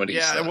CBS comedy.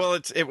 Yeah, stuff. well,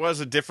 it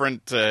was a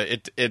different.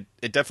 It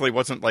definitely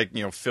wasn't like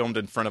filmed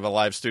in front of a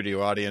live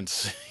studio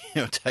audience,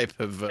 type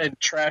of and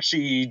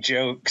trashy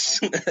jokes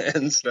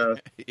and stuff.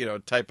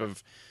 Type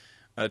of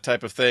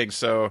thing.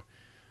 So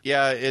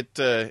yeah, it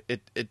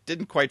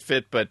didn't quite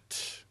fit,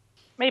 but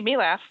made me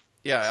laugh.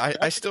 Yeah,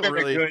 I still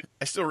really liked it.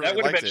 That would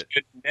have been a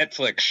good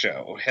Netflix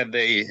show had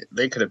they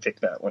could have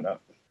picked that one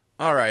up.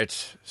 All right,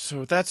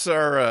 so that's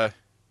our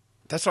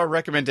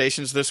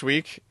recommendations this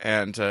week,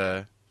 and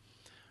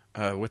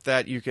with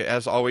that, you can,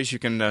 as always,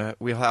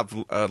 we'll have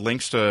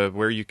links to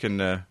where you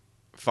can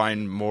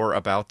find more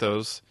about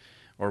those,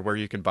 or where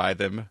you can buy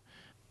them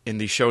in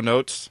the show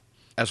notes,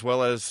 as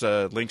well as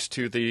links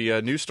to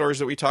the news stories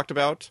that we talked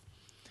about,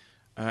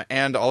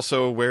 and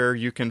also where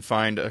you can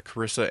find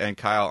Carissa and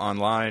Kyle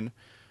online.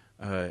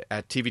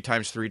 At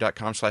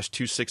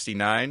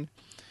tvtimes3.com/269.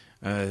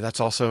 That's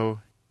also,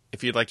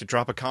 if you'd like to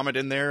drop a comment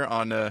in there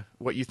on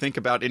what you think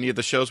about any of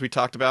the shows we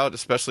talked about,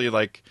 especially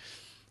like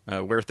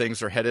where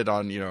things are headed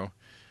on, The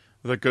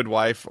Good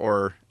Wife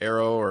or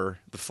Arrow or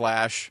The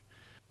Flash,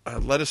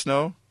 let us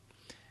know.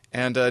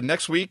 And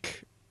next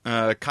week,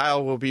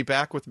 Kyle will be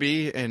back with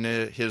me in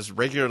his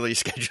regularly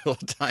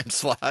scheduled time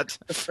slot.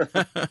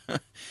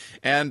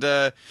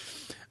 And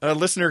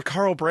listener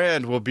Carl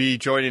Brand will be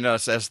joining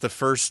us as the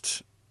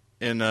first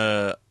in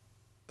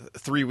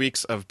 3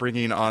 weeks of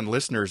bringing on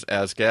listeners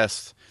as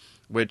guests,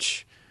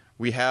 which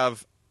we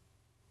have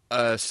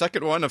a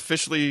second one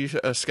officially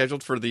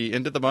scheduled for the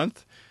end of the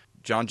month.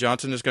 John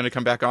Johnson is going to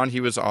come back on. He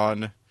was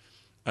on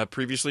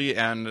previously,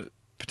 and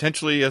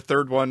potentially a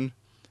third one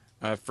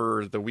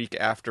for the week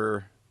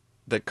after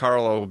that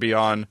Carl will be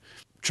on,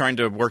 trying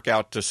to work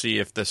out to see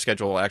if the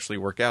schedule will actually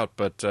work out.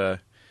 But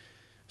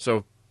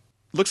so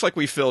looks like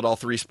we filled all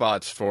 3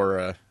 spots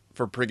for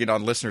bringing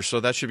on listeners, so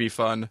that should be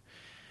fun.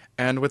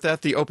 And with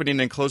that, the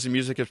opening and closing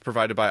music is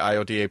provided by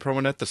IODA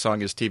Promonet. The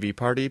song is TV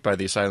Party by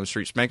the Silent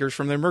Street Spankers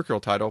from their Mercurial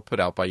title, put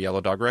out by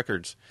Yellow Dog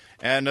Records.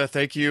 And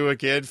thank you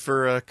again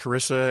for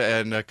Carissa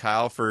and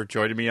Kyle for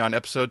joining me on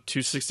episode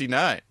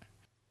 269.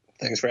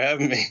 Thanks for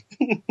having me.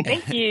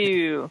 Thank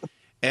you.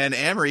 And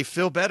Amrie,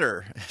 feel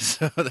better.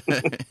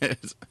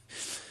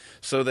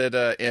 So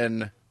that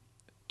in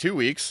 2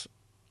 weeks,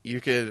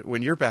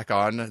 when you're back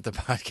on the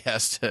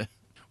podcast,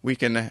 we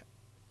can...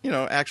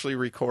 actually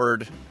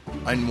record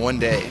in one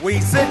day.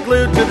 We sit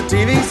glued to the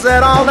TV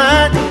set all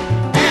night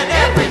And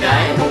every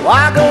day,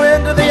 Why go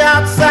into the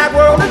outside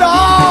world at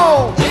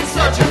all? it's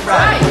such a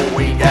fright.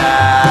 We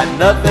got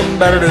nothing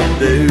better to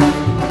do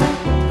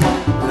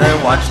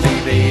than watch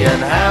TV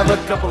and have a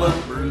couple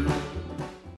of brews.